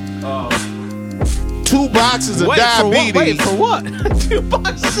today. 2 boxes of diabetes. For what? 2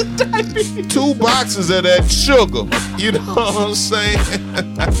 boxes of diabetes. 2 boxes of that sugar. You know what I'm saying?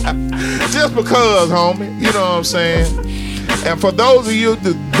 Just because, homie. You know what I'm saying? And for those of you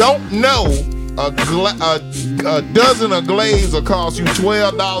that don't know, a dozen of glaze will cost you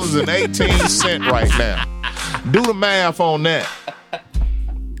 $12.18 right now. Do the math on that.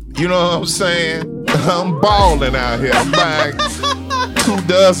 You know what I'm saying? I'm balling out here. I'm buying 2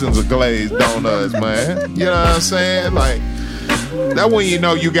 dozens of glazed donuts, man. You know what I'm saying? Like, that's when you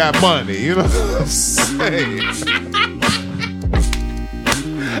know you got money. You know what I'm saying?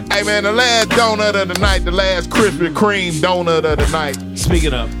 Hey, man, the last donut of the night, the last Krispy Kreme donut of the night.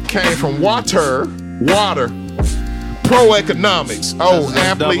 Speaking of, came from Water, Pro Economics. Oh,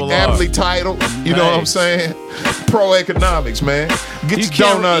 aptly titled. You know what I'm saying? Pro Economics, man. Get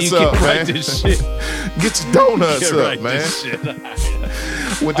your donuts up, man. Get your donuts up, man.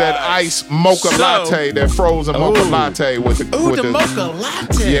 With that ice mocha latte, that frozen mocha latte with the mocha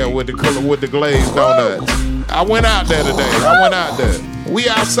latte. Yeah, with the glazed donuts. I went out there today. We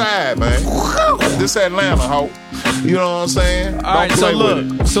outside, man. This Atlanta, ho. You know what I'm saying? All right,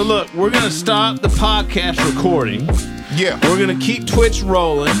 so look, we're gonna stop the podcast recording. Yeah. We're gonna keep Twitch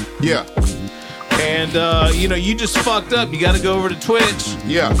rolling. Yeah. And, you just fucked up. You got to go over to Twitch.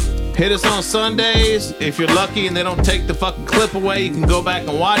 Yeah. Hit us on Sundays. If you're lucky and they don't take the fucking clip away, you can go back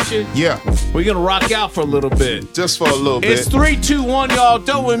and watch it. Yeah. We're going to rock out for a little bit. Just for a little bit. It's 3, 2, 1, y'all.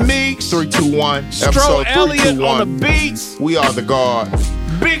 Doe and Meeks. 3, 2, 1. Stro Elliott on the beats. We are the guard.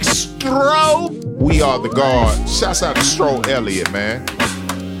 Big Stro. We are the guard. Shouts out to Stro Elliott, man.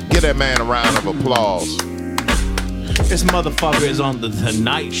 Give that man a round of applause. This motherfucker is on the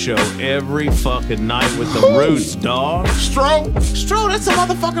Tonight Show every fucking night with the Roots, dog. Stro, that's a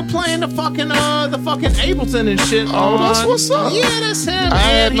motherfucker playing the fucking Ableton and shit. Oh, that's what's up. Yeah, that's him. I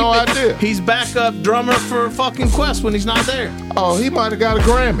had no idea. He's backup drummer for fucking Quest when he's not there. Oh, he might have got a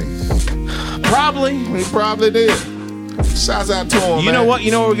Grammy. Probably. He probably did. Shouts out to him. You know what?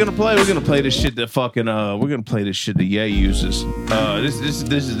 You know what we're gonna play? We're gonna play this shit that fucking we're gonna play this shit that Ye uses. This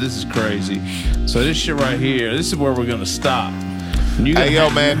is crazy. So this shit right here, this is where we're gonna stop. Hey yo,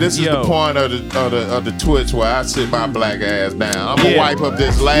 man, this is the point of the Twitch where I sit my black ass down. I'm gonna wipe up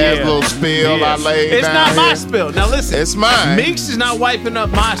this last little spill I laid It's down not my here. spill. Now listen, it's mine. Meeks is not wiping up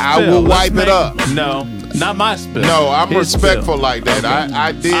my spill. I will wipe it up. No, not my spill. No, I'm His respectful spill. like that. Okay.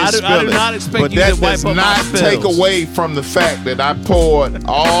 I did I spill do it. not expect but you that to wipe does up my not take spills. away from the fact that I poured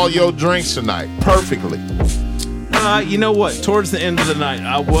all your drinks tonight perfectly. You know what? Towards the end of the night,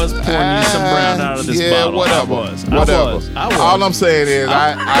 I was pouring you some brown out of this bottle. Whatever. I was. All I'm saying is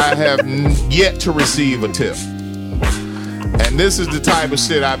I have yet to receive a tip. And this is the type of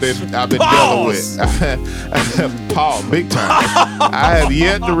shit I've been dealing with. Paul, big time. I have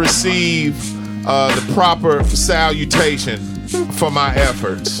yet to receive the proper salutation for my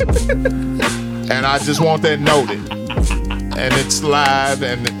efforts. And I just want that noted. And it's live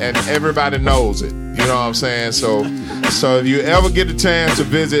and everybody knows it. You know what I'm saying? So if you ever get a chance to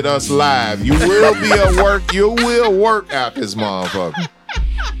visit us live, you will work out this motherfucker.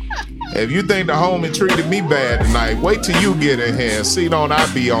 If you think the homie treated me bad tonight, wait till you get in here and see don't I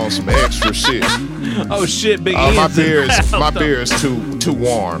be on some extra shit. Oh shit, Big my Ian's beer is too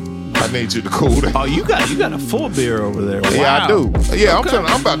warm. I need you to cool down. Oh, you got a full beer over there. Wow. Yeah, I do. Yeah, Okay.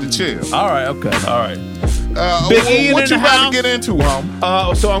 I'm about to chill. All right, okay, all right. Big Ian what in you the about house? to get into,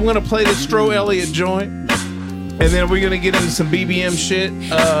 homie? So I'm gonna play the Stro Elliott joint, and then we're gonna get into some BBM shit.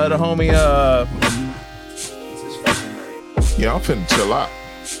 The homie, yeah, I'm finna chill out.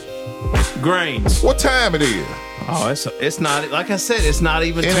 Grains. What time it is? Oh, it's not. Like I said, it's not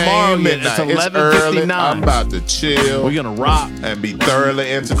even It tomorrow ain't yet. midnight. It's It's early. 11:59. I'm about to chill. We're gonna rock and be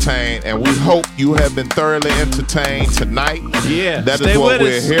thoroughly entertained. And we hope you have been thoroughly entertained tonight. Yeah, that stay is what with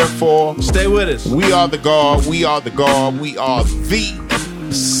we're us. here for. Stay with us. We are the guard. We are the guard. We are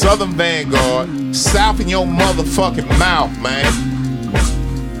the Southern Vanguard. South in your motherfucking mouth, man.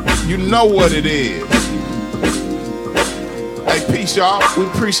 You know what it is. Hey, peace, y'all. We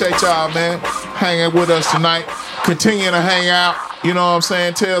appreciate y'all, man, hanging with us tonight. Continue to hang out. You know what I'm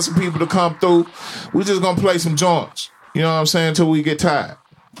saying? Tell some people to come through. We just gonna play some joints. You know what I'm saying? Until we get tired.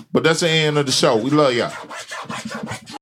 But that's the end of the show. We love y'all.